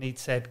season, he'd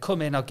said,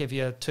 come in, I'll give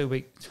you a 2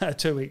 week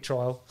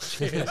trial.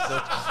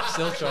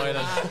 Still trying.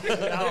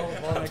 Oh,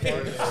 my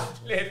God.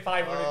 Played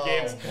 500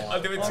 games.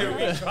 I'll do a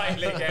 2-week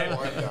trial again.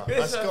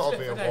 That's got to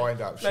be a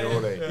wind-up,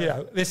 surely.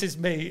 This is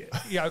me,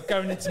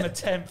 going into my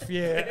 10th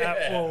year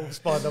at Wolves,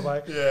 by the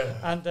way. Yeah.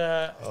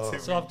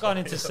 And so I've gone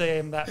in to see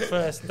him that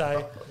first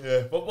day.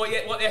 Yeah. What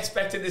are you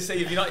expecting to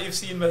see?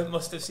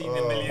 Must have seen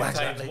them a million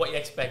times. What are you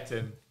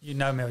expecting? You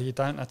know me or you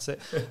don't, that's it.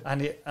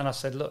 And I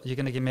said, look, you're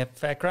going to give me a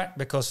fair crack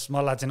because my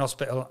lad's in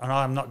hospital and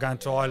I'm not going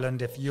to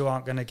Ireland if you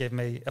aren't going to give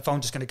me, if I'm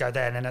just going to go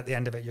there and then at the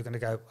end of it you're going to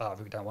go,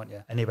 we don't want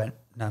you. And he went,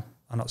 no,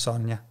 I'm not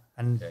signing you.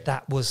 And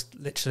that was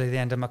literally the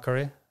end of my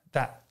career.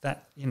 That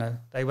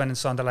they went and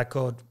signed a lad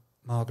called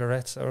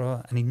Margaret,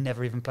 and he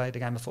never even played a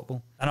game of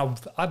football. And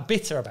I'm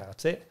bitter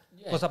about it.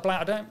 Because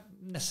I don't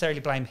necessarily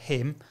blame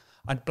him.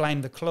 I'd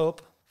blame the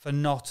club for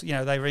not,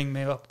 they ring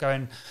me up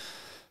going,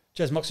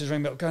 Jez Moxley's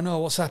ringing me up going, oh,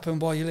 what's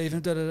happened? Why are you leaving?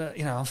 Da, da,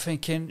 da. I'm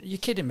thinking, you're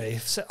kidding me.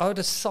 I would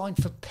have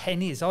signed for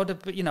pennies. I'd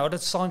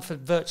have signed for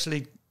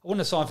virtually, I wouldn't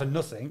have signed for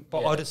nothing,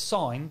 but I'd have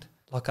signed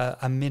like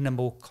a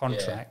minimal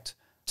contract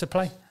to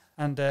play.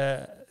 And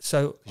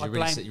so you're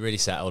really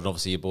settled.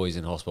 Obviously, your boy's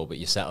in hospital, but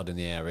you're settled in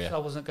the area. I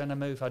wasn't going to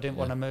move. I didn't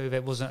want to move.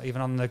 It wasn't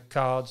even on the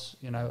cards.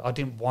 I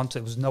didn't want it.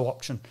 It was no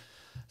option.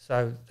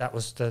 So that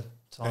was the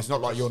time. It's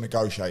not like you're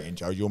negotiating,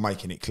 Joe. You're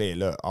making it clear,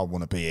 look, I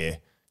want to be here.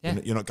 Yeah.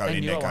 You're not going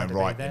in there going,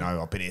 right,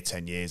 I've been here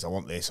 10 years. I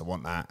want this. I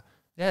want that.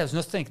 Yeah, there's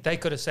nothing. They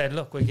could have said,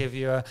 look, we give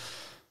you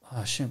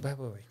where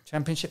were we?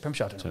 Championship? I'm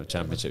sure I don't know.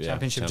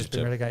 Championship just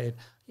been relegated.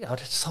 Yeah, I'd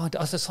have signed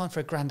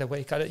for $1,000 a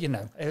week.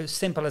 It was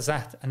simple as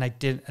that. And they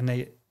did,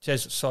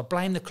 so I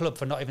blame the club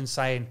for not even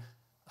saying,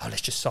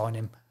 let's just sign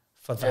him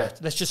for that. Yeah.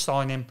 Let's just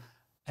sign him.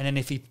 And then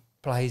if he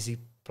plays, he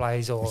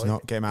plays. Or he's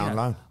not, get him out on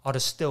loan. I'd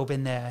have still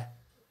been there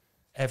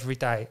every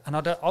day. And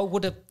I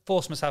would have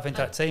forced myself into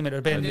that team. It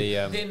would have been...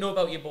 Didn't know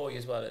about your boy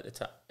as well at the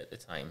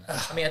time.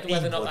 I mean,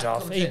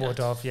 he would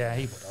have.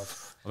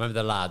 I remember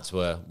the lads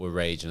were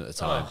raging at the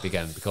time,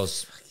 again,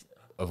 because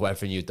of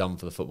everything you've done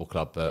for the football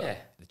club, but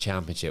the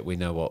Championship, we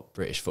know what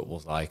British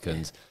football's like,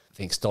 and I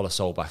think Stoller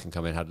Solbakken and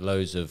come in, had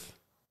loads of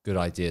good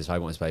ideas how he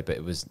wanted to play, but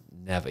it was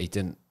never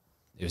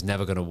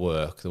going to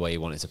work the way he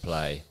wanted to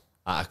play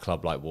at a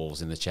club like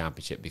Wolves in the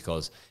Championship,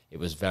 because it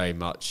was very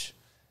much,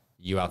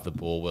 you have the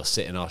ball, we'll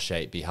sit in our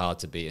shape, be hard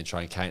to beat and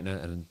try and counter,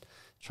 and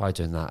try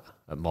doing that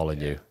at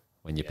Molineux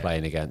when you're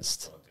playing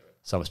against...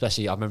 So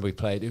especially, I remember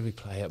who we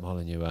play at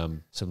Molineux?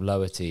 Some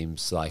lower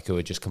teams like who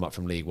had just come up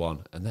from League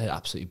One, and they're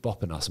absolutely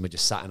bopping us, and we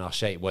just sat in our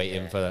shape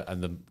waiting for,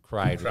 and the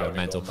crowd would go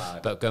mental.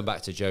 But going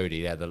back to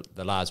Jody,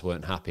 the lads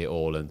weren't happy at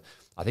all, and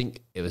I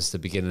think it was the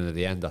beginning of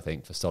the end. I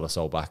think for Stoller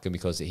Solbakken,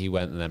 because he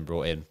went and then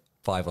brought in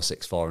 5 or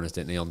 6 foreigners,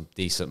 didn't he, on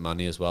decent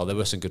money as well. There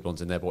were some good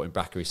ones in there. Brought in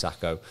Bakary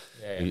Sakho,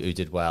 who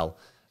did well,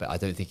 but I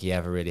don't think he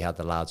ever really had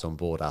the lads on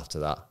board after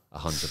that.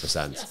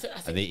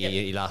 100%. And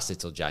he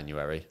lasted till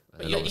January.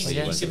 But he's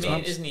your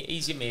mate, isn't he?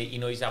 He's your mate.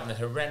 He's having a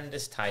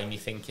horrendous time.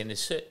 You're thinking,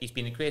 he's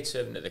been a great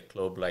servant at the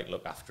club,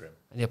 look after him.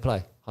 And he'll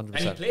play, 100%. And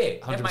he'll play.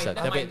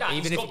 100%.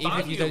 Even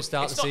if you don't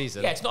start the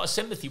season. Yeah, it's not a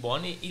sympathy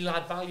one. He'll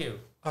add value.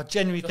 I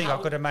genuinely think I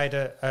could have made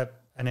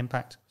an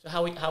impact. So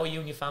how are you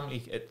and your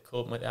family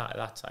coping with that at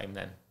that time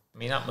then? I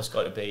mean, that must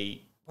got to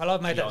be... Well,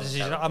 I've made that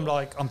decision. I'm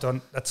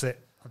done. That's it.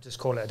 I'll just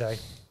call it a day.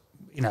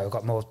 I've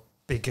got more...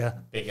 Bigger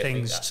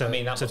things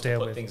to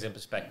deal with. Things in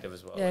perspective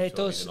as well. Yeah, it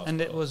does,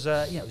 and it was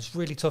it was a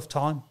really tough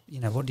time.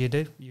 What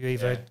do? You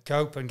either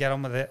cope and get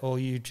on with it, or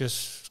you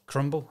just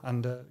crumble.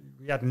 And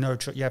you have no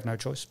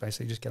choice.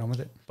 Basically, just get on with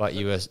it. But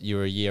you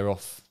were a year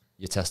off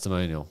your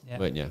testimonial,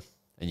 weren't you?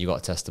 And you got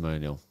a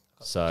testimonial.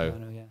 How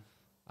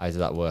did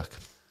that work?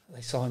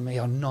 They signed me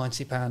on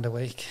 £90 a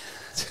week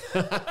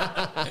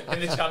in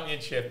the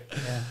Championship.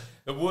 Yeah,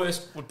 the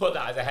worst. We'll put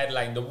that as a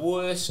headline. The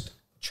worst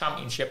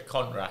Championship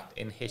contract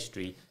in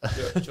history.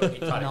 Jody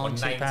Craddock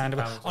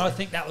 £90. I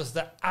think that was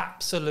the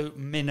absolute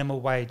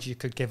minimal wage you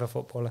could give a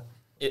footballer.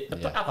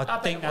 I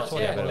think that's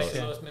what it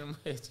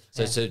was.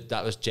 So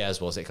that was Jez,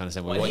 was it? Kind of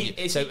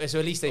saying, so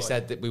at least they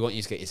said that we want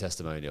you to get your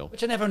testimonial.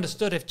 Which I never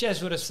understood. If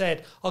Jez would have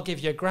said, I'll give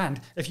you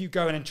 £1,000 if you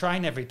go in and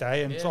train every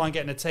day and try and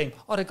get in a team,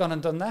 I'd have gone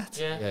and done that.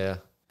 Yeah.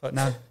 But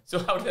no. So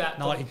how did that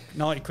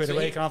 90 quid a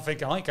week, and I'm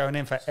thinking, I ain't going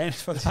in for any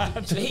for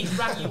that. So he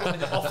rang you up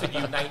and offered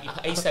you 90.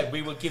 He said,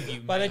 we will give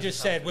you. But they just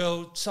said,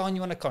 we'll sign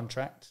you on a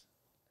contract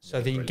so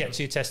that you can get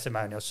to your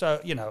testimonial. So,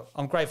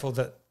 I'm grateful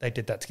that they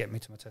did that to get me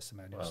to my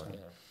testimonial. Well,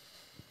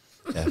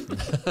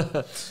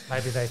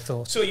 Maybe they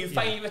thought. So you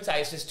finally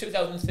retired. So it's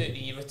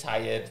 2013, you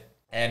retired.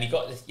 And you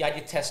had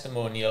your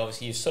testimonial,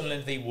 obviously your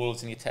Sunderland v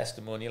Wolves and your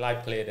testimonial. I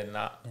played in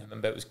that. I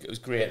remember it was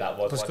great. That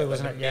was good,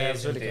 wasn't it? Yeah, it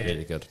was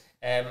really good.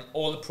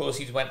 All the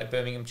proceeds went to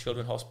Birmingham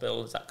Children's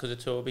Hospital. Is that because of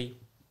Toby?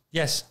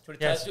 Yes.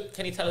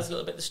 Can you tell us a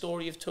little bit the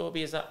story of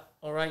Toby? Is that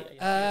all right?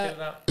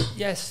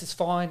 Yes, it's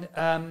fine.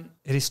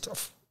 It is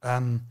tough.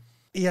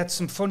 He had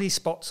some funny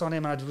spots on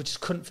him, and we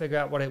just couldn't figure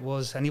out what it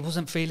was. And he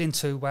wasn't feeling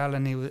too well,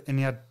 and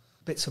he had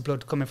bits of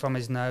blood coming from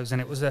his nose,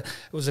 and it was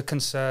a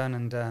concern.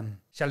 And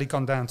Shelley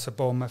gone down to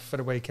Bournemouth for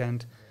the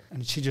weekend,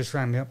 and she just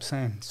rang me up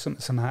saying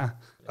something's the matter.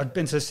 I'd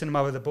been to the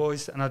cinema with the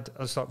boys, and I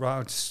was like, right,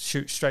 I'll just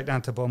shoot straight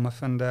down to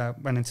Bournemouth, and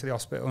went into the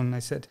hospital, and they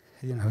said,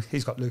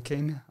 he's got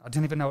leukemia. I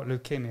didn't even know what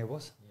leukemia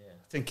was. Yeah.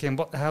 Thinking,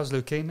 what the hell's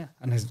leukemia?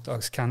 And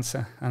it's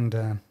cancer,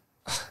 and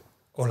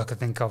all I could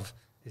think of,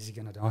 is he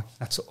going to die?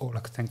 That's all I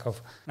could think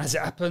of. And as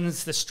it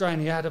happens, the strain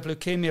he had of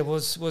leukemia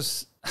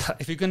was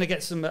if you're going to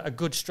get a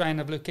good strain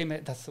of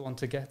leukemia, that's the one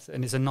to get.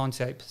 And it's a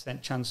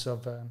 98% chance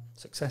of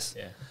success.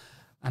 Yeah.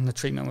 And the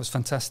treatment was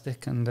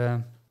fantastic.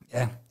 And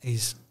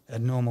he's a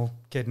normal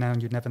kid now,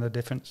 and you'd never know the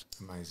difference.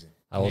 Amazing.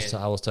 How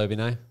old's Toby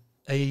now?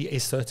 He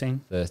is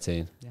 13.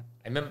 13. Yeah.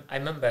 I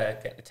remember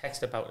getting a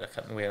text about, I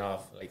can't remember,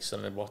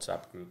 Sunderland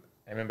WhatsApp group.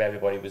 I remember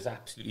everybody was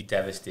absolutely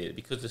devastated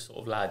because the sort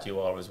of lad you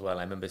are as well.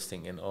 I remember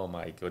thinking, oh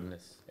my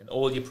goodness. And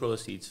all your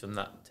proceeds from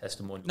that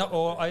testimony.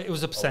 It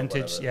was a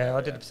percentage. I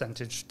did a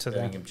percentage to them.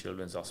 Birmingham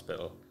Children's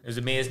Hospital. It was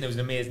amazing. It was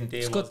an amazing day.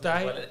 It's a good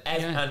day. Well,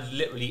 and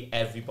literally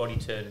everybody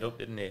turned up,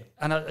 didn't they?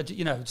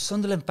 And,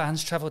 Sunderland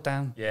bands travelled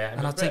down. Yeah.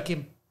 And I'm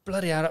thinking,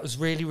 bloody hell, that was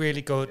really,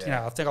 really good.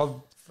 Yeah. I think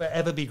I'll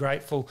forever be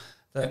grateful.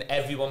 And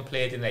everyone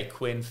played in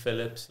Quinn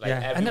Phillips.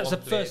 And that was the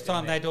first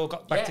time they'd all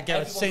got back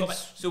together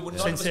since. So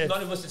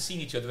none of us had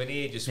seen each other in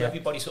ages. So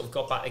everybody sort of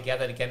got back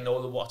together again, and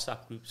all the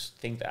WhatsApp groups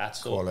think that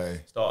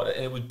started.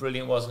 And it was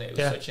brilliant, wasn't it? It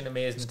was such an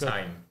amazing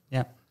time.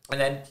 Yeah.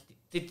 And then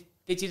did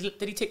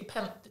he take a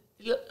penalty?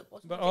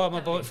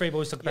 My three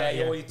boys took a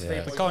penalty.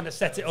 We kind of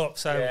set it up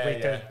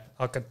so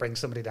I could bring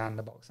somebody down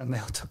the box, and they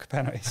all took a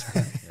penalty.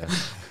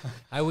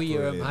 How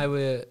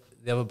were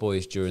the other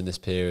boys during this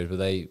period? Were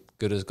they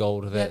good as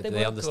gold with it? Did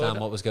they understand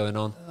what was going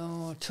on?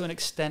 Oh, to an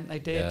extent they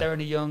did. They're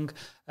only young.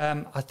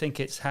 I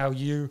think it's how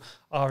you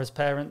are as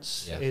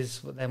parents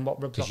is then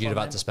what rubs off. Because you'd have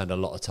had to spend a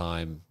lot of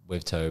time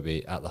with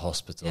Toby at the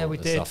hospital. Yeah, we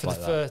did for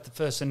the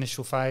first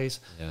initial phase.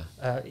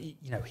 Yeah.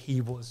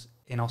 He was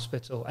in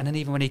hospital, and then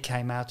even when he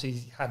came out,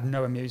 he had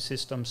no immune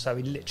system, so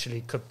he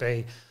literally could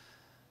be,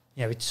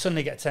 he'd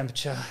suddenly get a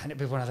temperature, and it'd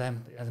be one of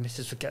them. The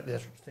missus would get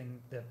the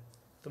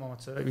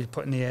thermometer we'd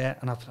put in the air,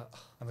 and I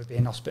would be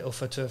in hospital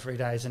for 2 or 3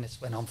 days, and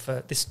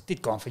this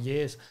did go on for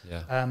years.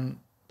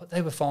 But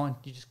they were fine.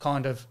 You just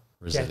kind of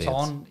get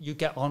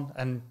on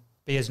and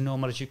be as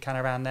normal as you can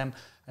around them,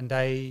 and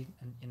it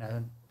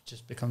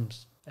just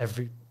becomes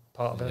every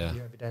part of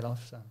your everyday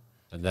life. So.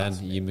 And then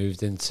you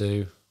moved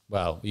into,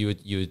 you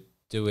were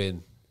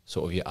doing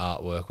sort of your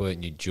artwork,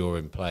 weren't you,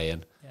 during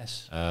playing?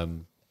 Yes.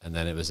 And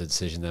then it was a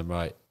decision then,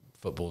 right,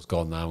 football's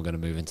gone now, I'm going to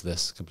move into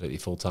this completely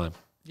full time.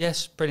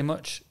 Yes, pretty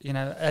much.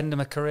 End of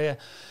my career.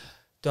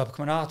 Do I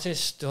become an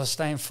artist? Do I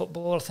stay in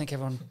football? I think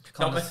everyone...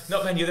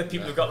 Not many other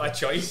people have got that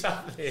choice,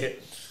 have they?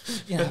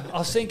 I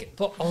was thinking...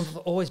 But I've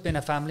always been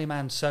a family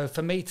man, so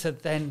for me to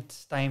then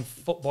stay in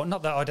football...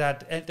 Not that I'd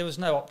had... There was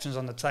no options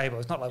on the table.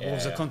 It's not like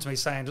Wolves had come to me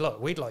saying,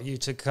 look, we'd like you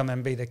to come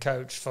and be the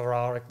coach for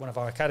one of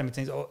our academy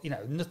teams. Or,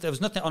 there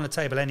was nothing on the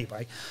table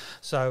anyway.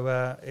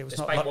 So it was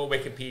Despite what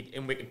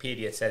in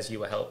Wikipedia it says you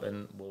were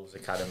helping Wolves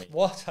Academy.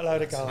 What a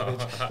load of garbage.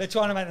 They're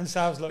trying to make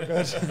themselves look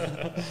good.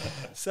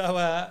 So,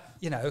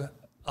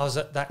 I was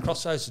at that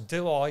crossroads.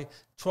 Do I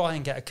try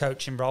and get a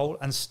coaching role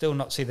and still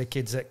not see the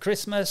kids at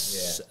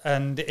Christmas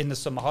and in the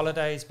summer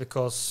holidays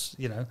because,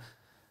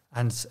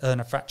 and earn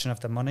a fraction of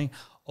the money?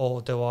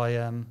 Or do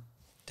I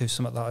do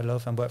something that I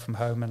love and work from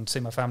home and see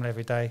my family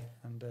every day?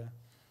 And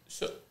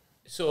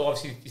So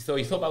obviously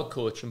you thought about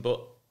coaching,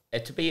 but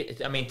to be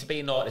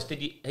an artist,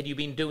 had you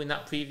been doing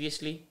that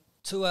previously?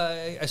 To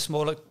a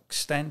small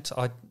extent,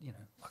 I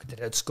did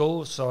it at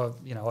school, so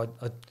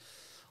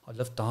I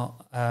loved art.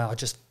 I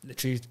just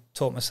literally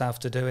taught myself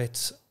to do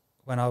it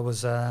when I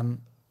was in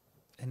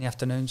the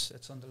afternoons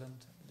at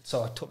Sunderland.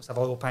 So I taught myself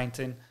oil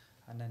painting,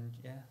 and then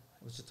it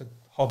was just a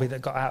hobby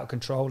that got out of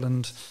control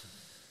and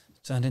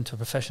turned into a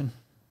profession.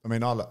 I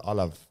mean, I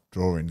love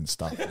drawing and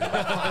stuff. To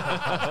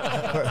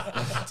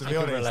be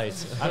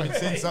honest, having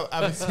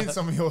seen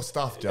some of your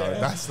stuff, Joe,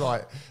 that's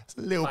it's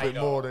a little bit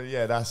more than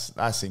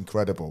that's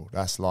incredible.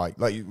 That's like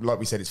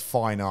we said, it's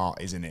fine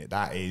art, isn't it?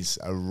 That is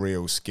a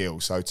real skill.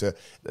 So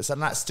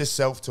that's just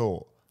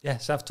self-taught. Yeah,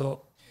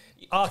 self-taught.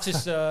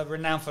 Artists are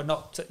renowned for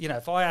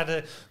if I had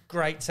a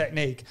great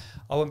technique,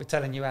 I wouldn't be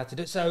telling you how to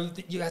do it. So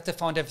you have to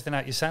find everything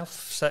out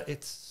yourself. So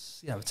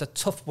it's a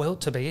tough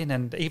world to be in,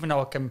 and even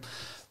though I can.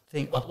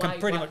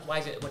 Why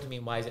is it? What do you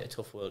mean? Why is it a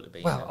tough world to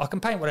be? Well, I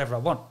can paint whatever I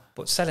want,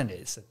 but selling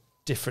it's a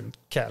different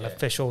kettle of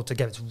fish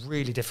altogether. It's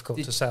really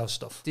difficult to sell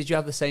stuff. Did you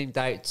have the same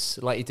doubts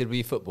like you did with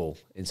your football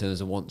in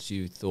terms of once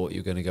you thought you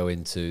were going to go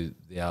into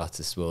the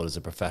artist world as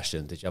a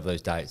profession? Did you have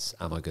those doubts?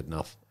 Am I good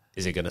enough?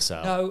 Is it going to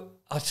sell? No,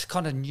 I just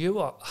kind of knew.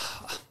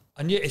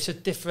 I knew it's a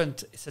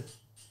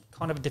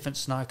kind of a different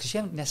scenario because you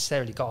haven't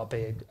necessarily got to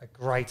be a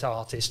great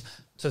artist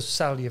to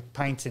sell your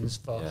paintings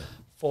for.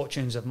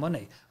 Fortunes of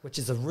money, which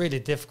is a really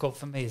difficult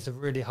for me. It's a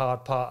really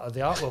hard part of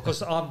the art world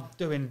because I'm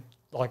doing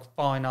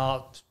fine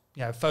art,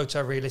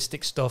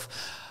 photorealistic stuff,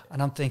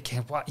 and I'm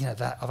thinking,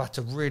 that I've had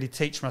to really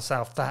teach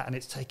myself that, and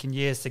it's taken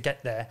years to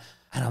get there,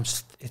 and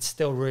it's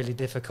still really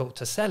difficult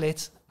to sell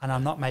it, and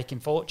I'm not making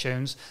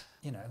fortunes,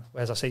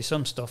 whereas I see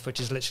some stuff which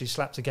is literally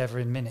slapped together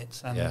in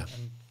minutes and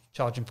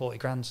charging 40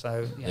 grand.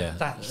 So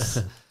that's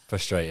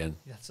frustrating.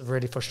 That's a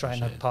really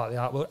frustrating part of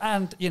the art world,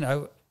 and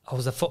I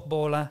was a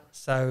footballer,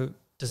 so.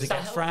 Does it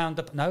get frowned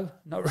up? No,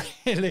 not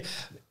really.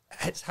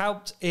 It's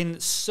helped in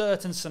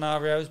certain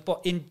scenarios, but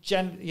in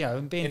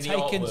being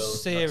taken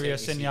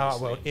serious in the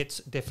art world, it's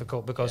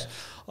difficult because,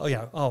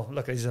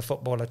 look, he's a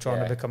footballer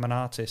trying to become an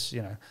artist.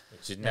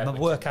 My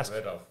work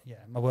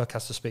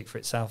has to speak for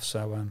itself.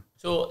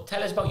 So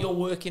tell us about your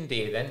working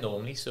day then.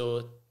 Normally,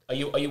 so are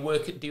you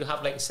working? Do you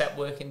have set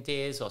working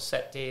days or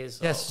set days?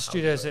 Yes, the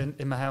studio's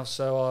in my house,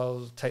 so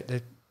I'll take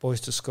the boys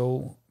to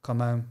school, come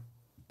home,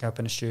 go up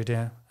in the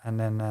studio, and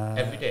then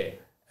every day.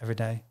 every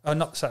day. Oh,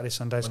 not Saturday,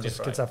 Sundays, Monday,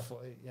 because kids have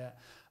footy.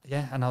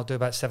 Yeah, and I'll do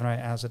about 7 or 8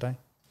 hours a day.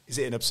 Is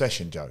it an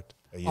obsession, Joe?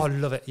 I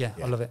love it. Yeah,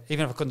 I love it.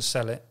 Even if I couldn't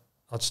sell it,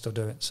 I'd still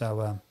do it.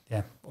 So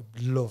I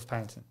love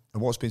painting.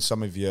 And what's been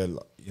some of your,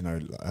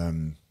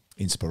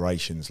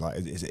 inspirations? Like,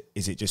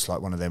 is it just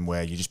like one of them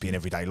where you just be in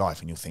everyday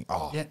life and you'll think,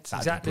 oh, yeah, it's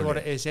exactly what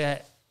it is. Yeah,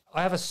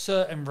 I have a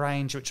certain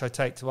range which I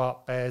take to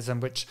art fairs,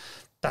 and which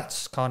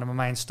that's kind of my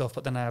main stuff.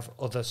 But then I have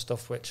other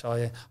stuff which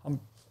I'm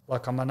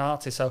an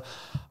artist, so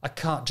I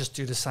can't just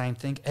do the same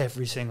thing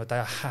every single day.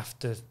 I have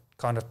to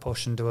kind of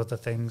push and do other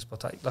things.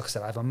 But like I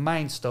said, I have a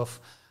main stuff,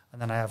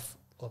 and then I have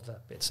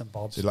other bits and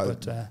bobs. So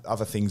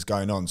other things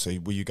going on. So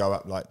will you go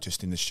up like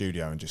just in the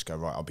studio and just go,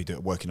 right, I'll be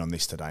working on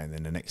this today, and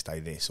then the next day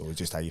this, or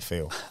just how you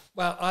feel?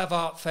 Well, I have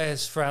art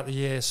fairs throughout the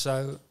year,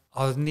 so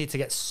I'll need to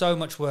get so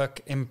much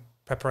work in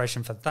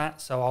preparation for that.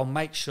 So I'll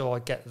make sure I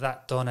get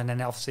that done, and then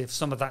obviously if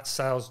some of that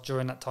sells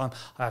during that time,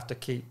 I have to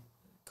keep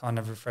kind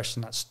of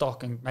refreshing that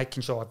stock and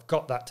making sure I've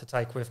got that to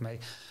take with me.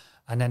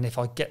 And then if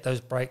I get those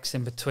breaks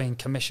in between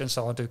commissions,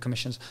 so I'll do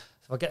commissions.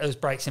 If I get those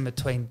breaks in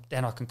between,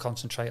 then I can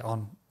concentrate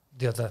on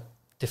the other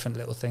different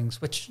little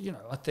things, which,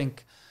 I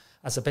think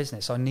as a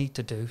business I need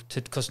to do,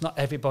 because not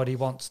everybody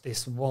wants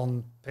this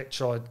one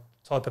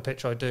type of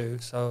picture I do.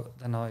 So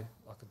then I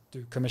could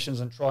do commissions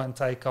and try and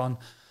take on,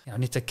 I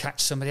need to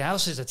catch somebody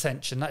else's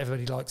attention. Not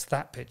everybody likes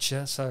that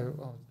picture,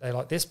 so they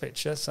like this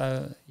picture.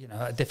 So,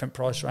 at different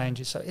price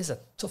ranges. So it's a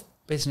tough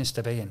business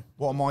to be in.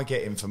 What am I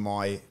getting for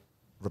my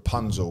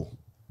Rapunzel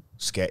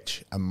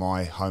sketch and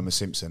my Homer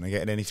Simpson? Are you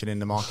getting anything in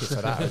the market for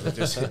that?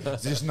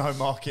 There's just no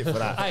market for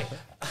that.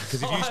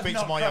 Because if you speak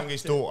to my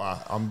youngest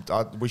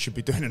daughter, we should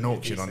be doing an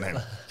auction on them,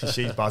 because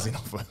she's buzzing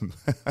off them.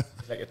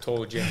 It's like a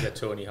tall ginger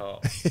Tony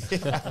Hart.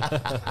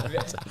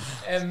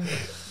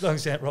 As long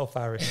as you ain't Rolf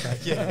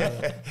Harris.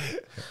 Yeah.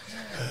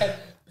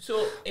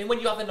 So, when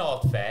you have an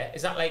art fair,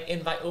 is that like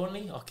invite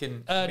only, or can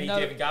me, no.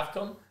 Dave and Gav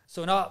come?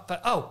 So an art fair,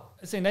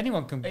 as in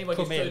anyone can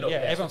come in. Yeah,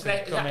 everyone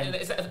can come in.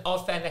 Is that an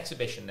art fair and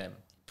exhibition then?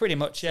 Pretty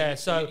much, yeah.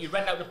 So you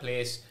rent out the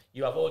place,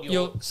 you have all your...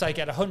 You'll say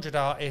get 100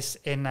 artists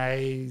in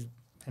a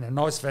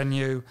nice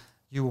venue,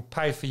 you will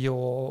pay for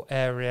your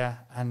area,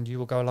 and you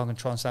will go along and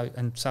try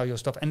and sell your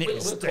stuff. And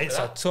it's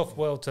a tough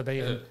world to be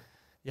in.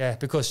 Yeah,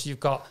 because you've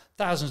got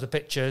thousands of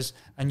pictures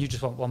and you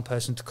just want one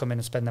person to come in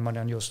and spend their money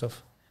on your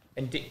stuff.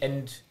 And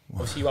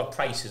obviously you have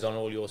prices on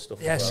all your stuff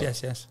yes,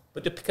 as well. Yes.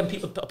 But can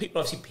people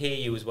obviously pay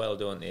you as well,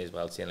 don't they, as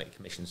well, saying like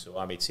commission? So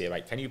I might say,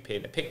 right, can you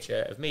paint a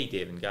picture of me,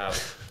 Dave and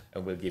Gav,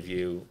 and we'll give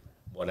you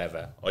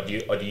whatever. Or do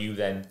you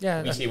then,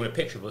 we see with a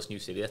picture of us and you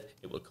say that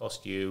it will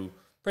cost you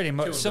pretty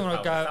much someone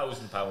will go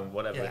 £1,000,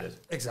 whatever it is.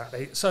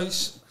 Exactly. So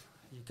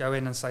you go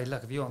in and say,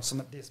 look, if you want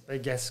something this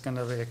big, yes, it's going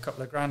to be a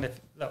couple of grand.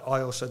 Look,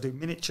 I also do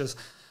miniatures,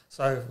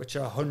 which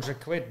are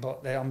 £100,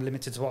 but I'm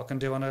limited to what I can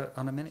do on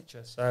a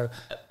miniature. So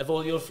have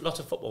all your lots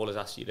of footballers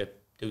asked you to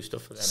do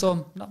stuff for them?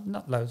 Some,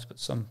 not loads, but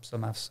some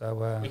have.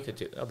 So we could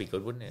do. That'd be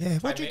good, wouldn't it? Yeah.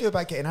 What do you do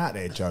about getting out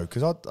there, Joe?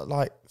 Because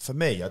for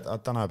me, I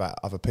don't know about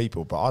other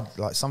people, but I'd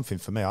like something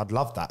for me. I'd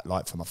love that,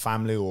 like for my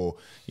family, or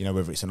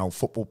whether it's an old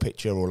football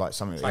picture or like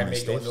something. Try and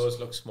make your nose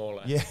look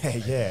smaller.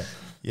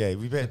 Yeah,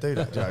 we better do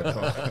that, Joe.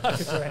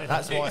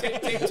 That's why.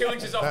 Take 2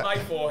 inches off my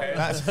forehead.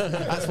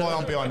 That's why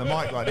I'm behind the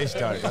mic like this,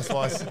 Joe. That's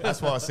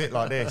why I sit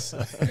like this.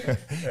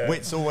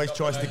 Wits always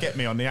tries to get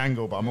me on the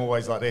angle, but I'm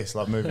always like this,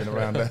 like moving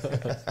around.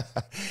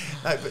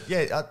 No, but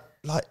yeah,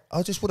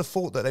 I just would have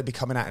thought that they'd be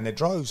coming out in their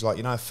droves, like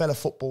a fella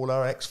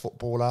footballer,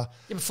 ex-footballer.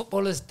 Yeah, but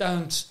footballers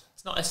don't.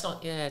 It's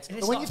not. Yeah.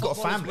 But when you've got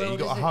a family, you've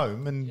got a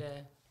home, and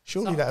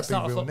surely that'd be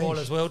real niche. It's not a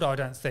footballer's world, I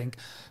don't think.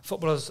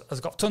 Footballers has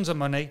got tons of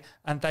money,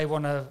 and they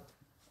want to.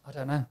 I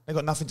don't know. They've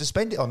got nothing to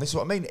spend it on. This is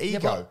what I mean.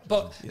 Ego. Yeah,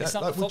 but it's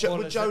not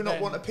would Joe not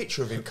want a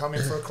picture of him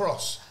coming for a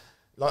cross,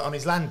 like on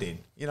his landing?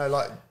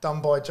 Like done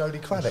by Jody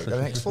Craddock,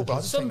 an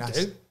ex-footballer. Some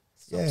do.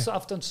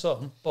 I've done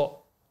some, but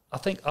I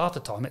think half the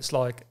time it's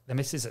like the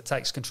missus that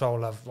takes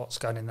control of what's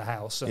going in the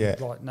house. And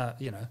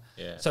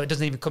So it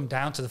doesn't even come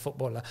down to the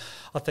footballer.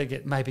 I think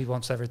it maybe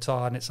once every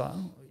time, and it's like,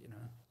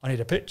 I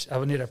need a picture.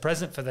 I need a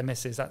present for the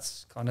missus.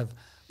 That's kind of,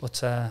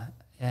 but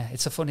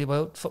it's a funny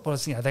world.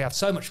 Footballers, they have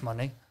so much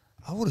money.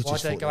 I would have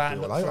just thought go out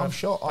and look for I'm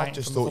sure. I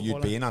just thought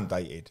you'd be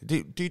inundated.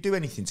 Do you do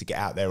anything to get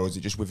out there, or is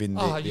it just within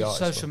the? I use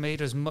social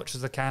media as much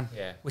as I can,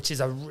 which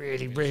is a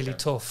really, really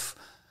tough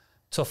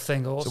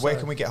thing. Also, so where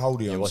can we get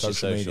hold of you on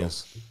social media?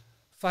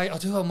 I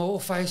do them all: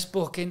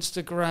 Facebook,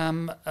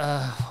 Instagram,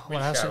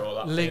 what else?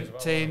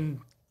 LinkedIn,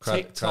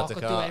 TikTok. I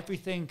do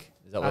everything.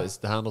 Is that what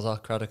the handles are?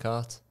 Craddock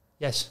Art.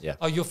 Yes. Yeah.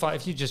 Oh, you'll find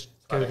if you just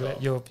Google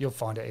it, you'll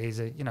find it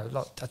easy.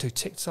 Like I do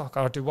TikTok.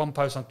 I do one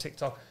post on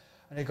TikTok.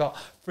 And it got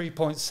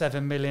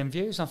 3.7 million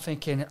views. I'm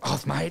thinking,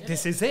 mate,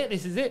 this is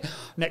it.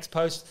 Next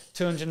post,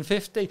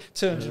 250.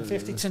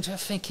 I'm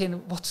thinking,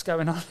 what's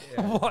going on?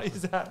 Yeah. What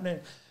is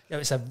happening?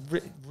 It's a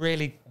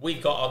really...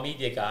 We've got our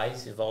media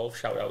guys, Evolve,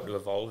 shout out to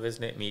Evolve,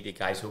 isn't it? Media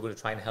guys who are going to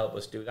try and help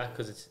us do that,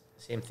 because it's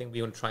the same thing.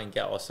 We want to try and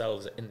get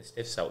ourselves in the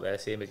stiffs out there,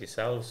 same as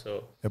yourselves.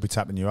 So they'll be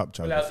tapping you up,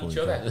 Joe. We'll help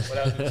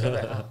each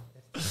other.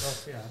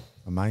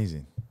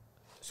 Amazing.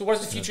 So what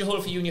does the future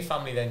hold for you and your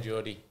family then,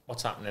 Jody?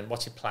 What's happening?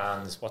 What's your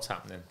plans? What's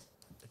happening?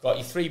 You've got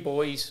your 3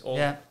 boys, all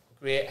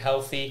great,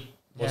 healthy,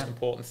 most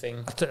important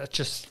thing.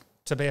 Just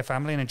to be a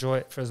family and enjoy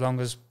it for as long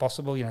as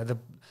possible. You know,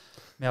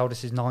 my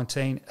oldest is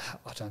 19.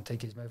 I don't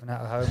think he's moving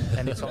out of home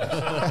anytime.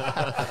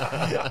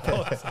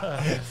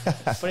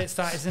 but it's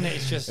that, isn't it?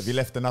 It's just... Have you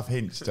left enough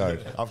hints, Joe?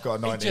 I've got a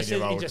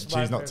 19-year-old.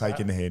 She's not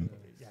taking the hint.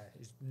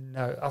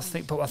 No, I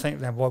think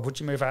then, why would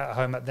you move out of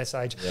home at this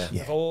age?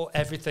 With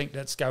everything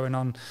that's going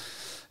on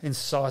in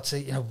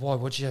society, you know, why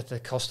would you? The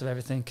cost of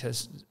everything,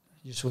 because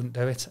you just wouldn't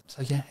do it.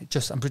 So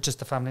I'm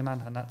just a family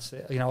man, and that's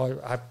it. You know,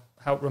 I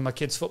help run my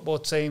kids' football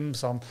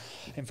teams. I'm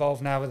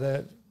involved now with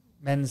the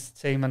men's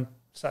team on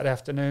Saturday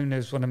afternoon,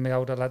 who's one of my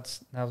older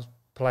lads now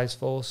plays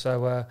for.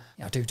 So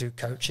I do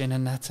coaching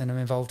and that, and I'm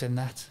involved in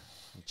that.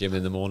 Gym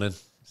in the morning.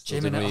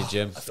 Gym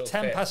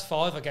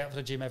 5:10, I get up to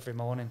the gym every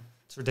morning.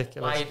 It's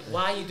ridiculous.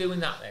 Why are you doing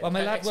that then? Well,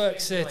 my lad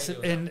works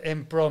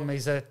in Brum.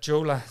 He's a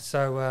jeweller,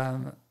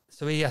 so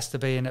he has to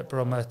be in at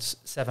Brum at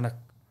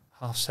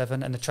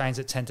 7:30, and the train's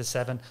at 10 to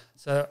 7.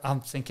 So I'm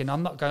thinking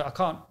I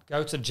can't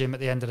go to the gym at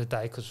the end of the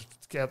day because we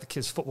get the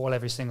kids football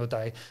every single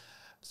day.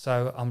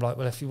 So I'm like,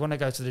 well, if you want to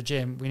go to the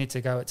gym, we need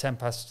to go at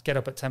get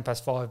up at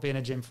 5:10, be in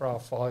a gym for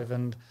 5:30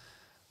 and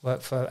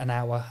work for an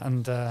hour.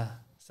 And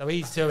so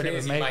he's doing it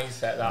with me.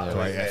 Mindset,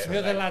 The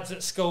other lad's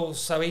at school,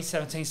 so he's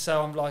 17.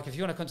 So I'm like, if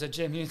you want to come to the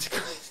gym, you need to go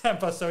at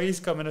 10:00. So he's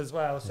coming as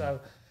well. So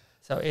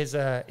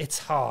it's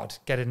hard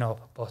getting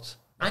up, but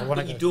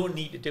you don't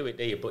need to do it,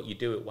 do you? But you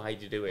do it. Why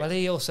do you do it? Well,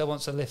 he also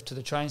wants a lift to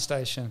the train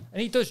station,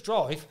 and he does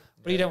drive,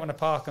 but he don't want to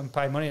park and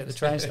pay money at the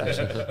train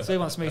station. So he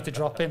wants me to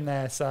drop him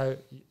there. So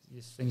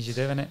things you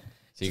do, innit?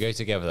 So you go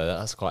together though.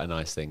 That's quite a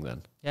nice thing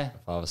then. Yeah,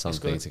 father-son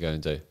thing to go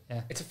and do.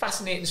 Yeah, it's a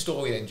fascinating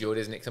story then, Jody,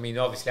 isn't it? 'Cause I mean,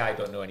 obviously, I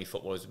don't know any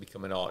footballers who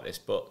become an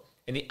artist, but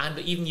and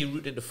even your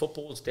route into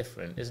football is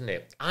different, isn't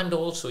it? And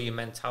also your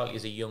mentality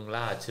as a young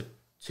lad to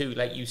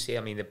like you say.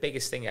 I mean, the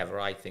biggest thing ever,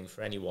 I think,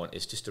 for anyone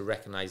is just to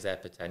recognise their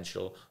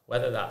potential,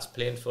 whether that's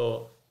playing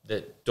for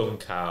the Dun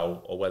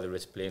Cow or whether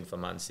it's playing for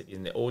Man City.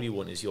 And all you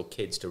want is your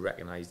kids to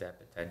recognise their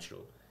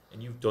potential,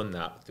 and you've done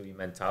that through your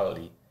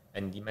mentality.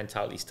 And your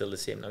mentality is still the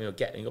same. Now, you know,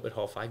 getting up at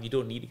 5:30, you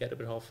don't need to get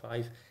up at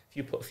 5:30. If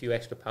you put a few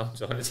extra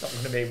pounds on, it's not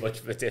going to make much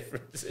of a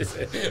difference, is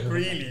it?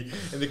 Really,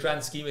 in the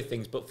grand scheme of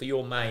things. But for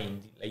your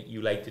mind, like,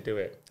 you like to do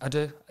it. I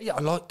do. Yeah, I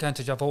like going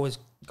to the gym. I've always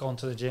gone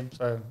to the gym,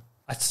 so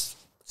it's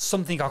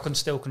something I can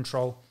still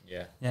control.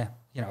 Yeah. Yeah.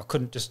 You know, I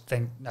couldn't just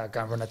think, no,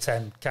 go and run a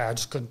 10K. I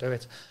just couldn't do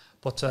it.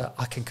 But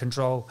I can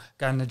control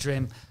going to the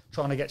gym,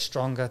 trying to get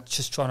stronger,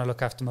 just trying to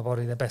look after my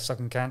body the best I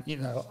can. You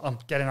know, I'm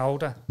getting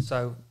older,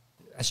 so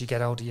as you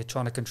get older, you're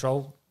trying to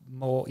control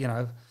more, you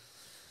know.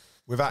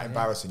 Without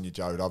embarrassing you,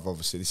 Jode,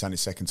 this is only the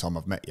second time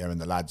I've met you,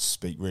 and the lads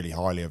speak really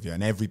highly of you,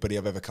 and everybody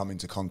I've ever come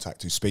into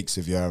contact who speaks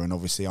of you, and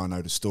obviously I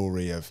know the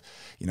story of,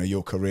 you know,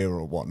 your career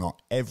or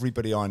whatnot.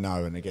 Everybody I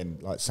know, and again,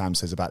 like Sam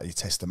says about your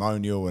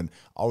testimonial, and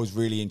I was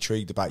really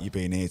intrigued about you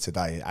being here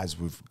today, as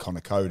with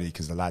Connor Cody,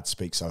 because the lads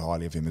speak so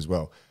highly of him as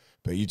well.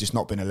 But you've just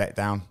not been a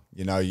letdown.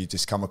 You know, you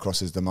just come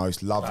across as the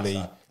most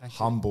lovely,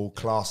 humble,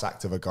 class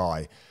act of a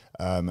guy.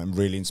 And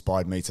really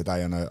inspired me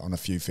today on a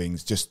few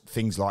things. Just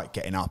things like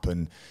getting up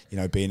and, you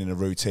know, being in a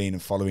routine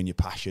and following your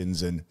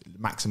passions and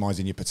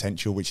maximising your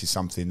potential, which is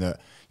something that,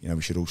 you know,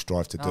 we should all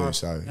strive to do.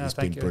 So it's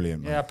been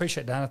brilliant. Yeah, I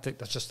appreciate that. I think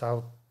that's just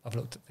how I've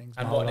looked at things.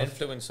 And what an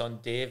influence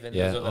on Dave and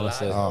those other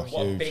lads.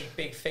 What a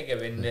big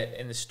figure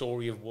in the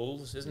story of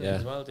Wolves, isn't it,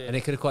 as well, Dave? And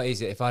it could have quite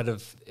easy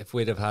if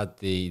we'd have had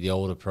the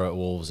older pro at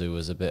Wolves who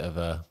was a bit of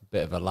a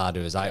lad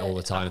who was out all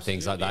the time,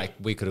 things like that.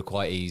 We could have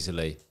quite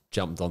easily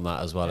jumped on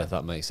that as well, if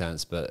that makes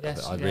sense. But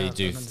I really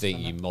do think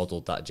you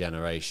modelled that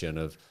generation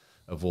of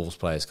Wolves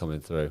players coming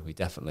through.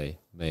 Me,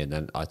 and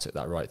then I took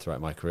that right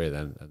throughout my career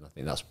then, and I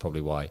think that's probably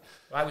why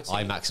I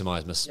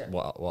maximised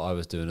what I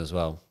was doing as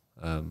well.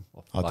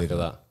 Off the back of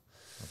that.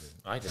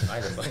 I didn't. I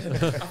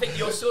think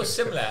you're so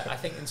similar. I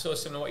think in so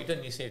similar what you've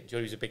done. You say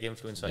Jody's a big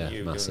influence on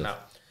you massive. doing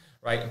that.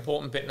 Right,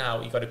 important bit now.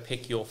 You've got to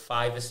pick your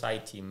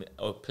 5-a-side team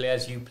or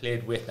players you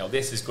played with. Now,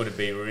 this is going to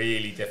be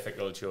really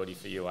difficult, Jody,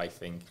 for you, I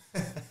think.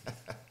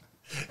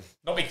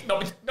 Not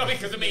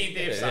because of me and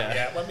Dave, Sam.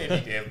 Yeah, well,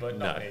 maybe Dave, but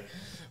not me.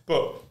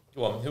 But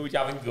go on, who would you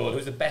have in goal?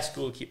 Who's the best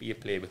goalkeeper you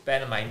played with?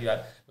 Bear in mind, you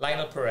had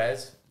Lionel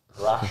Perez,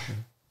 Rash,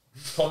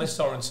 Thomas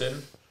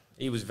Sorensen.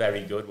 He was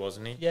very good,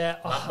 wasn't he? Yeah.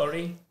 Matt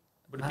Murray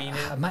would have been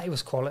in. Matty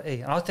was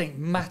quality. And I think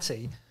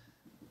Matty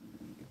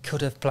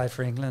could have played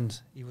for England.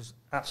 He was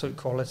absolute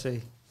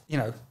quality. You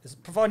know,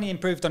 providing he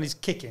improved on his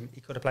kicking, he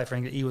could have played for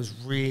England. He was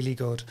really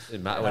good. It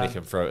doesn't matter when he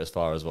can throw it as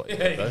far as what you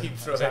can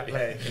throw exactly.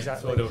 it.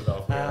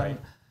 Exactly.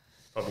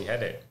 Probably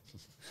had it.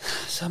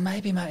 So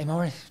maybe Matty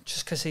Murray,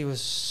 just because he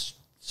was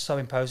so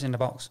imposing in the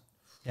box.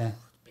 Yeah.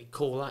 Big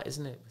call, that,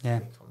 isn't it? Yeah.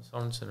 Thomas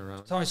Sorensen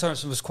around. Thomas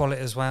Sorensen was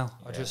quality as well.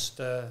 Yeah. I just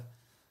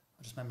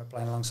remember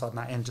playing alongside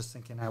Matty and just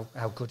thinking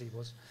how good he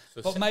was.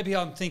 So but maybe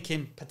I'm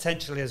thinking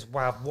potentially as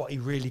well what he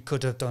really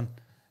could have done.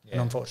 And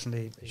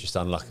unfortunately, he's just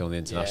unlucky on the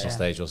international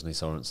stage, wasn't he,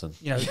 Sorensen?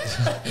 I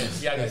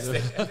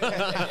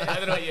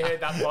don't know if you heard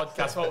that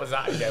podcast. What was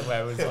that again?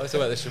 Where was it? I was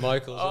about the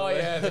Schmeichels. Oh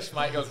yeah, the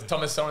Schmeichels.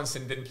 Thomas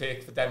Sorensen didn't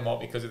play for Denmark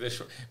because of the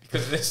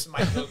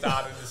Schmeichel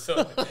dad and the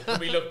son. And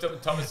we looked up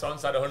and Thomas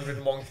Sorensen had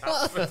 101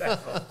 caps for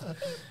Denmark.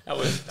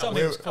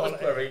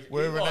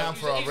 We're renowned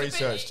for our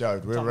research,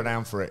 Joe. We're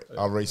renowned for it.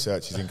 Our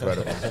research is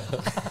incredible.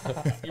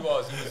 He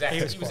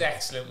was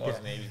excellent,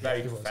 wasn't he? He was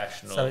very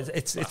professional. So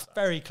it's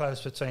very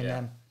close between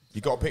them.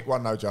 You've got to pick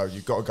one, though, Joe.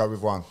 You've got to go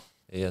with one.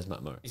 He has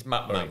Matt Murray. He's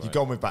Matt Murray. You've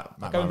gone with Matt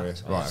Murray.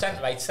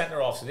 Right.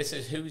 Centre half. So this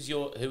is who's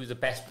the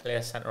best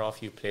player centre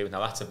half you play with?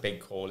 Now that's a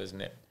big call,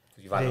 isn't it?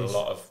 Because you've had a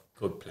lot of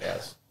good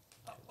players.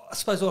 I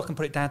suppose all I can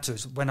put it down to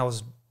is when I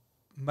was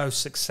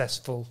most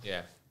successful.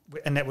 Yeah.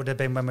 And it would have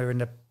been when we were in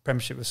the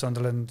Premiership with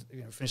Sunderland.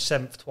 Finished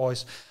 7th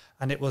twice,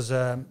 and it was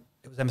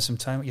Emerson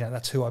Tome.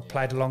 That's who I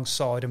played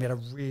alongside, and we had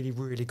a really,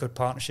 really good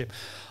partnership.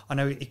 I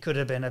know he could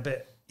have been a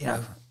bit,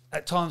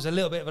 at times a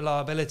little bit of a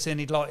liability, and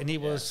he liked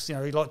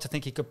to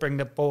think he could bring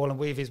the ball and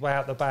weave his way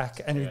out the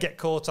back, and he'd get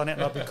caught on it,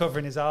 and I'd be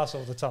covering his arse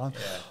all the time.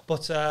 Yeah.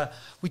 But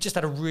we just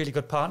had a really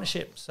good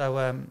partnership.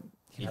 So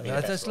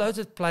there's loads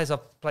of players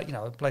I've played.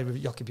 I played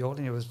with Jocky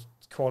Bjorling, who was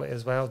quality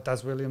as well.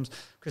 Daz Williams,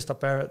 Christoph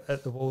Barrett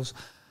at the Wolves.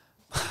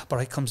 But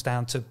it comes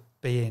down to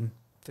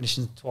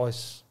finishing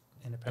twice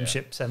in the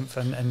Premiership, 7th,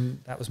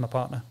 and that was my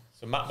partner.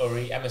 So Matt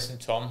Murray, Emerson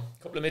Tom,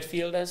 a couple of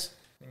midfielders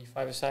in your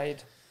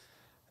five-a-side.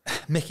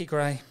 Mickey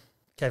Gray,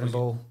 Kevin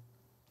Ball.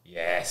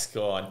 Yes,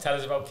 go on. Tell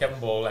us about Kevin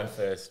Ball then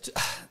first.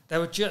 They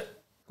were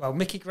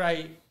Mickey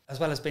Gray,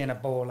 as well as being a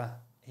baller,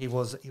 he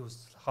was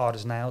hard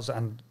as nails,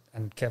 and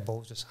Kevin Ball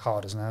was just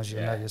hard as nails. You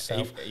know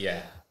yourself.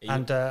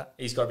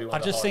 He's got to be one. I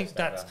just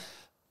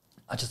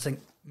think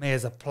me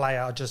as a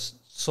player, I just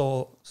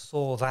saw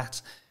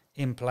that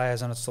in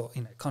players, and I thought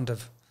kind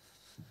of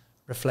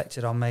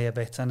reflected on me a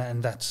bit,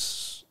 and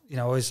that's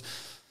always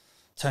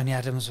Tony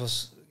Adams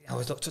was. I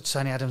always looked at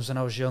Tony Adams when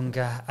I was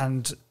younger,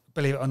 and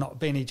believe it or not,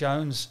 Beanie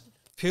Jones,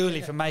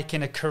 purely for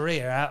making a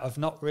career out of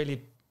not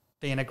really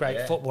being a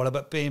great footballer,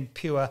 but being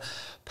pure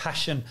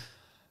passion.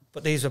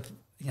 But these were,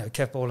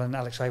 Kev Ball and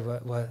Alex Ray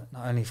were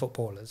not only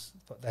footballers,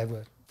 but they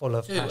were full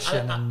of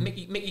passion.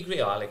 Mickey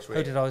Gray or Alex Ray?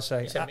 Who did I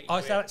say?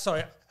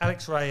 Sorry,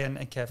 Alex Ray and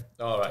Kev.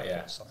 Oh, right,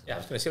 yeah. I was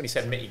going to say when he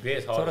said Mickey Gray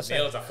is hard as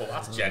nails, I thought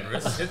that's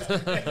generous.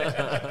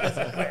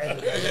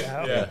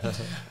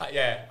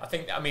 I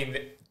think,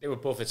 they were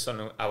both at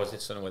Sunderland. I was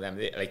at Sunderland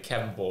with them. Like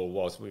Kevin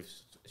Ball we've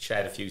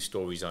shared a few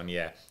stories on,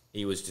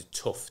 he was a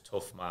tough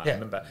man. I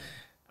remember,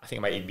 I think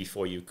it might even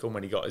before you come,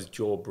 when he got his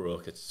jaw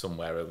broke at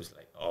somewhere, it was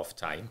like half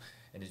time,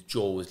 and his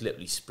jaw was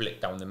literally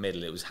split down the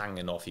middle. It was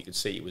hanging off. You could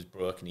see it was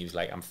broken. He was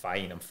like, I'm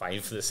fine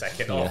for the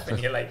second half. And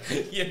you're like,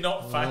 you're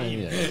not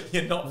fine.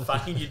 You're not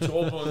fine. Your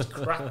jawbone's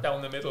cracked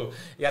down the middle.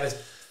 He had his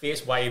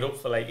face wired up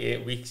for like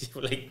 8 weeks. You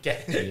were like,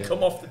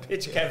 come off the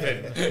pitch,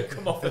 Kevin.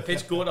 Come off the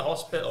pitch, go to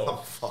hospital.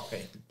 I'm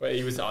fine. But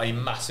he was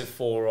massive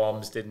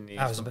forearms, didn't he?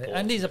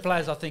 And these are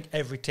players I think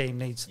every team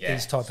needs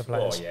these type of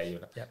players. Oh,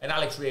 yeah. And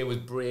Alex Ray was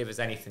brave as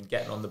anything,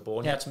 getting on the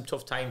ball. He had some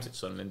tough times at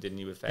Sunderland, didn't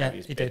he, with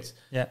various bits.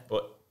 Yeah.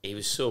 But he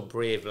was so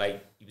brave,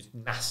 he was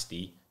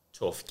nasty,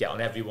 tough, get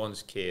on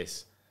everyone's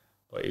case.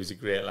 But he was a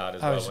great lad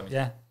as well, wasn't he?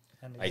 Yeah.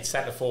 He'd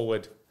centre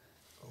forward.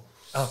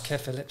 Oh, Kev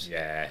Phillips.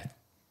 Yeah.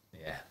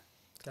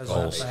 Goes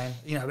without saying.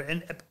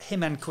 And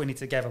him and Quinny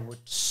together were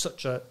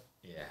such a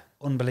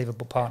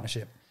unbelievable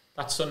partnership.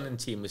 That Sunderland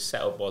team was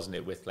set up, wasn't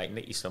it, with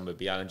Nicky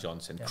Summerby, Alan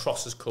Johnson,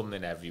 crosses coming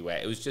in everywhere.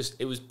 It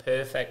was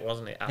perfect,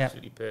 wasn't it?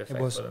 Absolutely perfect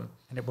for them.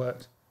 And it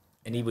worked.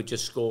 And he would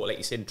just score, like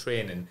you said, in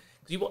training.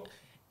 Because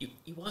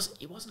he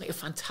wasn't like a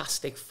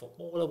fantastic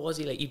footballer, was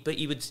he? But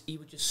he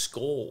would just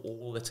score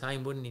all the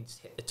time, wouldn't he? Just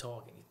hit the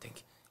target. You'd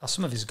think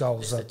some of his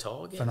goals are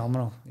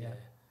phenomenal.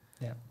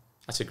 Yeah.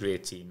 That's a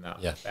great team.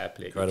 Fair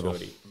play, incredible,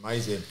 Jody.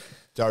 Amazing.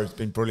 Joe, it's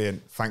been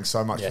brilliant. Thanks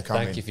so much for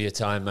coming. Thank you for your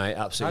time, mate.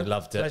 Absolutely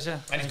loved it. Pleasure.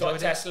 And he's got a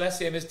Tesla,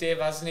 same as Dave,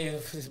 hasn't he?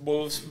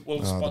 Wolves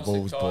sponsored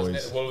Wolves cars, isn't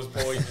it? The Wolves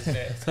boys, isn't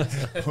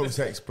it? Wolves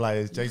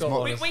ex-players. We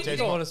need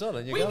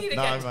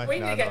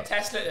to get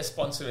Tesla to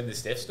sponsor in the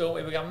Stiffs, don't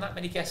we? We haven't that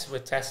many guests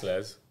with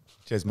Teslas.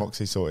 Jez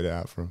Moxie sorted it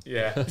out for him.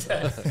 Yeah.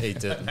 He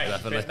did,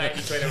 definitely.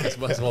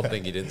 That's one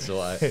thing he didn't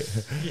sort out.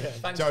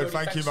 Thanks, Joe,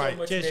 thank you, mate.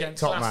 Cheers, Jen.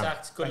 Top man.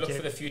 Good luck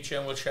for the future,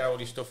 and we'll share all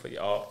your stuff with you.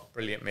 Oh,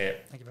 brilliant, mate.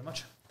 Thank you very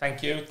much.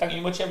 Thank you. Thank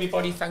you much,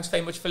 everybody. Thanks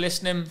very much for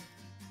listening.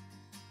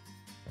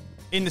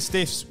 In the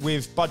Stiffs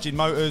with Budgin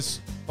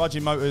Motors.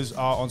 Budgin Motors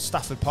are on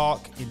Stafford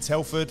Park in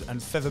Telford and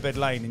Featherbed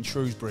Lane in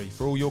Shrewsbury.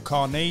 For all your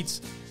car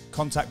needs,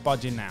 contact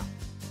Budgin now.